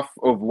had enough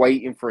of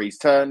waiting for his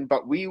turn.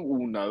 But we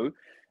all know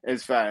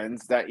as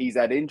fans that he's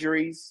had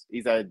injuries.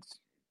 He's had,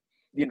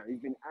 he's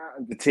been out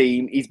of the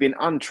team. He's been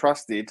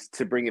untrusted,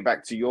 to bring it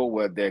back to your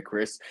word there,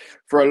 Chris,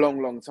 for a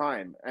long, long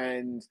time.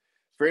 And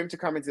for him to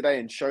come in today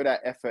and show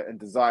that effort and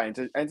desire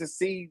and to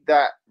see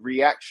that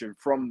reaction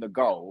from the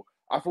goal,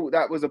 I thought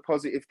that was a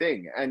positive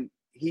thing. And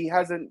he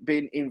hasn't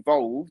been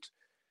involved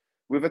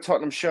with a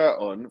Tottenham shirt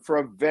on for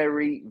a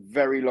very,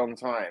 very long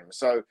time.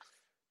 So,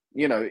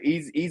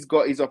 he's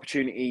got his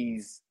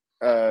opportunities.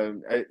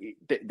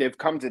 They've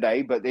come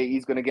today, but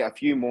he's going to get a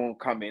few more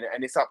coming,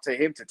 and it's up to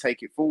him to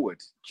take it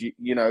forward.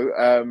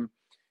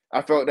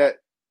 I felt that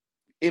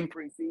in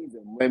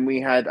pre-season when we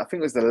had, I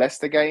think it was the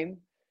Leicester game,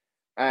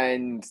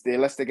 and the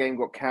Leicester game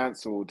got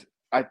cancelled.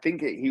 I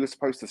think he was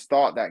supposed to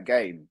start that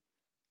game.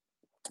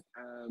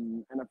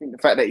 And I think the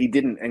fact that he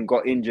didn't and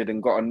got injured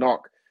and got a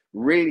knock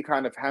really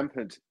kind of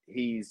hampered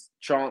his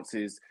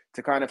chances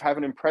to kind of have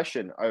an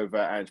impression over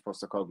Ange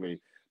Postecoglou.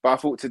 But I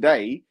thought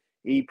today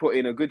he put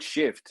in a good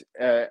shift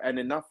and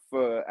enough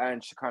for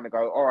Ange to kind of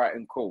go, all right,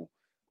 and cool.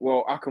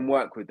 Well, I can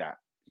work with that.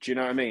 Do you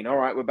know what I mean? All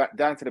right, we're back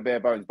down to the bare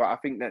bones, but I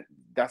think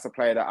that's a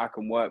player that I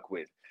can work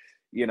with.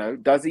 You know,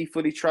 does he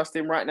fully trust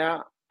him right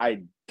now?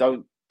 I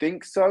don't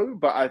think so,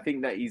 but I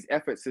think that his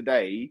efforts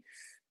today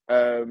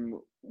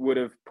would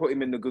have put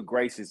him in the good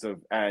graces of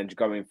Ange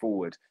going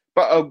forward.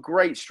 But a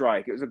great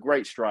strike. It was a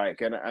great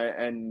strike.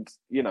 And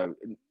you know,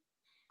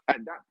 at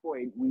that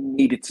point, we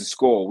needed to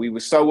score. We were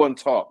so on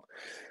top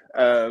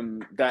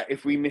that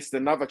if we missed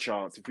another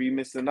chance, if we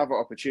missed another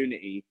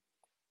opportunity,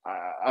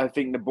 I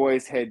think the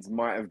boys' heads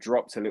might have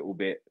dropped a little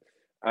bit.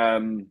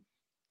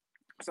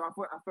 So I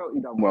felt he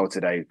done well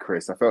today,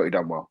 Chris. I felt he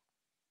done well.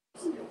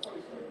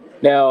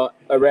 Now,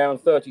 around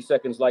 30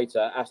 seconds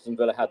later, Aston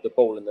Villa had the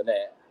ball in the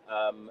net.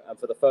 And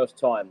for the first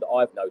time that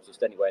I've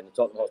noticed anyway in the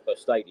Tottenham Hotspur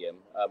Stadium,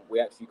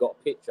 we actually got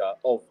a picture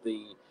of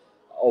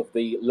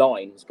the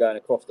lines going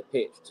across the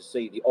pitch to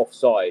see the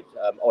offside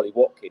Ollie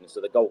Watkins. So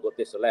the goal got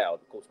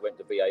disallowed. Of course, we went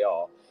to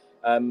VAR.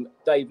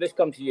 Dave, let's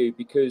come to you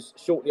because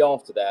shortly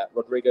after that,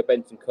 Rodrigo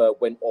Bentancur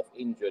went off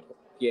injured.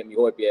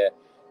 Pierre-Emile Højbjerg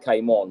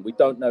came on. We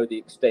don't know the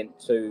extent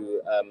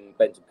to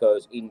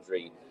Bentancur's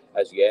injury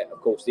as yet.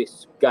 Of course,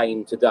 this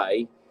game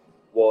today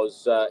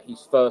was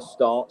his first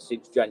start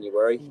since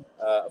January,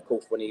 of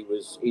course, when he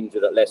was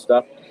injured at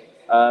Leicester.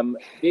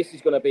 This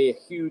is going to be a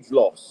huge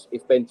loss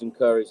if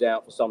Bentancur is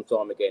out for some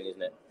time again,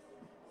 isn't it?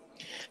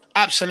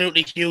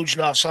 Absolutely huge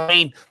loss. I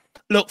mean,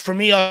 look, for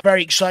me, I'm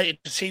very excited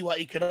to see what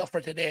he could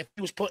offer today. If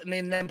he was putting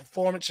in them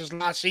performances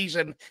last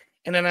season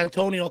in an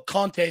Antonio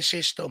Conte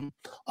system,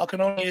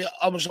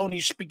 I was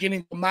only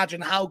beginning to imagine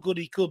how good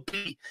he could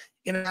be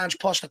in an Ange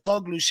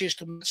Postecoglou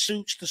system that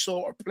suits the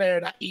sort of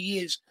player that he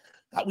is.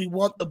 That we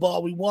want the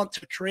ball, we want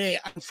to create.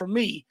 And for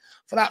me,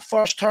 for that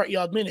first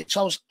 30-odd minutes,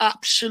 I was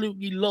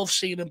absolutely love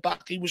seeing him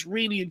back. He was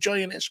really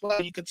enjoying it as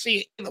well. You could see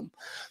it in him,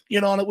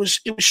 you know, and it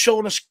was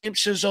showing us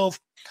glimpses of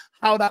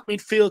how that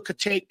midfield could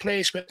take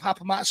place with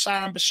Papamata,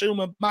 Sarr,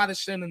 Basuma,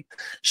 Madison, and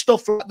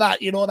stuff like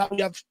that. You know, that we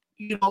have,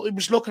 you know, it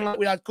was looking like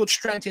we had good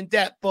strength in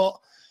depth, but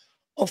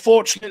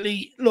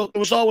unfortunately, look, there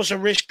was always a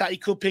risk that he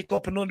could pick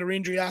up another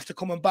injury after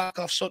coming back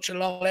off such a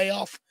long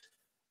layoff.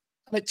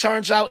 And it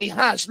turns out he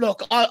has.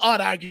 Look,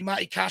 I'd argue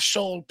Matty Cash's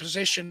sole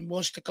position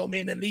was to come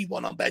in and leave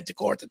one on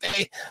Bentancur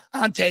today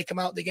and take him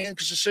out the game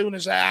because as soon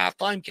as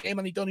half-time came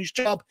and he'd done his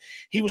job,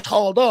 he was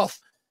hauled off.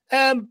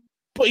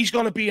 But he's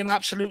going to be an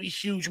absolutely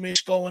huge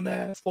miss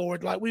going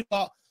forward. Like, we've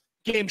got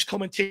games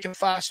coming thick and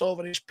fast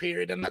over this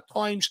period, and at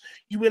times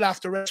you will have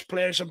to rest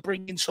players and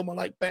bring in someone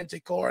like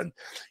Bentancur. And,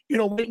 you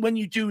know, when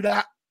you do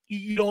that,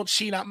 you don't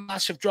see that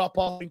massive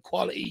drop-off in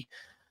quality.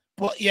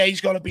 But yeah, he's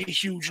going to be a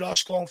huge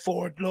loss going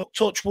forward. Look,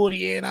 touch wood,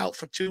 he ain't out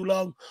for too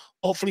long.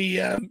 Hopefully,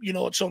 you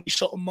know, it's only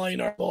something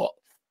minor, but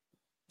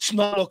it's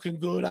not looking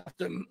good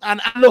after him.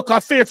 And look, I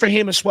fear for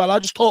him as well. I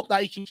just hope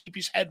that he can keep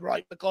his head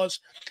right because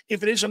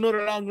if it is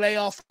another long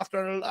layoff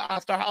after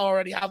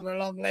already having a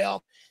long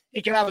layoff,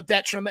 it can have a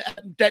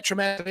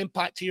detrimental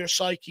impact to your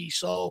psyche.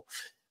 So,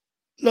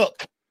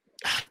 look,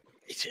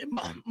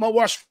 my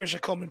worst fears are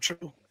coming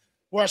true.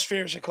 Worst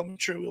fears are coming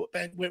true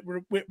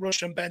with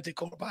Russian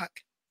Bentancur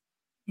back.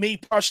 Me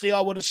personally,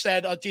 I would have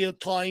said ideal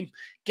time,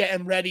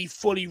 getting ready,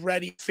 fully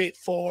ready, fit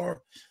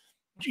for,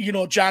 you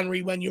know,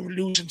 January when you're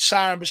losing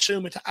Sarr and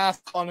Basuma to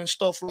AFCON and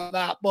stuff like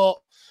that. But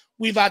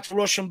we've had to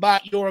rush him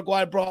back.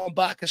 Uruguay brought him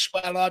back as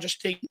well. I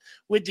just think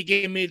with the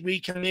game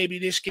midweek and maybe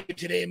this game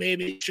today,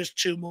 maybe it's just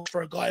too much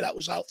for a guy that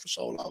was out for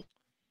so long.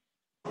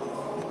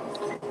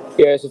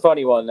 Yeah, it's a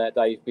funny one,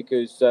 Dave,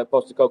 because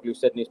Postecoglou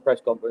said in his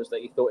press conference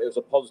that he thought it was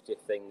a positive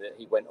thing that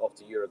he went off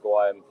to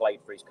Uruguay and played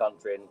for his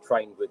country and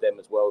trained with them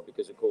as well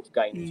because, of course,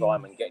 game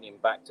time and getting him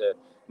back to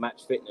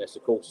match fitness,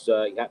 of course,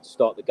 he had to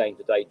start the game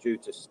today due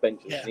to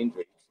suspensions and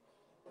injuries.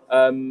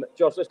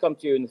 Josh, let's come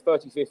to you in the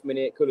 35th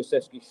minute.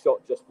 Kulusevski's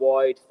shot just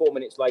wide. 4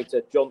 minutes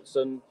later,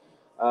 Johnson,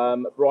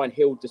 Brian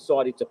Hill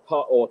decided to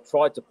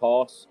tried to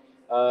pass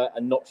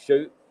and not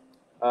shoot.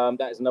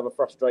 That is another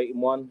frustrating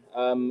one.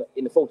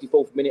 In the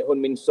 44th minute,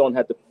 Heung-min Son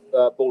had the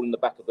ball in the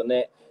back of the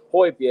net.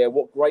 Højbjerg,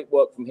 what great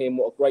work from him.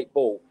 What a great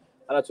ball.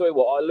 And I tell you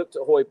what, I looked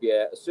at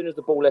Højbjerg. As soon as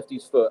the ball left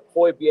his foot,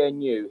 Højbjerg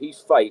knew his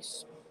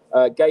face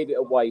gave it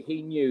away.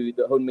 He knew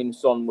that Heung-min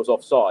Son was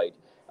offside.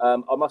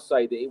 I must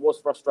say that it was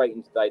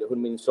frustrating today that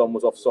Heung-min Son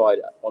was offside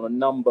on a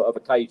number of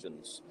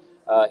occasions.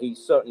 He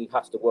certainly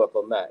has to work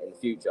on that in the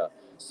future.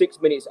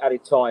 6 minutes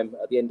added time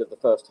at the end of the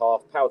first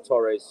half. Pau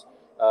Torres,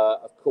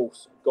 of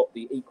course, got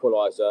the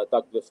equaliser.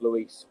 Douglas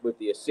Luiz with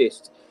the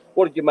assist.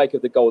 What did you make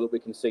of the goal that we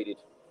conceded?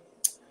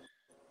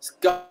 It's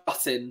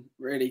gutting,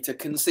 really, to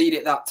concede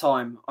it that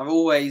time. I've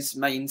always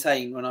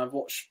maintained when I've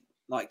watched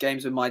like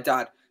games with my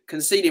dad,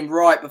 conceding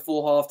right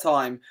before half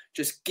time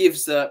just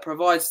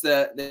provides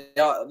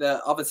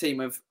the other team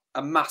with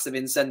a massive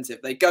incentive.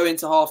 They go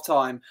into half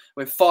time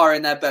with fire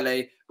in their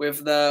belly,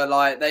 with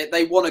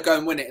they want to go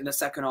and win it in the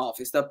second half.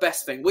 It's the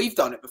best thing. We've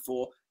done it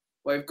before.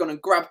 Where we've gone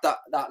and grabbed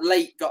that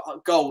late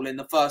goal in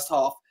the first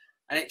half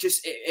and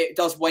it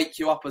does wake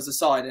you up as a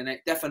side, and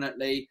it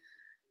definitely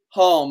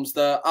harms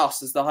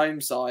us as the home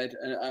side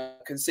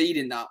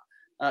conceding that.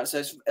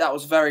 So that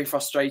was very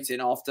frustrating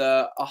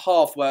after a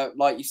half where,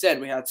 like you said,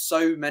 we had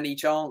so many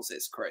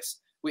chances, Chris.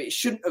 It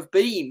shouldn't have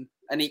been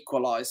an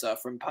equaliser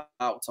from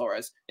Pau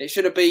Torres. It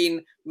should have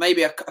been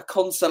maybe a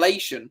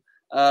consolation,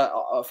 a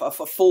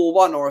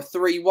 4-1 or a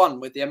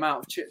 3-1 with the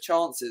amount of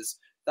chances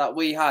that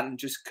we had and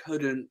just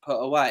couldn't put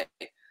away.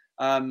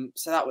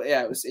 So that,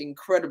 it was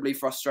incredibly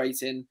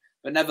frustrating.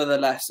 But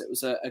nevertheless, it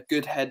was a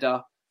good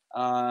header.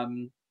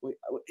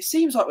 It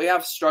seems like we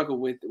have struggled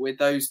with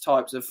those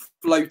types of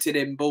floated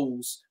in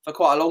balls for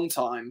quite a long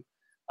time.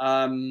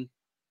 I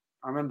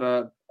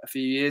remember a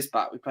few years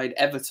back we played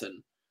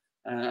Everton,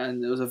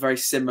 and there was a very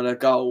similar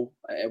goal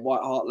at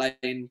White Hart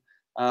Lane,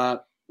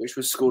 which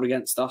was scored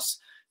against us.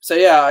 So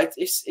yeah,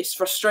 it's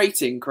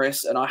frustrating,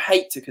 Chris, and I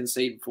hate to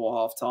concede before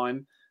half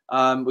time.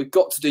 We've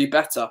got to do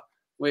better.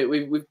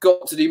 We've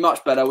got to do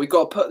much better. We've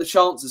got to put the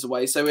chances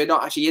away so we're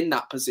not actually in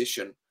that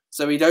position.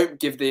 So we don't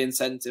give the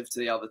incentive to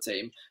the other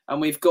team, and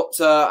we've got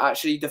to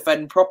actually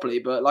defend properly.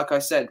 But like I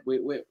said,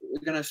 we're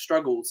going to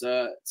struggle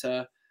to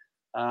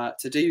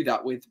do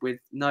that with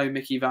no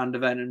Mickey van der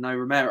Ven and no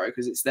Romero,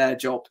 because it's their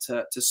job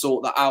to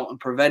sort that out and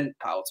prevent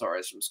Pau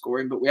Torres from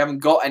scoring. But we haven't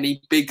got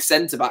any big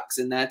centre backs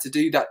in there to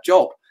do that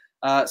job,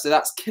 so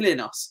that's killing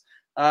us.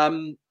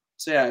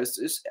 So yeah,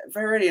 it's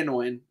very, really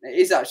annoying. It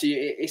is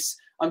actually.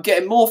 I'm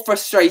getting more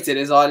frustrated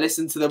as I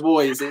listen to the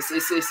boys. It's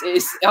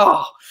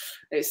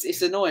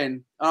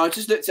annoying. And I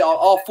just looked at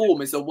our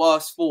form is the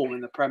worst form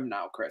in the Prem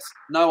now, Chris.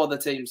 No other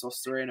teams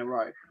lost 3 in a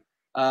row,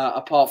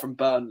 apart from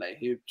Burnley,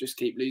 who just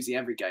keep losing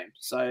every game.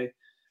 So,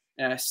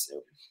 yeah, it's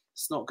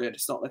not good.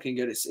 It's not looking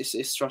good.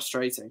 It's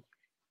frustrating.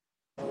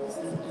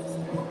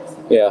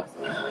 Yeah.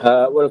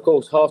 Well, of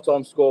course,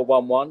 half-time score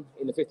 1-1.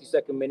 In the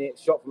 52nd minute,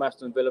 shot from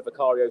Aston Villa,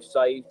 Vicario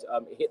saved.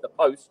 It hit the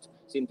post,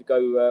 seemed to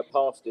go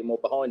past him or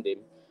behind him.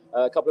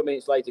 A couple of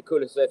minutes later,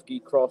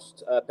 Kulusevski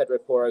crossed. Pedro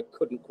Porro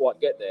couldn't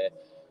quite get there.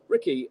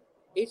 Ricky,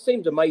 it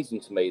seems amazing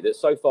to me that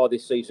so far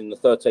this season, the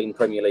 13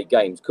 Premier League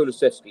games,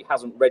 Kulusevski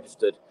hasn't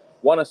registered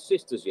 1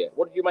 assist as yet.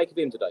 What did you make of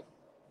him today?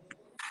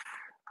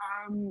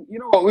 You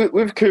know what,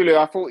 with Kulu,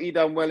 I thought he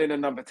done well in a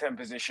number 10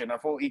 position. I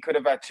thought he could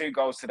have had 2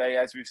 goals today,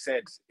 as we've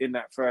said, in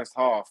that first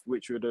half,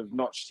 which would have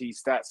notched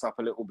his stats up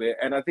a little bit.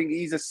 And I think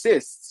his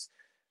assists,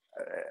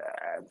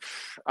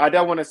 I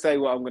don't want to say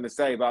what I'm going to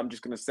say, but I'm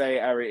just going to say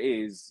it how it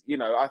is. You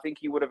know, I think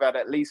he would have had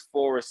at least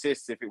 4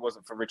 assists if it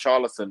wasn't for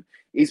Richarlison.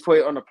 He's put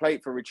it on a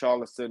plate for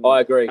Richarlison. I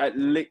agree.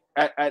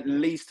 At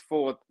least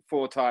four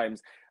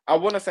times. I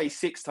want to say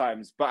 6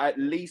 times, but at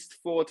least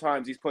 4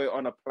 times he's put it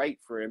on a plate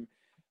for him.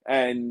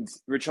 And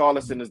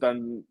Richarlison has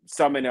done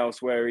something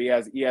else where he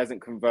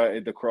hasn't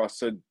converted the cross.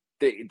 So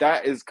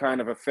that has kind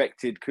of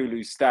affected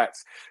Kulu's stats.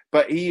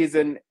 But he is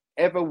an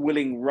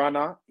ever-willing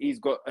runner. He's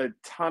got a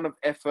ton of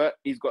effort.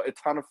 He's got a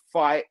ton of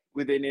fight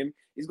within him.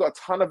 He's got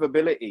a ton of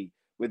ability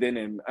within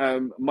him.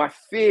 My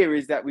fear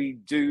is that we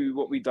do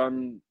what we've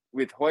done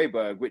with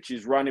Højbjerg, which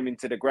is run him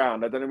into the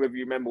ground. I don't know whether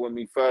you remember when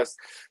we first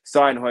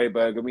signed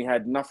Højbjerg and we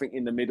had nothing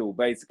in the middle.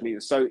 Basically, it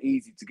was so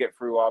easy to get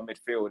through our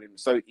midfield. It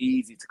was so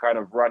easy to kind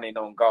of run in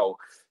on goal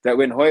that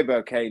when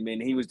Højbjerg came in,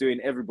 he was doing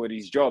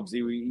everybody's jobs. He,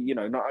 you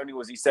know, not only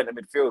was he centre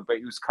midfield, but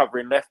he was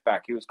covering left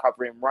back. He was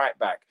covering right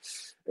back.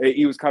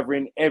 He was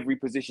covering every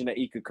position that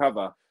he could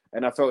cover.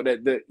 And I felt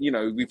that, you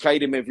know, we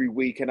played him every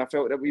week and I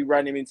felt that we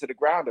ran him into the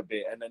ground a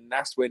bit. And then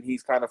that's when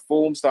his kind of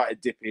form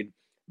started dipping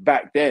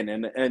back then.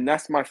 And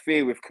that's my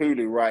fear with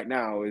Kulu right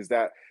now, is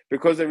that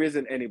because there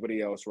isn't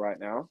anybody else right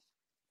now,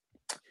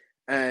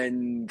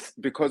 and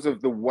because of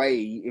the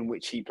way in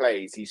which he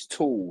plays, he's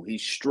tall,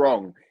 he's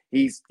strong,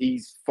 he's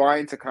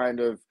fine to kind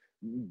of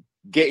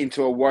get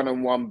into a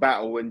one-on-one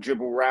battle and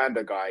dribble around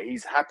a guy.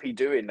 He's happy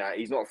doing that.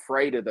 He's not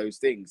afraid of those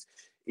things.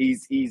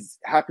 He's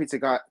happy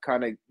to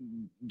kind of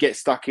get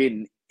stuck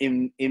in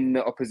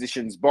the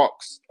opposition's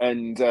box.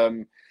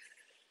 And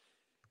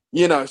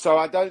you know, so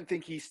I don't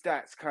think his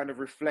stats kind of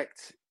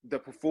reflect the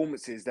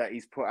performances that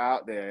he's put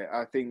out there.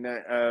 I think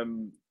that,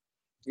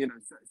 you know,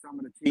 some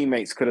of the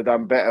teammates could have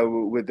done better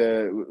with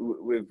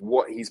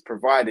what he's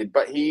provided.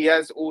 But he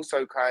has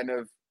also kind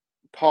of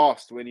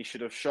passed when he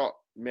should have shot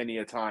many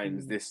a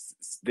times this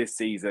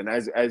season,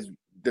 as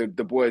the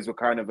boys were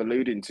kind of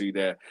alluding to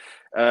there.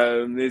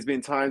 There's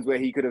been times where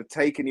he could have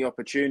taken the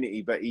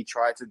opportunity, but he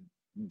tried to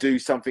do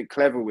something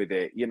clever with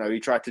it. You know, he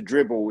tried to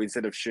dribble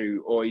instead of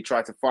shoot, or he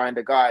tried to find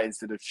a guy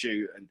instead of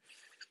shoot. And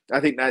I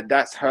think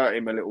that's hurt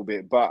him a little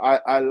bit. But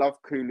I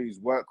love Kulu's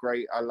work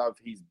rate. I love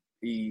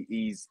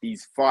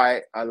his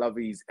fight. I love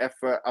his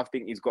effort. I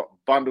think he's got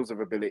bundles of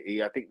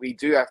ability. I think we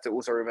do have to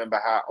also remember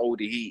how old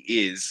he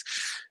is.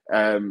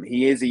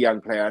 He is a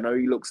young player. I know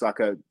he looks like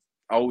a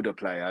older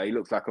player. He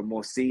looks like a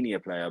more senior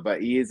player,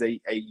 but he is a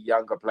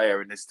younger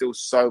player, and there's still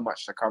so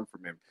much to come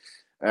from him.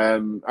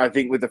 I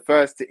think with the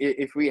first,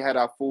 if we had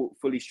our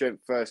fully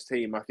strength first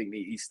team, I think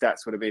his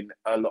stats would have been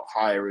a lot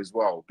higher as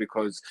well,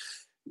 because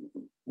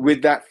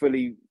with that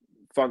fully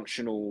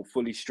functional,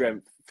 fully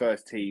strength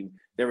first team,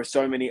 there are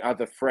so many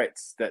other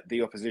threats that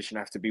the opposition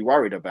have to be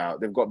worried about.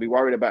 They've got to be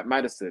worried about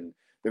Maddison.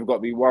 They've got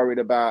to be worried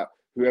about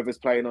whoever's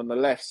playing on the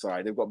left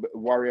side. They've got to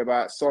worry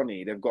about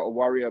Sonny. They've got to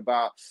worry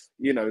about,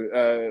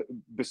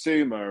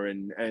 Basuma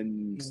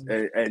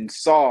and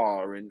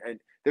Sarr, and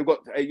they've got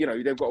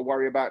they've got to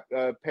worry about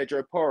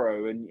Pedro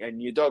Porro and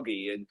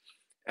Udogie,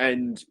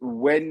 and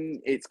when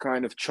it's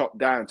kind of chopped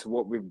down to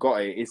what we've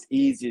got, it's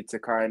easier to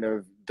kind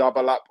of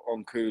double up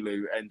on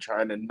Kulu and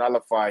try and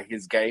nullify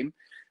his game,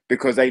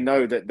 because they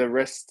know that the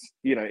rest,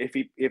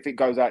 if it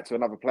goes out to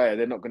another player,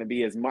 they're not going to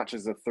be as much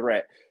as a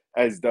threat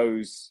as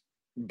those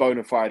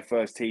bona fide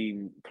first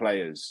team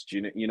players.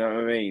 Do you know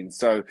what I mean?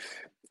 So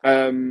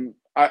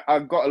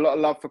I've got a lot of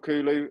love for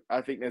Kulu.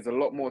 I think there's a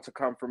lot more to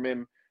come from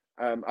him.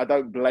 I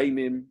don't blame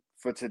him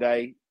for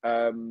today.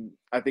 I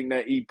think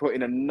that he put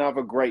in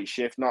another great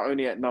shift, not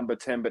only at number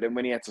 10, but then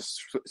when he had to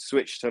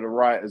switch to the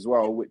right as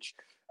well, which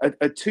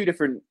are two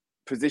different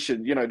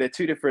positions. They're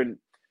two different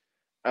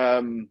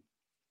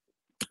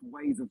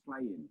ways of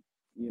playing.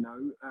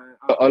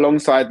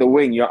 Alongside the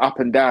wing, you're up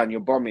and down, you're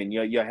bombing,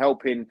 you're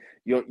helping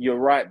your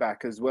right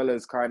back as well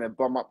as kind of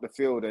bomb up the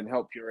field and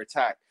help your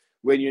attack.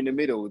 When you're in the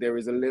middle, there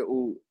is a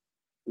little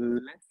less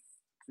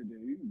to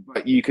do,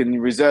 but you can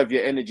reserve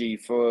your energy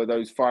for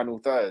those final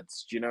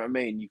thirds. Do you know what I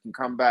mean? You can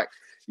come back,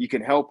 you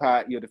can help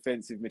out your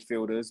defensive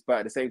midfielders, but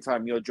at the same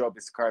time, your job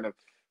is to kind of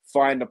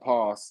find a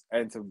pass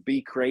and to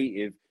be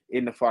creative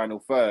in the final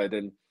third.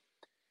 And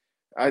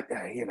I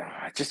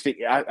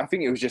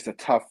think it was just a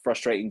tough,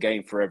 frustrating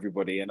game for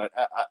everybody. And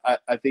I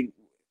think,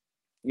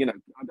 I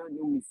don't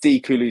normally see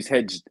Kulu's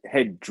head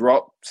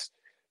drops,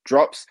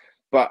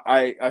 but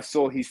I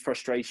saw his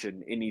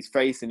frustration in his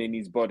face and in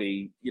his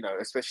body,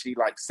 especially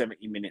like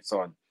 70 minutes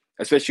on,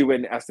 especially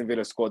when Aston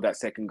Villa scored that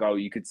second goal.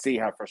 You could see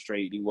how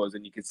frustrated he was,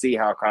 and you could see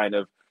how kind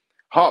of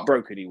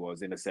heartbroken he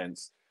was in a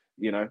sense,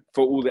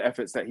 for all the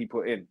efforts that he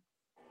put in.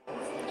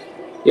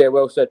 Yeah,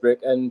 well said, Rick.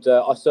 And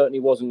I certainly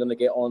wasn't going to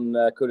get on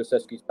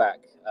Kulusevski's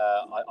back.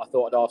 I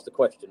thought I'd ask the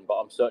question, but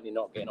I'm certainly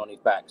not getting on his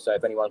back. So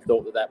if anyone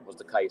thought that was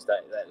the case,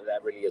 that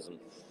really isn't.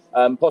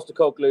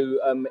 Postecoglou,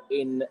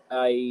 in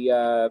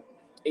a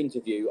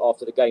interview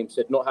after the game,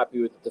 said not happy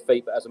with the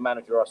defeat, but as a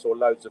manager, I saw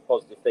loads of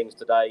positive things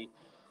today.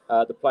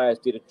 The players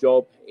did a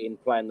job in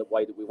playing the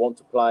way that we want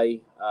to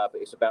play, but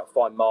it's about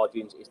fine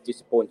margins. It's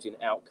disappointing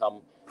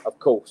outcome, of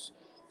course.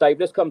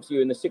 Dave, let's come to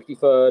you in the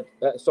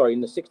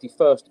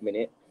 61st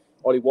minute.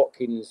 Ollie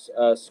Watkins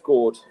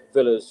scored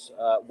Villa's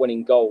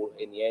winning goal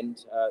in the end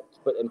to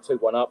put them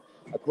 2-1 up.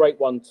 A great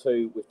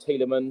 1-2 with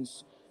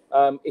Tielemans.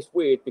 It's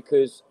weird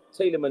because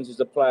Tielemans is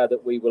a player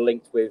that we were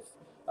linked with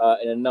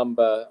in a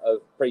number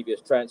of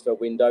previous transfer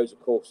windows.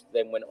 Of course,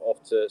 then went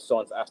off to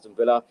sign for Aston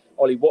Villa.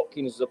 Ollie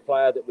Watkins is a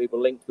player that we were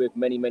linked with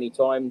many, many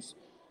times.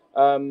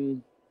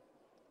 I'm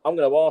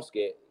going to ask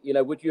it.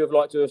 Would you have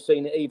liked to have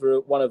seen either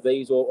one of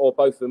these or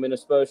both of them in a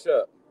Spurs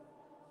shirt?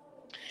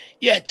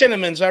 Yeah,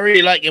 Tielemans, I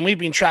really like him. We've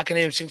been tracking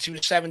him since he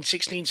was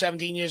 16,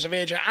 17 years of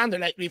age,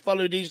 and we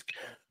followed his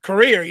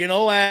career,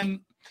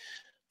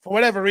 For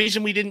whatever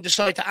reason, we didn't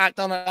decide to act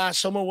on it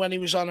last summer when he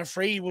was on a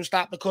free. Was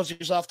that because he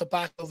was off the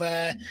back of,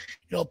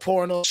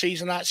 poor enough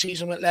season that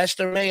season with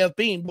Leicester? May have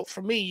been, but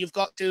for me, you've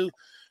got to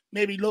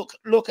maybe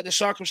look at the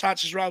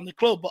circumstances around the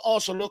club, but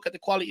also look at the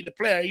quality of the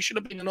player. He should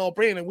have been a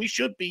no-brainer. We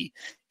should be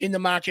in the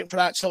market for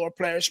that sort of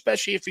player,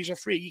 especially if he's a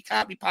free. You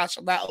can't be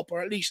passing that up,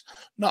 or at least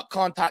not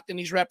contacting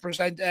his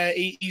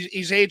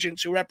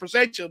agents who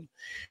represent him.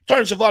 In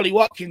terms of Ollie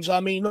Watkins,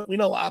 we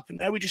know what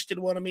happened there. We just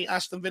didn't want to meet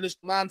Aston Villa's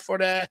demand we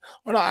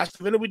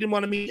didn't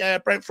want to meet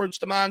Brentford's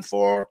demand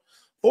for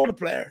the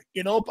player.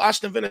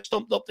 Aston Villa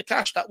stumped up the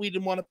cash that we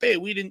didn't want to pay.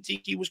 We didn't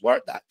think he was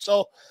worth that.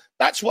 So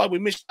that's why we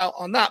missed out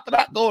on that. But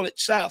that goal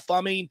itself,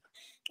 I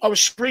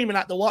was screaming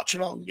at the watch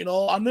along.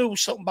 I knew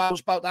something bad was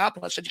about to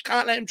happen. I said, you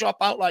can't let him drop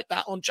out like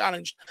that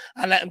unchallenged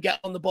and let him get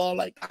on the ball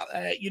like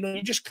that.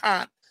 You just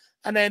can't.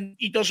 And then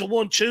he does a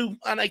 1-2.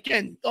 And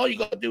again, all you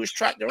got to do is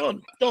track the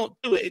run. Don't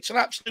do it. It's an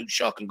absolute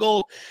shocking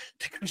goal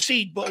to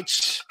concede, but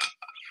it's...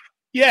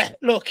 Yeah,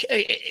 look,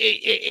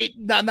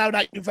 now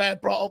that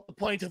you've brought up the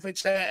point of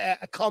it's a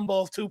combo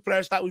of two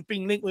players that we've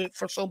been linked with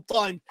for some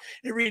time,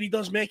 it really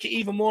does make it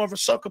even more of a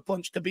sucker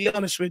punch, to be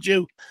honest with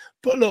you.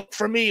 But look,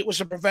 for me, it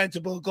was a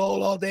preventable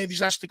goal. All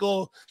Davies has to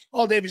do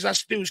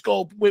is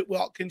go with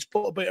Watkins,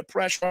 put a bit of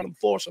pressure on him,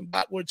 force him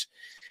backwards.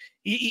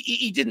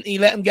 He didn't. He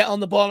let him get on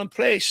the ball and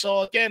play.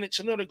 So again, it's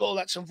another goal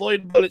that's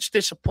avoidable. It's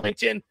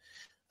disappointing.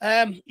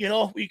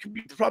 We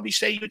could probably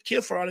say you would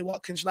kill for Ollie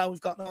Watkins now.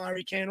 We've got no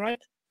Harry Kane, right?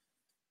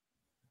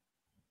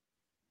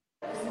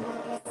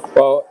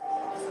 Well,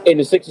 in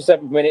the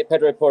 67th minute,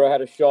 Pedro Porro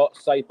had a shot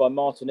saved by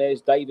Martinez.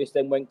 Davis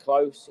then went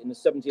close. In the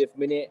 70th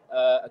minute,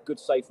 a good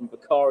save from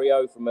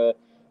Vicario from a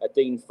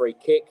Dean free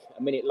kick.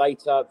 A minute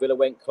later, Villa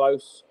went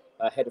close,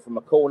 a header from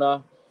a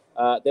corner.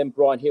 Then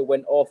Brian Hill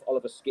went off.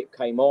 Oliver Skipp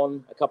came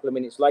on. A couple of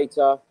minutes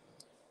later,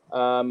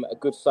 a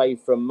good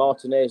save from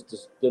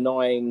Martinez,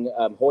 denying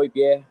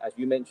Højbjerg, as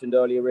you mentioned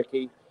earlier,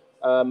 Ricky.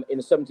 In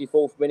the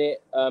 74th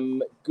minute,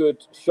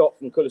 good shot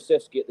from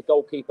Kulusevski at the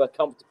goalkeeper,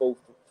 comfortable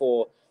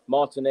for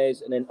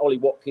Martinez, and then Ollie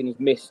Watkins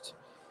missed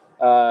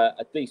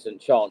a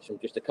decent chance from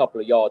just a couple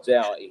of yards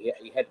out.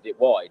 He headed it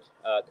wide.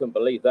 Couldn't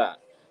believe that.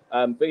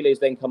 Viles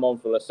then come on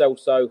for Lo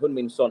Celso.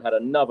 Heung-min Son had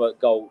another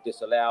goal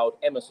disallowed.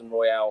 Emerson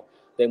Royale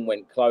then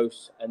went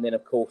close. And then,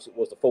 of course, it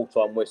was the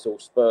full-time whistle.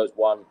 Spurs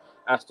 1,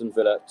 Aston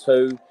Villa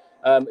 2.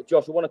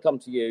 Josh, I want to come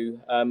to you.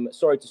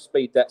 Sorry to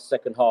speed that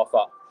second half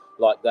up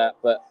like that,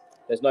 but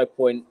there's no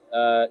point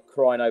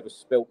crying over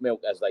spilt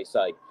milk, as they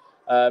say.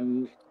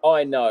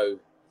 I know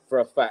for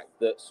a fact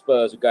that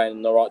Spurs are going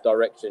in the right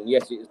direction.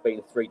 Yes, it has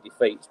been 3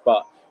 defeats,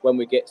 but when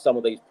we get some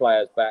of these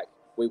players back,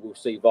 we will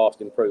see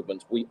vast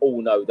improvements. We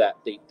all know that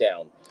deep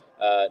down,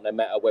 no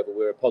matter whether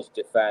we're a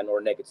positive fan or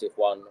a negative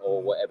one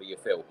or whatever you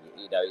feel.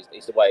 You know,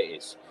 it's the way it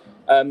is.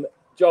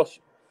 Josh,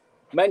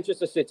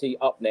 Manchester City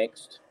up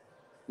next.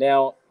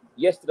 Now,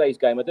 yesterday's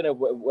game, I don't know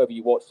whether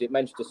you watched it.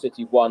 Manchester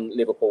City 1,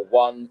 Liverpool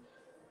 1.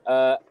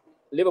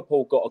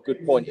 Liverpool got a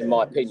good point, in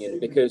my opinion,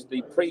 because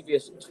the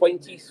previous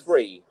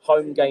 23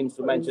 home games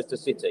for Manchester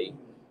City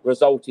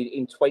resulted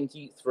in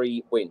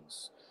 23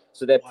 wins.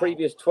 So their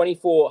previous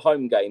 24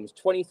 home games,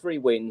 23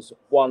 wins,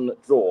 1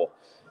 draw.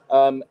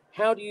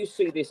 How do you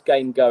see this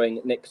game going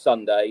next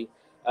Sunday?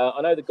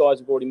 I know the guys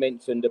have already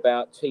mentioned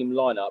about team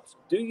lineups.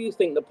 Do you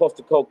think that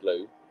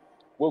Postecoglou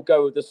will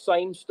go with the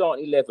same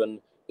starting 11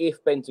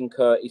 if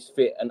Bentancur is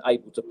fit and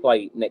able to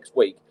play next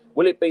week?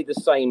 Will it be the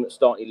same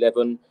starting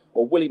 11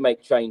 or will he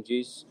make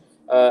changes?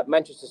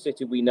 Manchester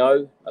City, we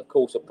know, of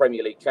course, are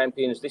Premier League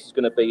champions. This is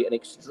going to be an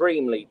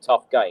extremely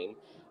tough game.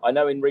 I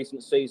know in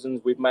recent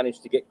seasons we've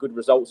managed to get good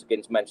results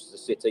against Manchester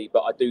City,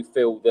 but I do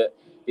feel that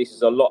this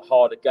is a lot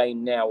harder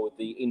game now with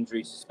the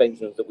injury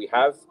suspensions that we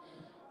have.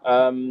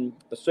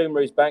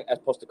 Basuma is back, as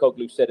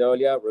Postecoglou said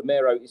earlier.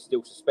 Romero is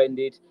still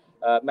suspended.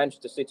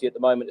 Manchester City at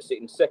the moment are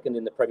sitting second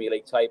in the Premier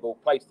League table,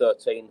 played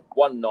 13,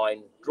 won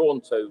 9,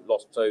 drawn 2,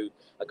 lost 2,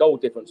 a goal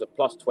difference of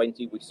plus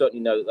 20. We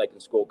certainly know that they can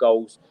score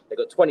goals. They've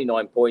got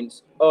 29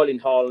 points.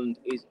 Erling Haaland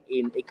is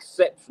in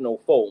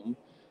exceptional form.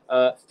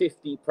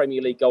 50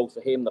 Premier League goals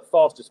for him, the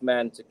fastest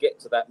man to get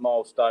to that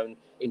milestone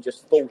in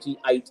just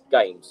 48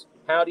 games.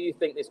 How do you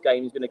think this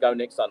game is going to go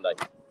next Sunday?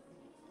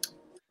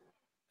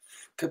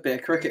 Could be a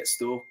cricket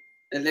score.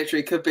 It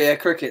literally could be a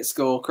cricket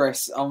score,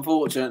 Chris.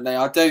 Unfortunately,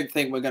 I don't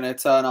think we're going to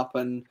turn up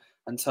and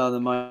turn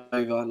them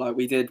over like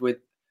we did with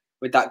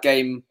that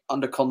game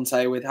under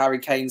Conte with Harry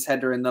Kane's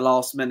header in the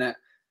last minute.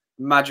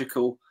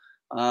 Magical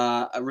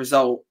a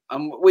result.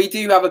 And we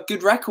do have a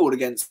good record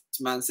against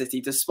Man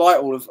City, despite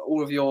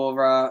all of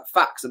your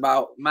facts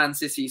about Man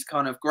City's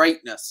kind of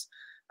greatness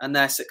and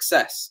their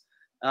success.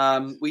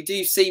 We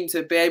do seem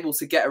to be able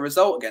to get a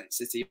result against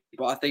City,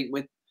 but I think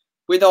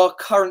with our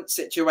current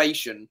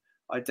situation,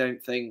 I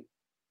don't think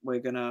we're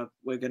gonna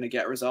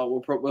get a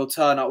result. We'll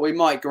turn up. We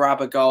might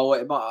grab a goal.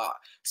 It might.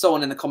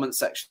 Someone in the comments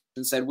section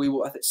said we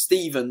will. I think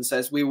Stephen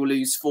says we will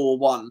lose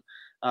 4-1.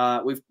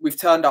 We've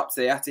turned up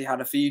to the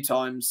Etihad a few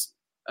times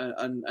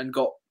and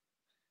got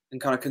and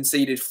kind of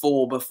conceded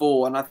 4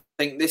 before. And I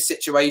think this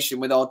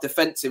situation with our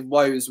defensive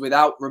woes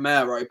without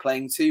Romero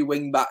playing 2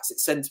 wing backs at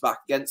centre back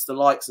against the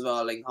likes of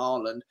Erling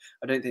Haaland,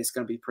 I don't think it's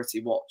going to be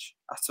pretty watch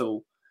at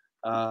all.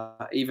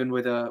 Even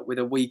with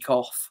a week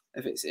off,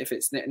 if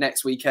it's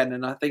next weekend,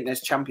 and I think there's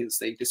Champions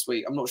League this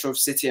week. I'm not sure if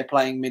City are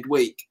playing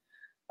midweek.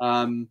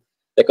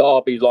 They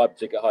got RB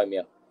Leipzig at home,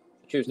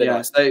 Tuesday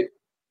night. So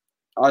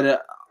I don't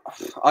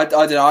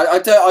know.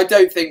 I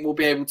don't think we'll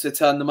be able to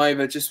turn them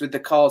over just with the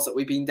cards that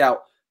we've been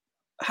dealt.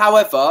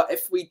 However,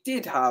 if we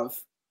did have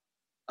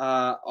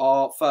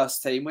our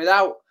first team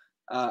without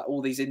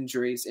all these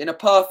injuries in a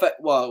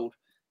perfect world,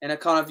 in a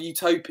kind of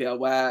utopia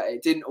where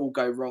it didn't all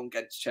go wrong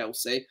against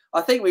Chelsea, I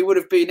think we would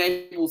have been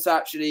able to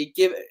actually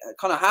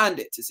hand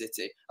it to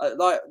City.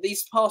 Like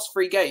these past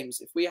 3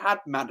 games, if we had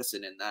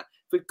Maddison in there,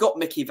 if we've got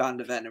Mickey van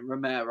der Ven and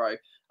Romero,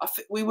 I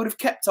think we would have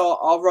kept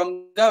our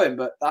run going,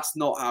 but that's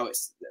not how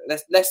it's...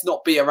 Let's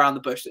not be around the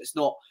bush. Let's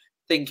not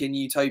think in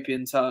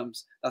utopian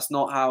terms. That's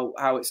not how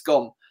it's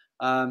gone.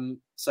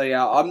 So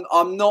yeah,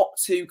 I'm not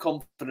too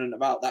confident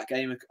about that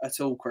game at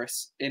all,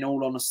 Chris, in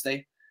all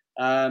honesty.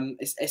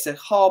 It's a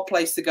hard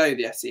place to go,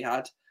 the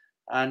Etihad,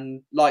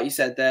 and like you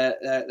said,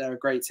 they're a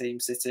great team,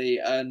 City,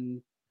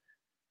 and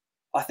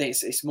I think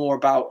it's more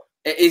about,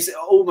 it's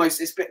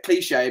a bit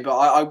cliche, but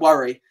I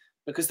worry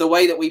because the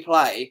way that we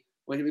play,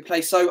 when we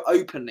play so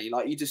openly,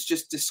 like you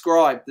just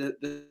described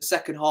the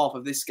second half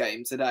of this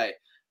game today,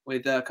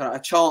 with kind of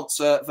a chance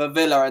for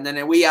Villa, and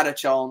then we had a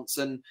chance,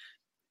 and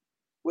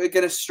we're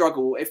going to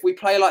struggle if we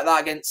play like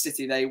that against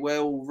City. They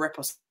will rip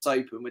us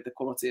open with the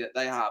quality that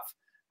they have.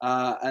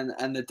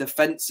 And the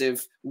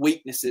defensive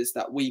weaknesses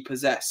that we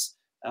possess,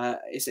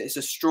 it's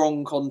a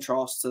strong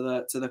contrast to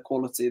the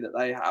quality that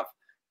they have.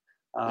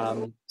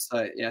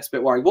 So yeah, it's a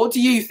bit worried. What do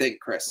you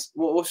think, Chris?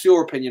 What's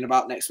your opinion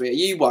about next week? Are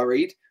you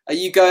worried? Are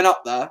you going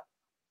up there?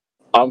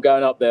 I'm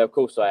going up there, of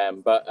course I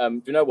am. But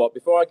do you know what?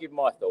 Before I give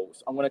my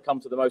thoughts, I'm going to come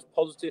to the most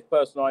positive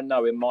person I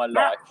know in my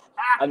life,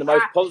 and the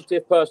most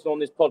positive person on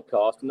this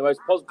podcast, and the most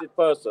positive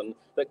person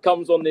that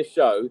comes on this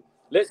show.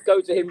 Let's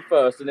go to him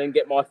first, and then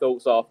get my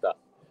thoughts after.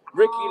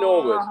 Ricky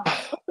Norwood.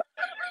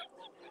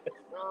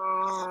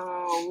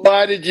 Oh,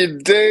 why did you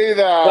do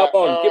that?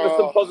 Come on, give us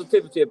some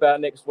positivity about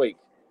next week.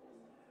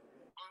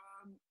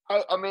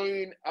 I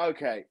mean,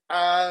 okay.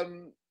 All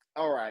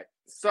right.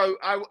 So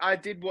I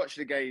did watch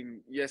the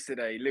game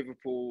yesterday,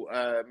 Liverpool,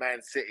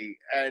 Man City,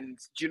 and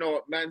do you know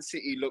what? Man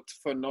City looked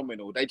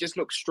phenomenal. They just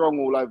looked strong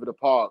all over the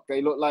park.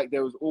 They looked like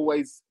there was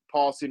always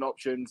passing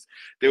options.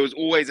 There was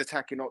always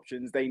attacking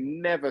options. They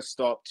never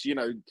stopped. You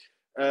know,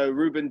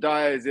 Ruben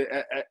Dias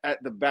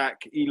at the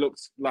back, he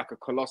looks like a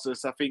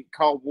colossus. I think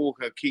Carl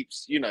Walker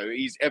keeps, you know,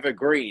 he's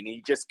evergreen.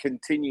 He just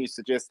continues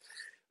to just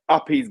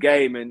up his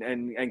game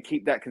and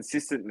keep that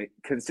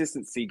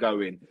consistency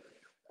going.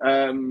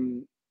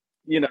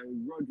 You know,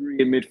 Rodri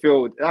in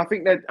midfield. I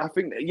think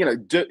you know,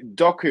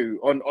 Doku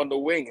on the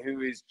wing,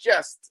 who is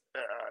just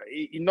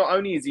not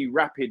only is he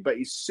rapid, but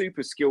he's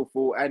super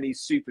skillful and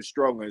he's super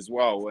strong as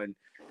well. And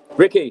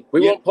Ricky,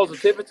 we want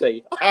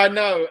positivity. I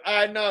know.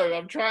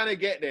 I'm trying to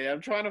get there.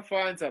 I'm trying to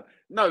find some.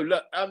 No,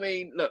 look. I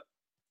mean, look.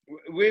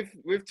 With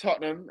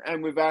Tottenham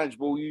and with Ange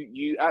Ball,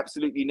 you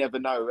absolutely never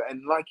know.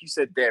 And like you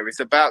said there,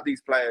 it's about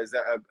these players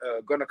that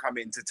are going to come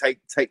in to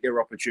take their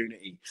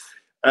opportunity.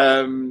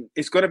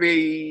 It's going to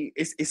be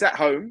it's at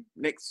home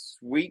next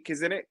week,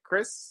 isn't it,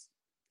 Chris?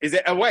 Is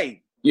it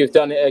away? You've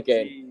done it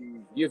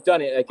again. You've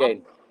done it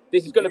again.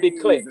 This is going to be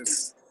clipped.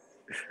 It's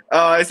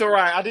all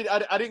right.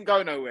 I didn't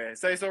go nowhere,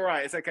 so it's all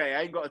right. It's okay.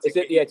 I ain't got a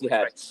ticket. It's at the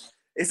Etihad.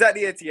 It's at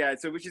the Etihad,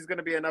 so which is going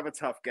to be another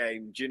tough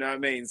game. Do you know what I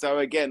mean? So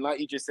again, like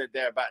you just said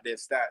there about their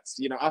stats,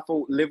 you know, I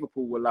thought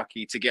Liverpool were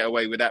lucky to get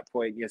away with that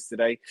point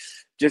yesterday,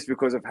 just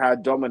because of how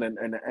dominant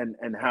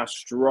and how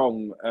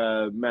strong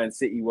Man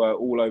City were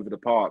all over the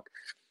park.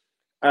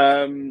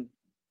 But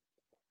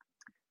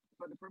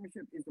the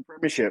Premiership is the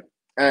Premiership,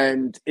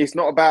 and it's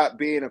not about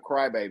being a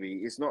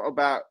crybaby. It's not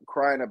about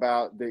crying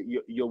about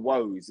your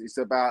woes. It's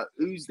about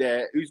who's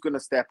there, who's going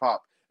to step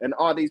up, and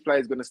are these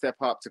players going to step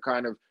up to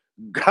kind of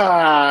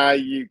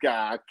you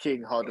got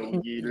King Hoddle,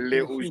 you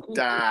little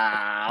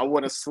I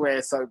want to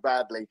swear so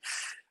badly.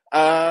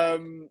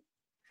 King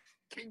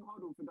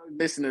Hoddle, for those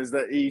listeners,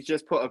 that he's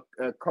just put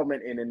a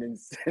comment in, and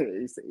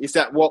it's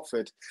at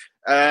Watford.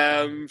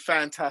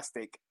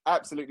 Fantastic,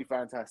 absolutely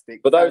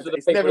fantastic. But those are the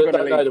people that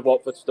don't know the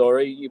Watford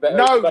story. You better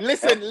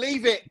listen,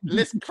 leave it.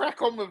 Let's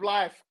crack on with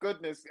life.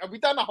 Goodness, have we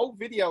done a whole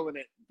video on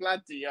it?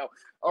 Bloody hell!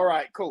 All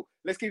right, cool.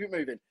 Let's keep it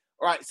moving.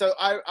 All right, so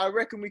I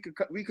reckon we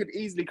could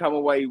easily come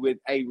away with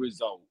a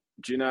result.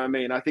 Do you know what I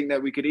mean? I think that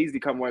we could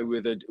easily come away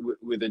with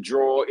a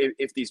draw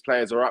if these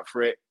players are up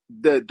for it.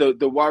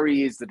 The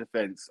worry is the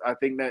defence. I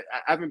think that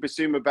having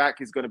Basuma back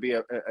is going to be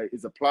a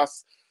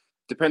plus.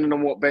 Depending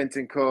on what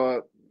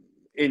Bentancur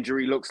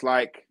injury looks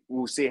like,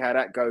 we'll see how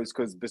that goes,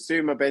 because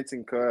Basuma,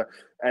 Bentancur,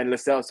 and Lo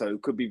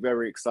Celso could be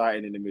very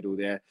exciting in the middle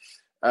there.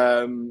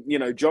 You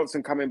know,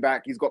 Johnson coming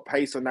back, he's got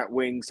pace on that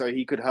wing, so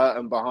he could hurt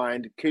him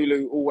behind.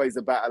 Kulu, always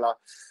a battler.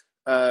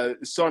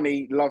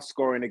 Sonny loves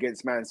scoring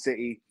against Man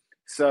City.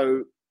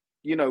 So,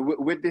 you know,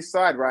 with this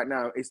side right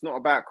now, it's not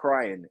about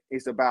crying.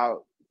 It's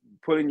about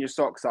pulling your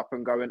socks up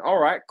and going, all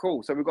right,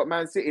 cool. So we've got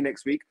Man City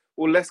next week.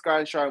 Well, let's go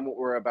and show them what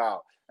we're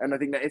about. And I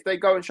think that if they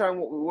go and show them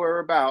what we're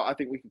about, I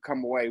think we can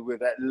come away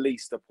with at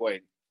least a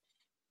point.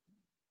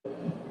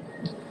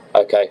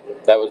 Okay,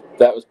 that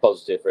was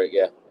positive, Rick.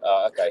 Yeah.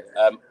 Okay.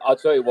 I'll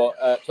tell you what.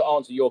 To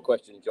answer your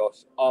question,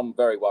 Josh, I'm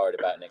very worried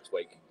about next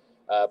week,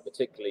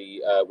 particularly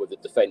with the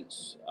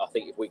defence. I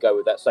think if we go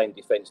with that same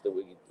defence that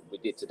we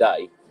did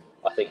today,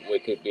 I think we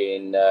could be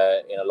in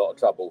a lot of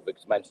trouble,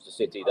 because Manchester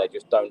City, they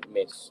just don't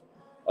miss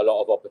a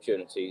lot of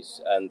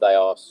opportunities, and they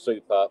are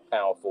super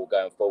powerful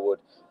going forward.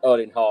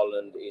 Erling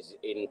Haaland is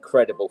in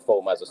incredible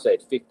form, as I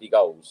said, 50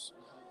 goals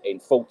in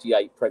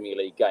 48 Premier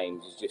League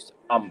games is just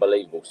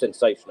unbelievable,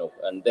 sensational,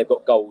 and they've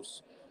got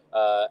goals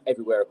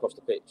everywhere across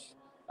the pitch.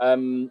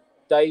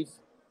 Dave,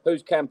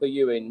 whose camp are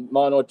you in,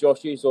 mine or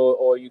Josh's,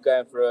 or are you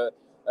going for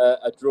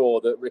a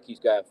draw that Ricky's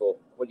going for?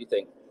 What do you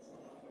think?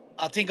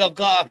 I think I've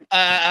got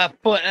a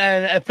foot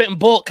in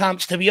both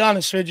camps, to be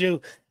honest with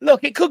you.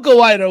 Look, it could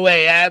go either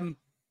way.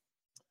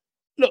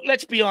 Look,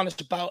 let's be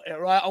honest about it,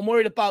 right? I'm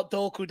worried about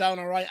Doku down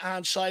the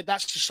right-hand side.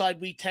 That's the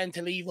side we tend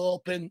to leave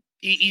open.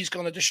 He's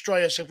going to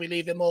destroy us if we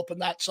leave him open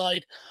that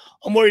side.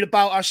 I'm worried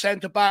about our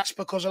centre-backs,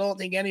 because I don't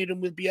think any of them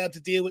will be able to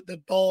deal with the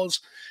balls,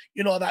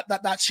 you know,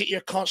 that City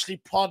are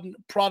constantly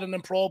prodding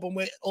and probing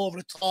with over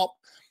the top.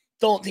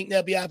 Don't think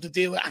they'll be able to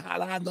deal with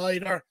Haaland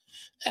either.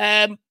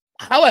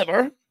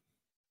 However,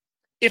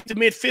 if the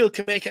midfield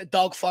can make it a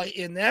dogfight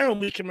in there and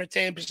we can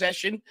retain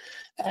possession,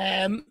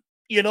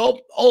 you know,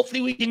 hopefully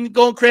we can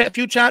go and create a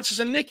few chances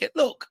and nick it.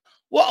 Look,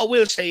 what I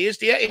will say is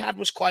the Etihad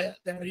was quiet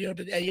there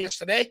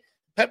yesterday.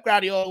 Pep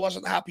Guardiola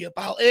wasn't happy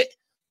about it.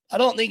 I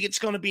don't think it's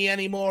going to be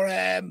any more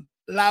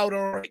louder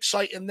or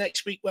exciting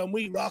next week when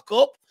we rock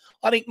up.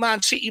 I think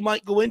Man City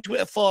might go into it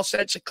with a false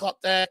sense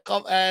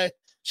of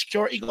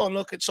security, going,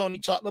 look, it's only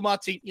Tottenham, I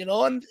think, you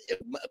know, and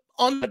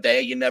on the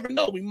day, you never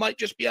know. We might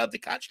just be able to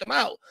catch them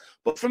out.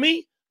 But for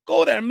me,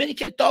 go there,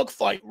 make it a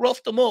dogfight,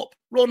 rough them up,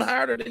 run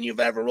harder than you've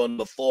ever run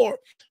before.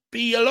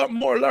 be a lot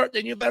more alert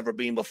than you've ever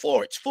been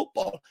before. It's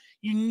football.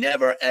 You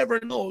never, ever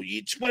know.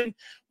 It's when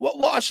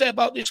what I say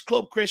about this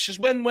club, Chris, is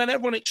when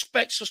everyone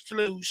expects us to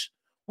lose,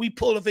 we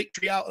pull a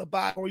victory out of the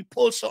bag, or we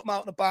pull something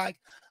out of the bag.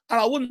 And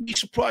I wouldn't be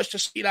surprised to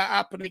see that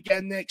happen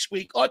again next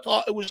week. I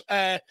thought it was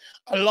a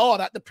law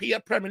that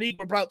the Premier League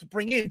were about to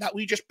bring in, that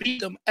we just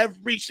beat them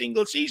every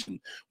single season.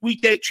 We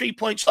take 3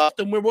 points off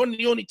them. We're one of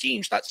the only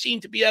teams that seem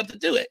to be able to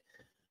do it.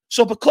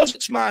 So because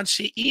it's Man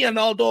City, and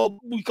although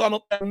we've gone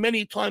up there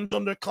many times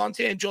under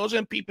Conte and Jose,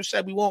 and people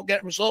said we won't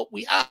get a result,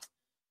 we have.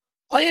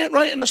 I ain't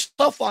writing the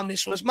stuff on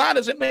this one. As mad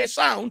as it may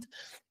sound,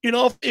 you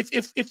know,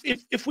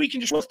 if we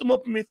can just lift them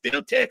up in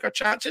midfield, take our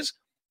chances.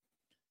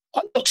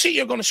 Look, City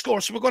are going to score,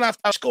 so we're going to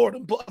have to score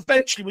them. But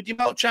eventually, with the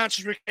amount of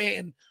chances we're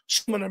creating,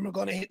 some of them are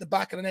going to hit the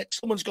back of the net.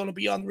 Someone's going to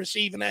be on the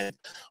receiving end,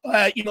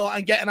 you know,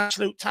 and get an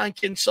absolute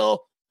tanking.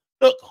 So,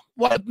 look,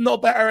 what no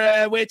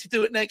better way to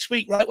do it next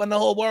week, right, when the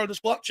whole world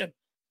is watching.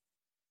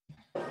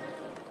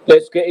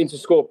 Let's get into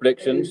score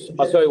predictions.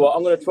 I'll tell you what,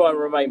 I'm going to try and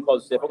remain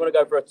positive. I'm going to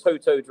go for a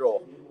 2-2 draw.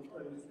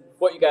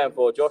 What are you going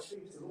for, Josh?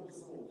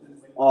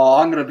 Oh,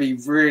 I'm going to be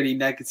really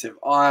negative.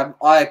 I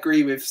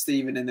agree with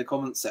Stephen in the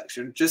comments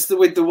section. Just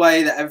with the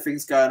way that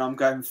everything's going, I'm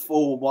going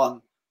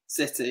 4-1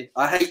 City.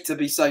 I hate to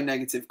be so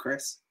negative,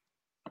 Chris.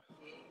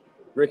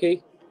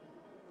 Ricky?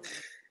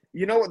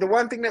 You know what? The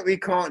one thing that we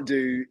can't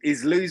do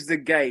is lose the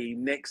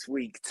game next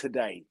week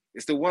today.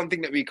 It's the one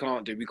thing that we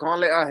can't do. We can't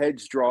let our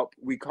heads drop.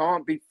 We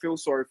can't feel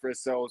sorry for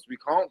ourselves. We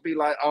can't be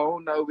like, oh,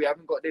 no, we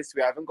haven't got this,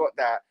 we haven't got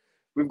that.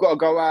 We've got to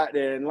go out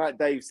there and, like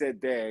Dave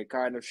said there,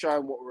 kind of show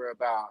them what we're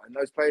about. And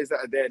those players that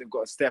are there, they've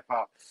got to step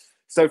up.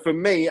 So for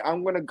me,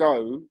 I'm going to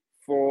go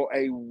for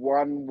a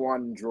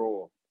 1-1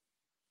 draw.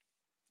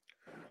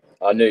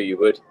 I knew you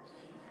would.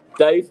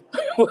 Dave,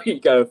 what are you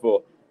going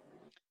for?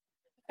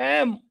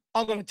 I'm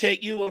going to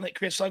take you on it,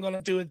 Chris. I'm going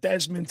to do a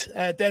Desmond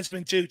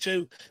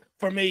 2-2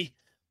 for me.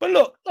 But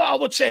look, I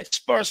would say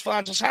Spurs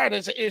fans, as hard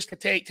as it is to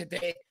take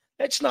today,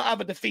 let's not have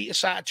a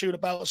defeatist attitude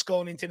about us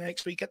going into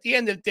next week. At the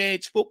end of the day,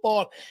 it's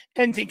football.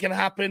 Anything can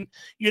happen.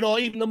 You know,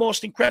 even the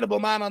most incredible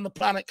man on the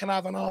planet can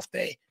have an off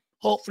day.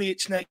 Hopefully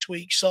it's next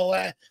week. So,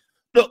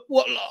 look,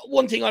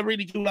 one thing I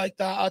really do like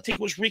that, I think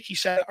was Ricky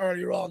said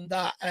earlier on,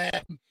 that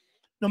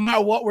no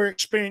matter what we're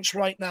experiencing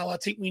right now, I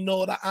think we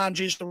know that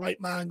Andrew's the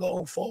right man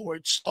going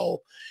forward.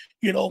 So,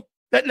 you know,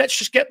 let's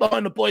just get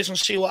behind the boys and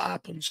see what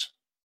happens.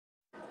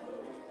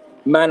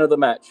 Man of the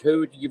match.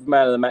 Who would you give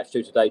man of the match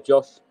to today,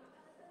 Josh?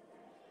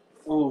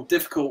 Oh,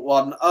 difficult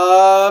one.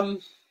 I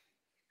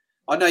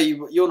know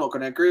you're not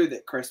going to agree with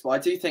it, Chris, but I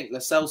do think Lo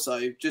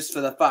Celso, just for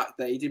the fact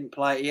that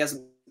he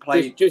hasn't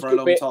played for a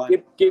long time.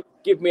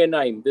 Give me a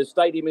name. The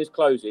stadium is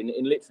closing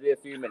in literally a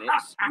few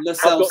minutes. Lo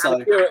Celso. I've got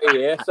security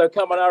here, so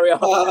come on, hurry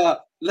up.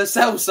 Lo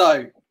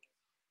Celso.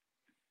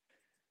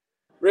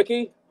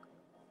 Ricky?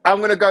 I'm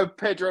going to go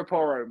Pedro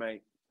Porro,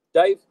 mate.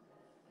 Dave?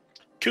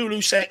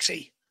 Kulu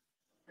Sexy.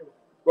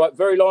 Right,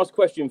 very last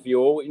question for you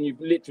all, and you've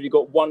literally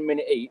got 1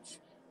 minute each.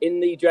 In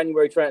the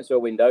January transfer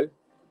window,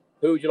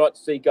 who would you like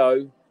to see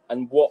go,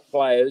 and what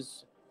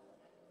players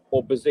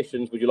or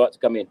positions would you like to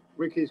come in?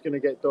 Ricky's going to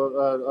get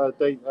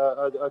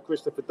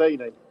Christopher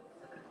Deeney.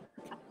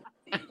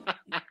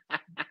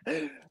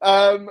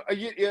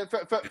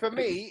 For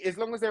me, as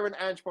long as they're an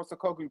Ange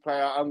Postecoglou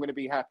player, I'm going to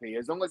be happy.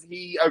 As long as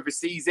he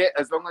oversees it,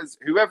 as long as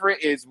whoever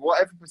it is,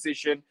 whatever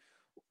position,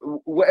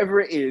 whatever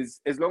it is,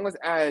 as long as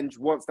Ange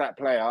wants that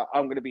player,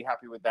 I'm going to be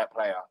happy with that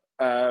player.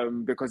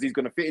 Because he's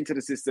going to fit into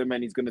the system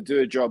and he's going to do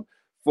a job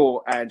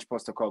for Ange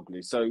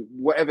Postecoglou. So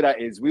whatever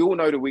that is, we all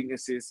know the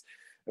weaknesses,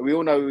 we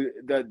all know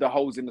the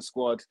holes in the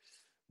squad.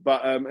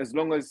 But as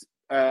long as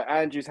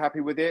Ange is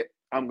happy with it,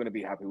 I'm going to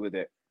be happy with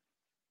it.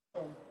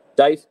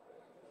 Dave?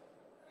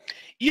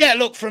 Yeah,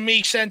 look, for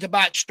me,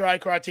 centre-back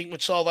striker, I think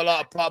would solve a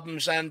lot of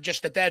problems, and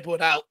just a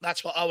Deadwood out.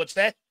 That's what I would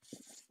say.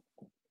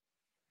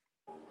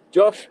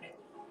 Josh?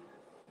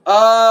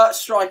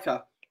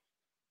 Striker.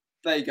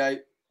 There you go.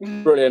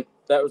 Brilliant.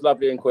 That was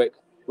lovely and quick.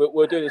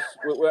 We'll do this.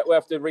 We'll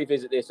have to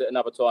revisit this at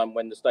another time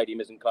when the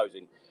stadium isn't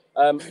closing.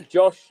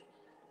 Josh,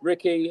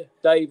 Ricky,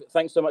 Dave,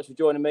 thanks so much for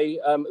joining me.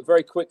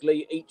 Very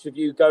quickly, each of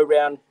you go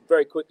round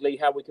very quickly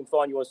how we can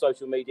find you on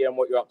social media and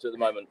what you're up to at the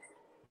moment.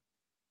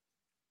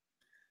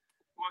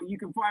 Well, you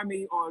can find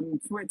me on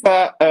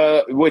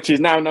Twitter, which is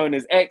now known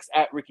as X,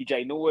 at Ricky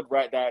J Norwood,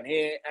 right down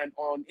here. And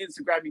on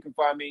Instagram, you can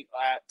find me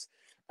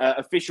at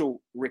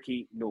official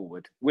Ricky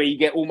Norwood, where you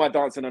get all my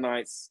Dance on the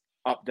Nights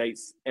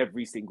updates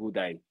every single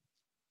day.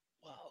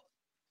 Wow.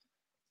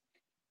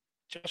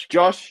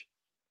 Josh?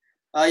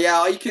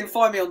 Yeah, you can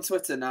find me on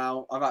Twitter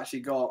now. I've actually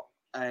got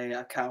a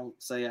account,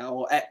 so yeah,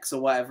 or X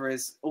or whatever it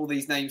is. All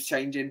these names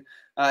changing.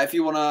 If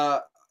you want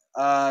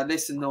to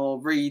listen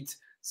or read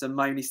some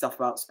moany stuff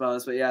about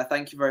Spurs. But yeah,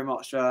 thank you very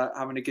much for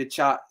having a good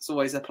chat. It's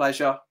always a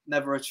pleasure,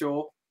 never a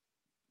chore.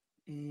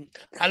 And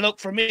look,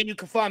 for me, you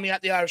can find me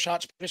at the Irish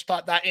Hearts. Just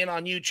type that in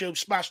on YouTube,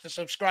 smash the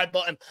subscribe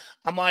button,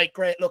 and my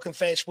great looking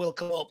face will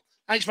come up.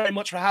 Thanks very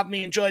much for having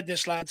me. Enjoyed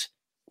this, lads.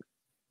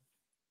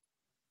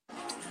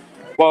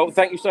 Well,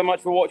 thank you so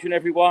much for watching,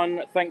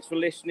 everyone. Thanks for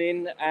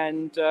listening,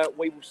 and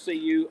we will see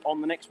you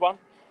on the next one.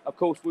 Of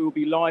course, we will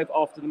be live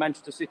after the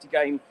Manchester City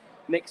game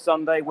next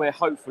Sunday, where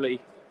hopefully,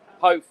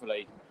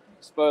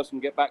 Spurs can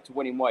get back to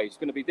winning ways. It's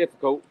going to be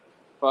difficult,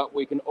 but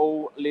we can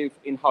all live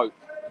in hope.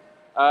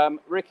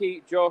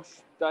 Ricky, Josh,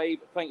 Dave,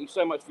 thank you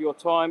so much for your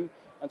time.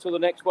 Until the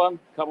next one,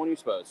 come on, you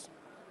Spurs.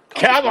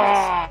 Come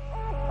on!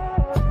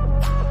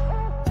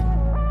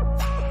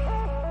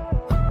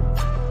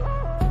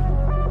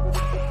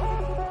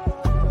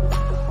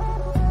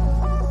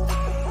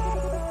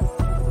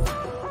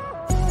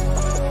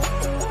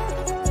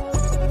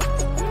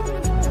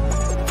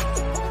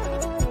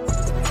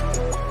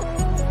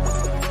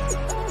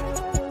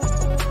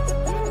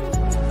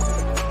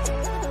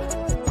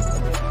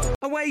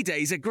 Away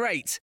days are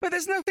great, but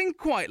there's nothing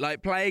quite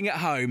like playing at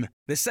home.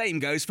 The same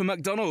goes for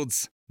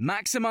McDonald's.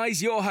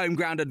 Maximise your home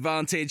ground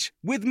advantage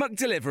with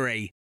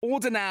McDelivery.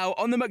 Order now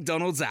on the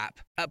McDonald's app.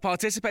 At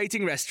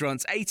participating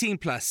restaurants, 18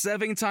 plus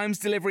serving times,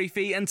 delivery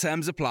fee and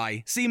terms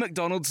apply. See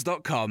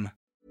mcdonalds.com.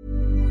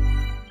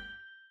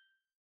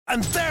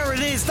 And there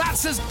it is,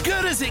 that's as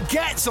good as it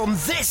gets on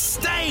this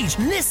stage.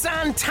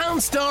 Nissan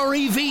Townstar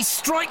EV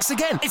strikes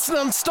again. It's an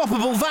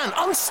unstoppable van,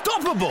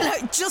 unstoppable.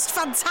 Just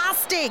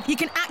fantastic. You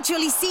can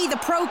actually see the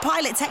Pro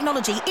Pilot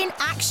technology in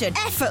action.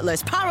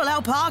 Effortless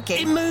parallel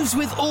parking. It moves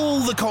with all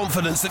the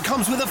confidence that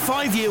comes with a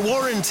 5-year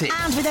warranty.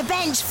 And with a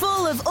bench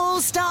full of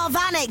all-star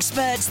van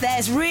experts,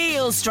 there's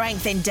real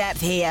strength in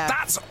depth here.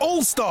 That's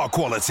all-star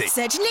quality.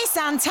 Search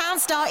Nissan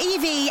Townstar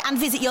EV and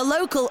visit your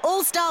local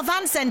all-star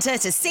van centre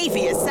to see for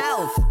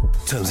yourself.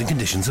 Terms and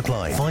conditions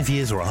apply. 5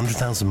 years or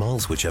 100,000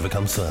 miles, whichever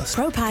comes first.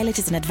 Pro Pilot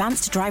is an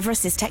advanced driver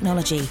assist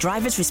technology.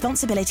 Driver's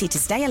responsibility to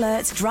stay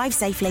alert, drive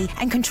safely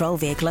and control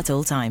vehicle at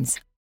all times.